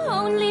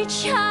 Only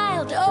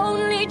child,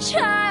 only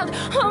child,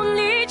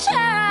 only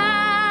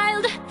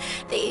child.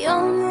 The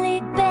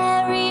only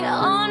berry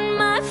on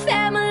my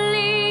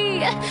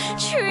family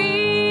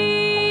tree.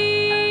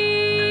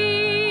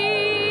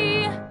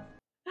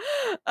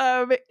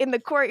 In the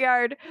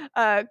courtyard,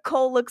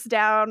 Cole looks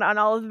down on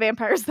all of the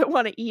vampires that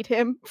want to eat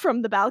him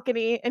from the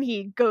balcony, and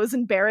he goes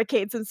and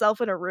barricades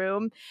himself in a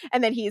room,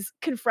 and then he's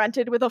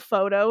confronted with a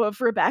photo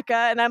of Rebecca,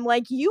 and I'm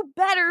like, you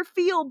better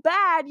feel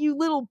bad, you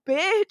little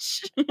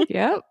bitch.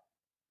 Yep.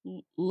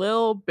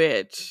 Lil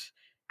bitch.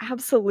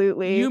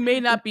 Absolutely. You may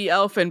not be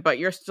elfin, but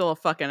you're still a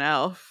fucking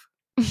elf.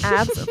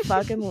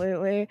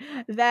 Absolutely.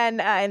 Then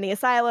in the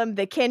asylum,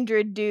 the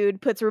kindred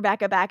dude puts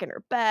Rebecca back in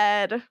her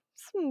bed.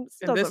 And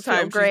this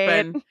time she's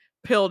been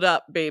pilled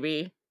up,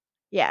 baby.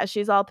 Yeah,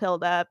 she's all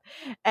pilled up.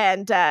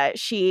 And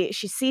she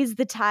sees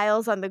the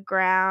tiles on the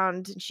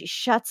ground and she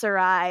shuts her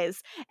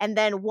eyes. And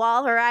then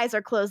while her eyes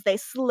are closed, they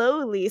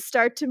slowly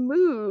start to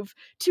move,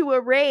 to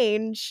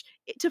arrange,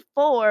 to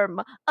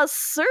form a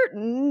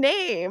certain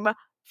name.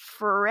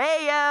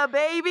 Freya,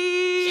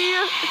 baby.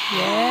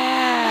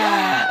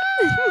 Yeah.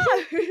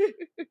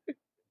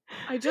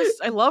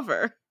 I love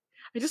her.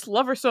 I just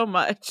love her so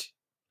much.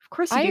 Of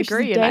course I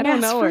agree, and I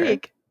don't know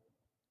freak.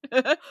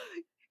 Her.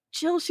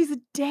 Jill, she's a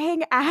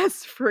dang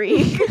ass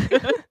freak.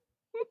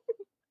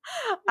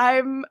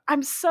 I'm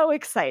so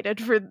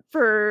excited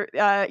for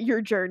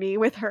your journey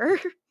with her.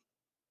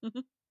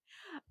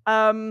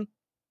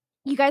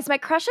 You guys, my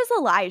crush is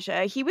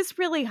Elijah. He was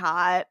really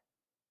hot.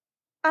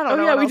 I don't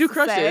know. Yeah, we do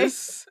crushes.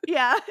 Say.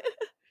 Yeah.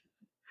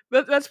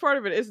 That's part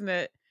of it, isn't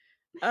it?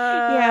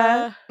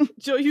 Yeah.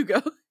 Jill, you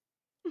go.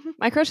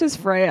 My crush is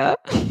Freya.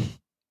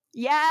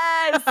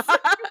 Yes.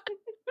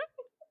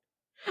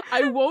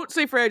 I won't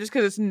say Freya just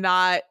because it's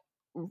not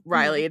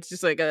Riley. It's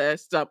just like a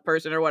stunt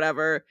person or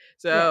whatever.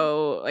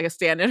 So like a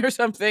stand-in or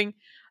something.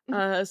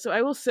 So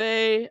I will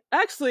say,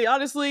 actually,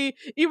 honestly,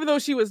 even though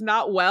she was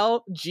not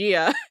well,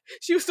 Gia,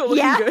 she was still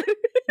looking good.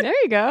 There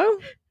you go.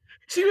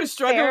 She was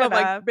struggling with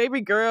like,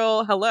 baby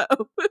girl, hello.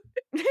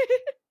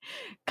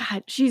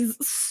 God, she's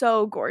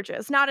so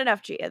gorgeous. Not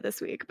enough Gia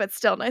this week, but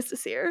still nice to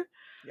see her.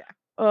 Yeah.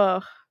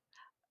 Oh,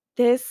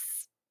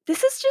 this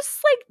is just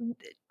like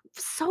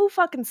so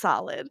fucking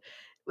solid.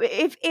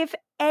 If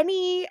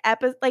any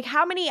episode, like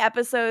how many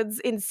episodes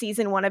in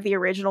season 1 of the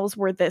originals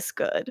were this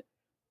good?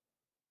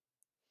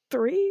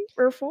 3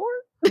 or 4?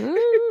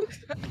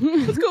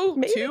 Let's go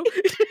Maybe. 2.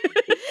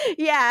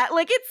 Yeah,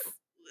 like it's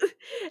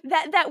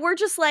that we're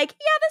just like,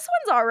 yeah, this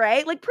one's all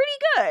right, like pretty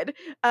good,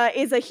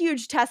 is a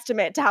huge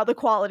testament to how the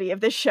quality of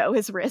this show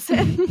has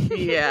risen.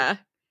 Yeah.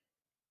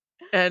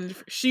 And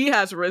she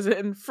has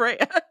risen,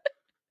 Freya.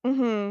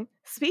 Mm-hmm.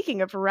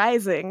 Speaking of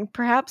rising,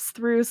 perhaps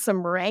through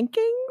some rankings?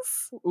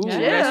 Ooh,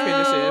 nice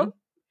transition.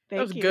 That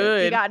was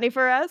good. You got any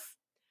for us?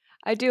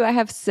 I do. I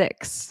have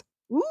 6.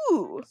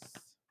 Ooh.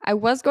 I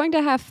was going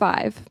to have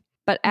 5,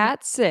 but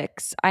at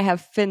 6, I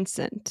have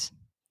Vincent.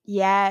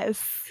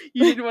 Yes.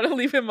 You didn't want to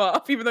leave him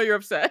off, even though you're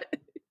upset?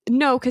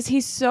 No, because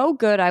he's so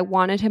good. I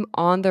wanted him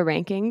on the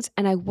rankings,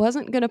 and I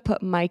wasn't going to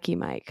put Mikey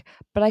Mike,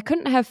 but I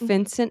couldn't have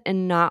Vincent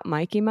and not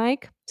Mikey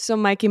Mike, so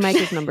Mikey Mike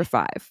is number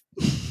 5.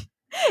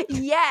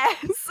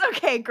 Yes.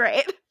 Okay,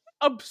 great.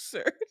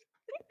 Absurd.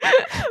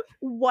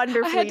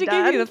 Wonderfully I had to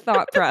done. give you the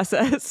thought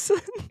process.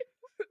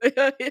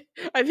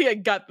 I think I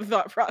got the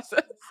thought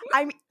process.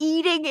 I'm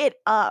eating it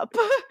up.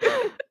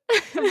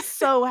 I'm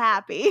so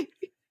happy.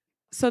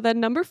 So then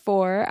number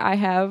 4, I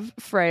have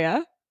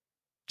Freya,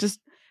 just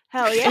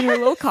Hell yeah. in her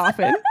little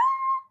coffin.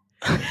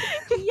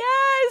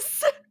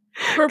 Yes.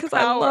 Her Because I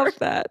power. love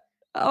that.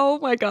 Oh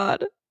my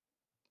god.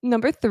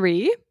 Number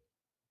 3,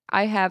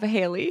 I have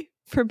Haley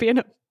for being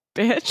a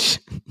bitch.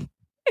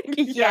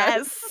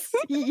 Yes.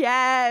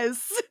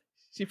 Yes.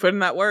 She put in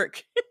that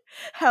work.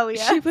 Hell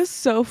yeah. She was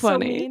so So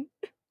funny. mean.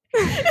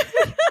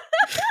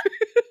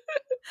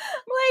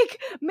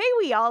 Like, may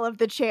we all have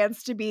the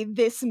chance to be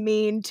this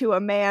mean to a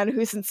man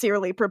who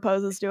sincerely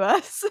proposes to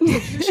us.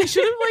 She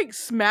should have like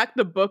smacked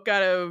the book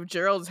out of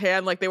Gerald's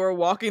hand like they were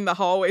walking the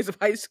hallways of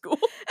high school.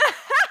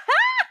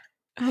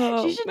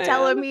 Oh, She should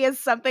tell him man. he has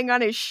something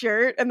on his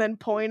shirt and then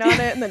point on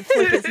it and then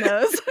flick his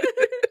nose.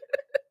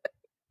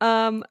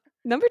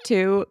 Number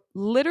 2,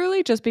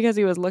 literally just because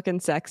he was looking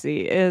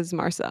sexy, is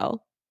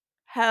Marcel.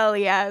 Hell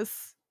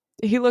yes.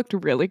 He looked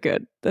really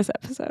good this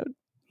episode.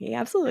 He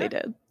absolutely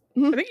did.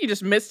 I think you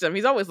just missed him.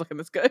 He's always looking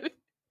this good.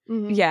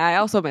 Mhm. Yeah, I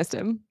also missed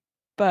him.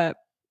 But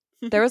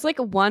there was like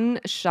one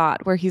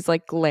shot where he's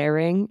like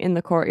glaring in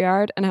the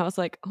courtyard, and I was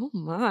like, oh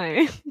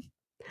my.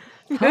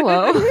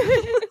 Hello.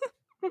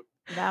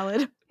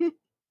 Valid.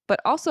 But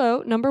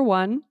also, number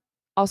 1,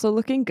 also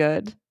looking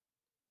good,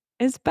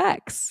 is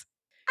Bex.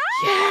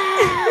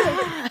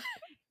 Yeah.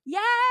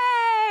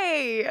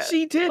 Yay!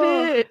 She did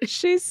Oh. it.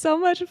 She's so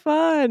much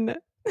fun.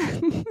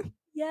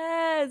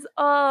 Yes.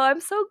 Oh, I'm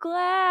so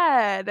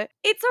glad.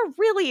 It's a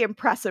really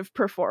impressive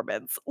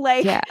performance.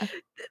 Like, Yeah.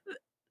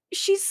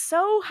 she's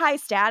so high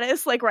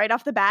status, like right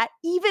off the bat,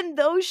 even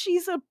though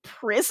she's a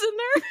prisoner.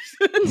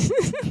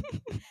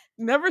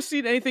 Never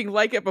seen anything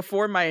like it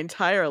before in my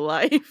entire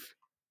life.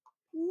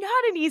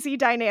 Not an easy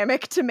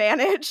dynamic to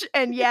manage.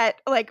 And yet,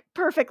 like,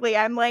 perfectly,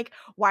 I'm like,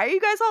 why are you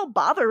guys all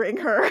bothering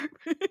her?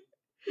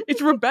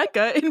 It's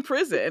Rebecca in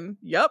prison.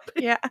 Yup.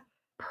 Yeah.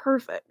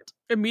 Perfect.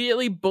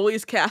 Immediately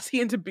bullies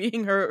Cassie into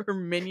being her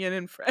minion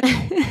and friend.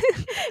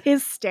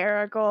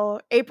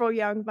 Hysterical. April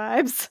Young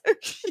vibes.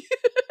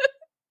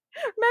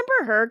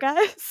 Remember her,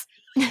 guys?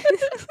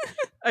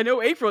 I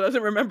know April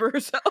doesn't remember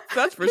herself.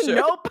 That's for sure.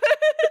 Nope.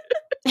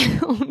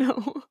 Oh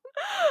no.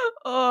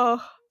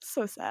 Oh,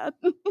 so sad.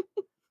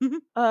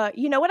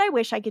 You know what I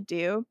wish I could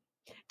do?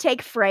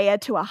 Take Freya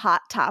to a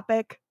hot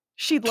topic.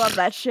 She'd love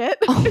that shit.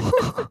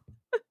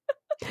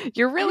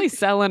 You're really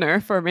selling her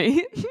for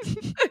me.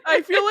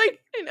 I feel like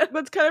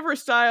that's kind of her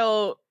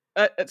style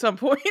at some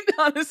point,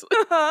 honestly.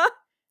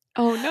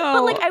 Oh no.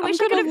 But like, I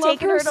wish I could have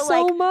taken her to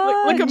so like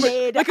much. a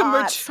mid like a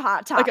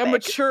hot topic. Like a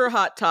mature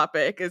hot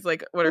topic is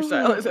like what her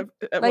style is at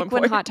like one when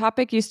point. Hot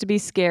Topic used to be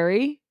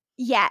scary.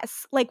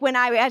 Yes, like when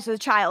I, as a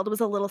child, was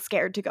a little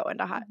scared to go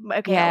into hot.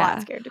 Okay, a Yeah.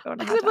 lot scared to go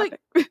into Kind hot of topic.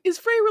 like, is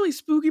Freya really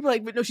spooky?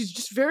 But no, she's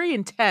just very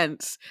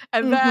intense.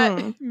 And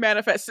that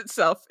manifests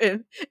itself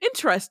in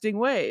interesting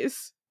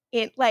ways.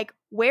 In like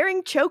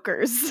wearing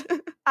chokers.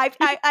 I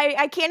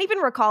can't even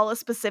recall a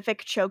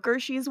specific choker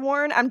she's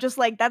worn. I'm just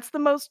like, that's the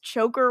most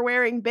choker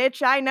wearing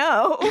bitch I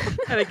know.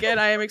 And again,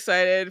 I am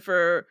excited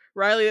for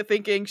Riley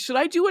thinking, should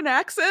I do an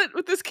accent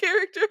with this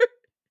character?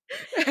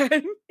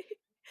 And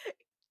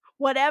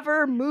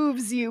Whatever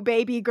moves you,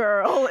 baby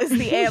girl, is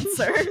the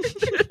answer.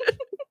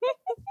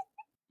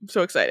 I'm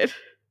so excited.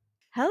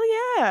 Hell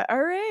yeah.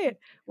 All right.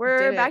 We're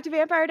Did it. back to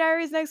Vampire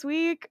Diaries next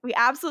week. We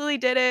absolutely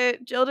did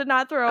it. Jill did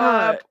not throw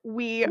up.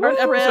 We are what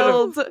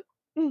episode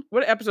thrilled.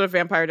 What episode of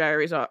Vampire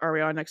Diaries are we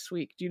on next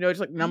week? Do you know just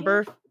like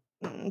number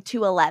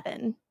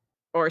 211.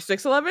 or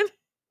 611?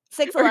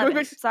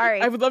 611.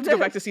 Sorry. I would love to go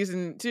back to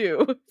season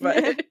 2,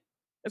 but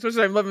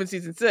especially I'm loving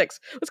season 6.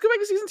 Let's go back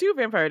to season 2 of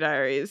Vampire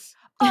Diaries.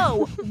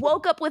 Oh,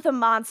 woke up with a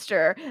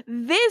monster.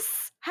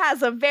 This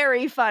has a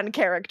very fun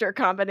character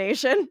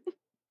combination.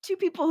 2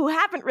 people who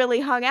haven't really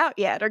hung out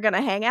yet are going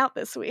to hang out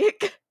this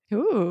week.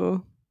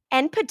 Ooh.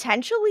 And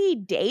potentially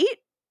date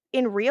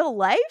in real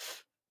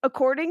life,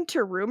 according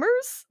to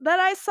rumors that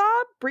I saw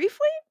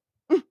briefly.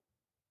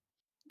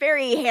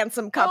 Very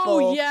handsome couple.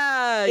 Oh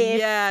yeah, if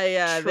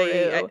yeah.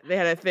 true. They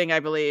had a thing, I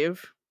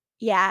believe.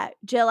 Yeah,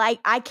 Jill,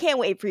 I can't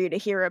wait for you to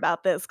hear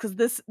about this because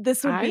this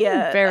would be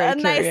I'm a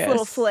very nice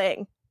little curious.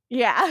 fling.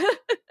 Yeah.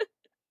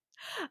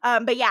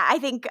 But yeah, I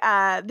think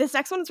this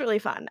next one's really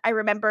fun. I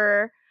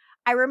remember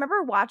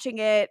watching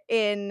it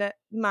in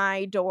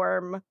my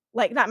dorm,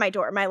 like not my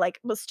dorm, my like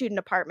student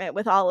apartment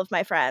with all of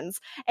my friends.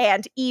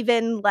 And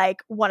even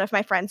like one of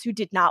my friends who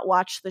did not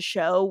watch the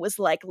show was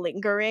like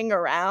lingering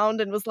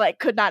around and was like,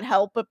 could not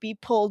help but be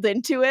pulled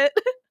into it.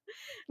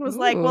 Was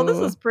like, well, this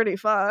Ooh. is pretty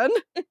fun.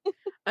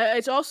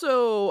 It's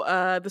also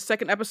the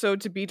second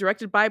episode to be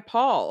directed by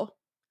Paul.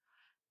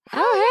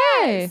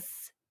 Oh, hey. Yes.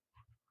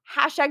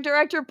 Hashtag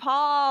Director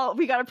Paul.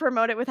 We got to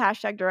promote it with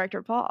hashtag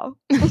Director Paul.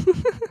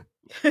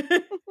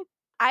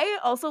 I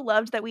also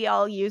loved that we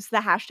all used the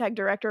hashtag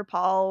Director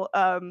Paul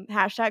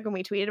hashtag when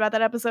we tweeted about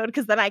that episode,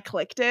 because then I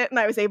clicked it and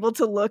I was able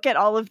to look at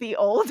all of the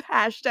old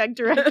hashtag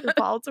Director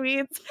Paul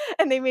tweets,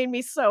 and they made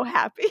me so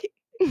happy.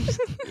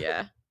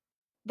 Yeah.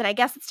 Then I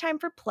guess it's time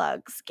for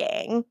plugs,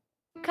 gang.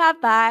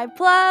 Cut by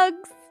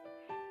Plugs.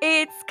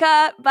 It's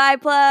Cut by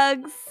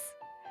Plugs.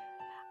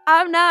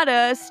 I'm not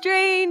a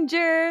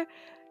stranger.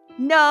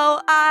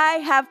 No,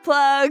 I have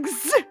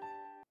plugs.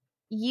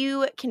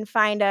 You can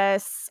find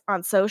us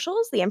on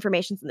socials. The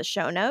information's in the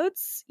show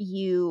notes.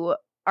 You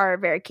are a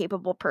very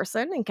capable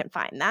person and can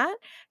find that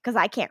because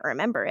I can't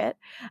remember it.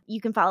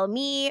 You can follow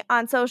me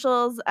on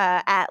socials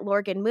at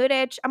Lorgan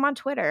Mudich. I'm on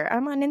Twitter.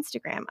 I'm on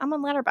Instagram. I'm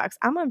on Letterboxd.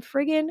 I'm on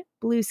friggin'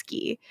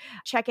 Bluesky.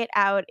 Check it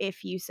out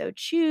if you so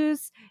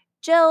choose.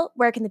 Jill,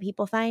 where can the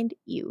people find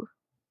you?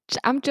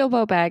 I'm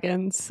Jilbo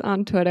Baggins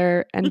on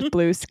Twitter and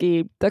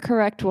Bluesky, the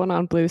correct one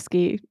on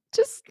Bluesky.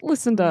 Just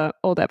listen to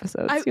old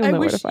episodes. You'll know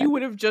where to find. You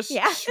would have just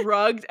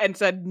shrugged and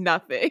said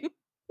nothing.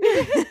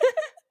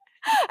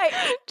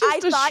 I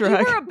thought you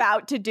were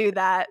about to do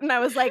that, and I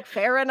was like,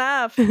 fair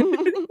enough.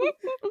 LaToya,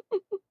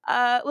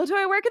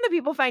 where can the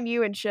people find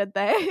you, and should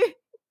they?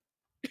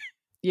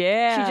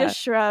 Yeah. She just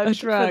shrugged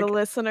for the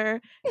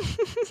listener.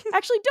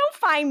 Actually, don't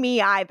find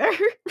me either.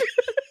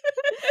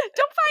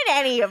 Don't find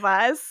any of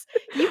us.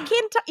 You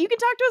can talk to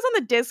us on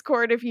the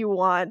Discord if you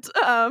want.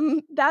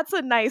 That's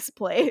a nice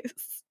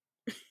place.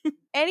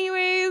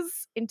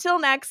 Anyways, until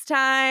next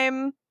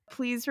time,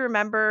 please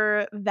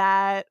remember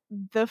that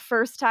the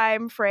first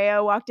time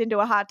Freya walked into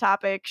a Hot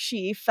Topic,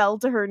 she fell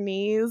to her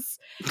knees.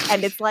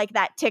 And it's like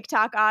that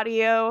TikTok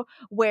audio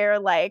where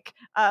like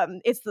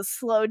it's the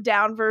slowed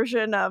down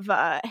version of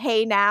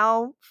Hey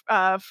Now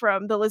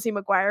from the Lizzie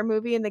McGuire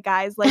movie. And the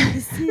guy's like,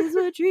 this is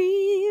what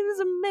dreams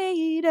are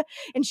made.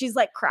 And she's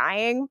like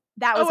crying.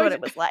 That was what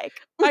it was like.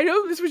 I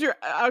know this was your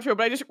outro,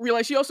 but I just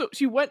realized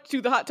she went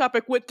to the Hot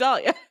Topic with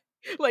Dahlia.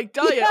 Like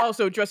Dahlia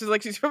also dresses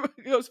like she's from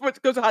goes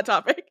to Hot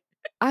Topic.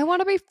 I want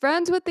to be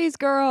friends with these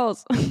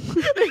girls.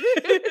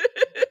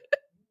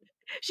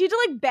 She had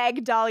to like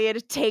beg Dahlia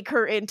to take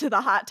her into the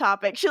Hot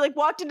Topic. She like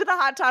walked into the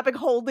Hot Topic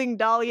holding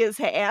Dahlia's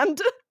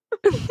hand.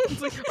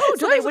 It's like, oh,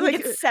 so they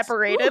wouldn't get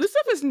separated. Oh, this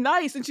stuff is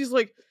nice. And she's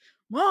like,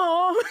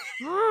 Mom.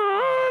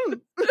 I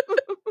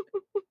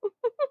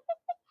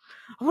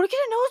want to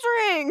get a nose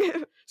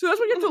ring. So that's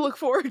what you have to look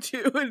forward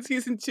to in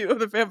season 2 of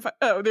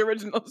the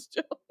originals,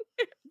 Jill.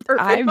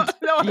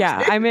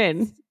 I'm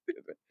in.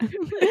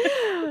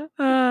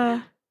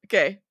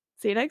 Okay.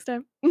 See you next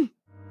time.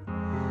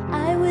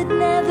 I would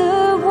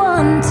never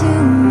want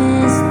to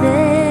miss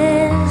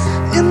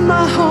this. In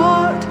my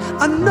heart,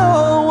 I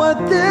know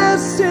what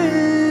this is.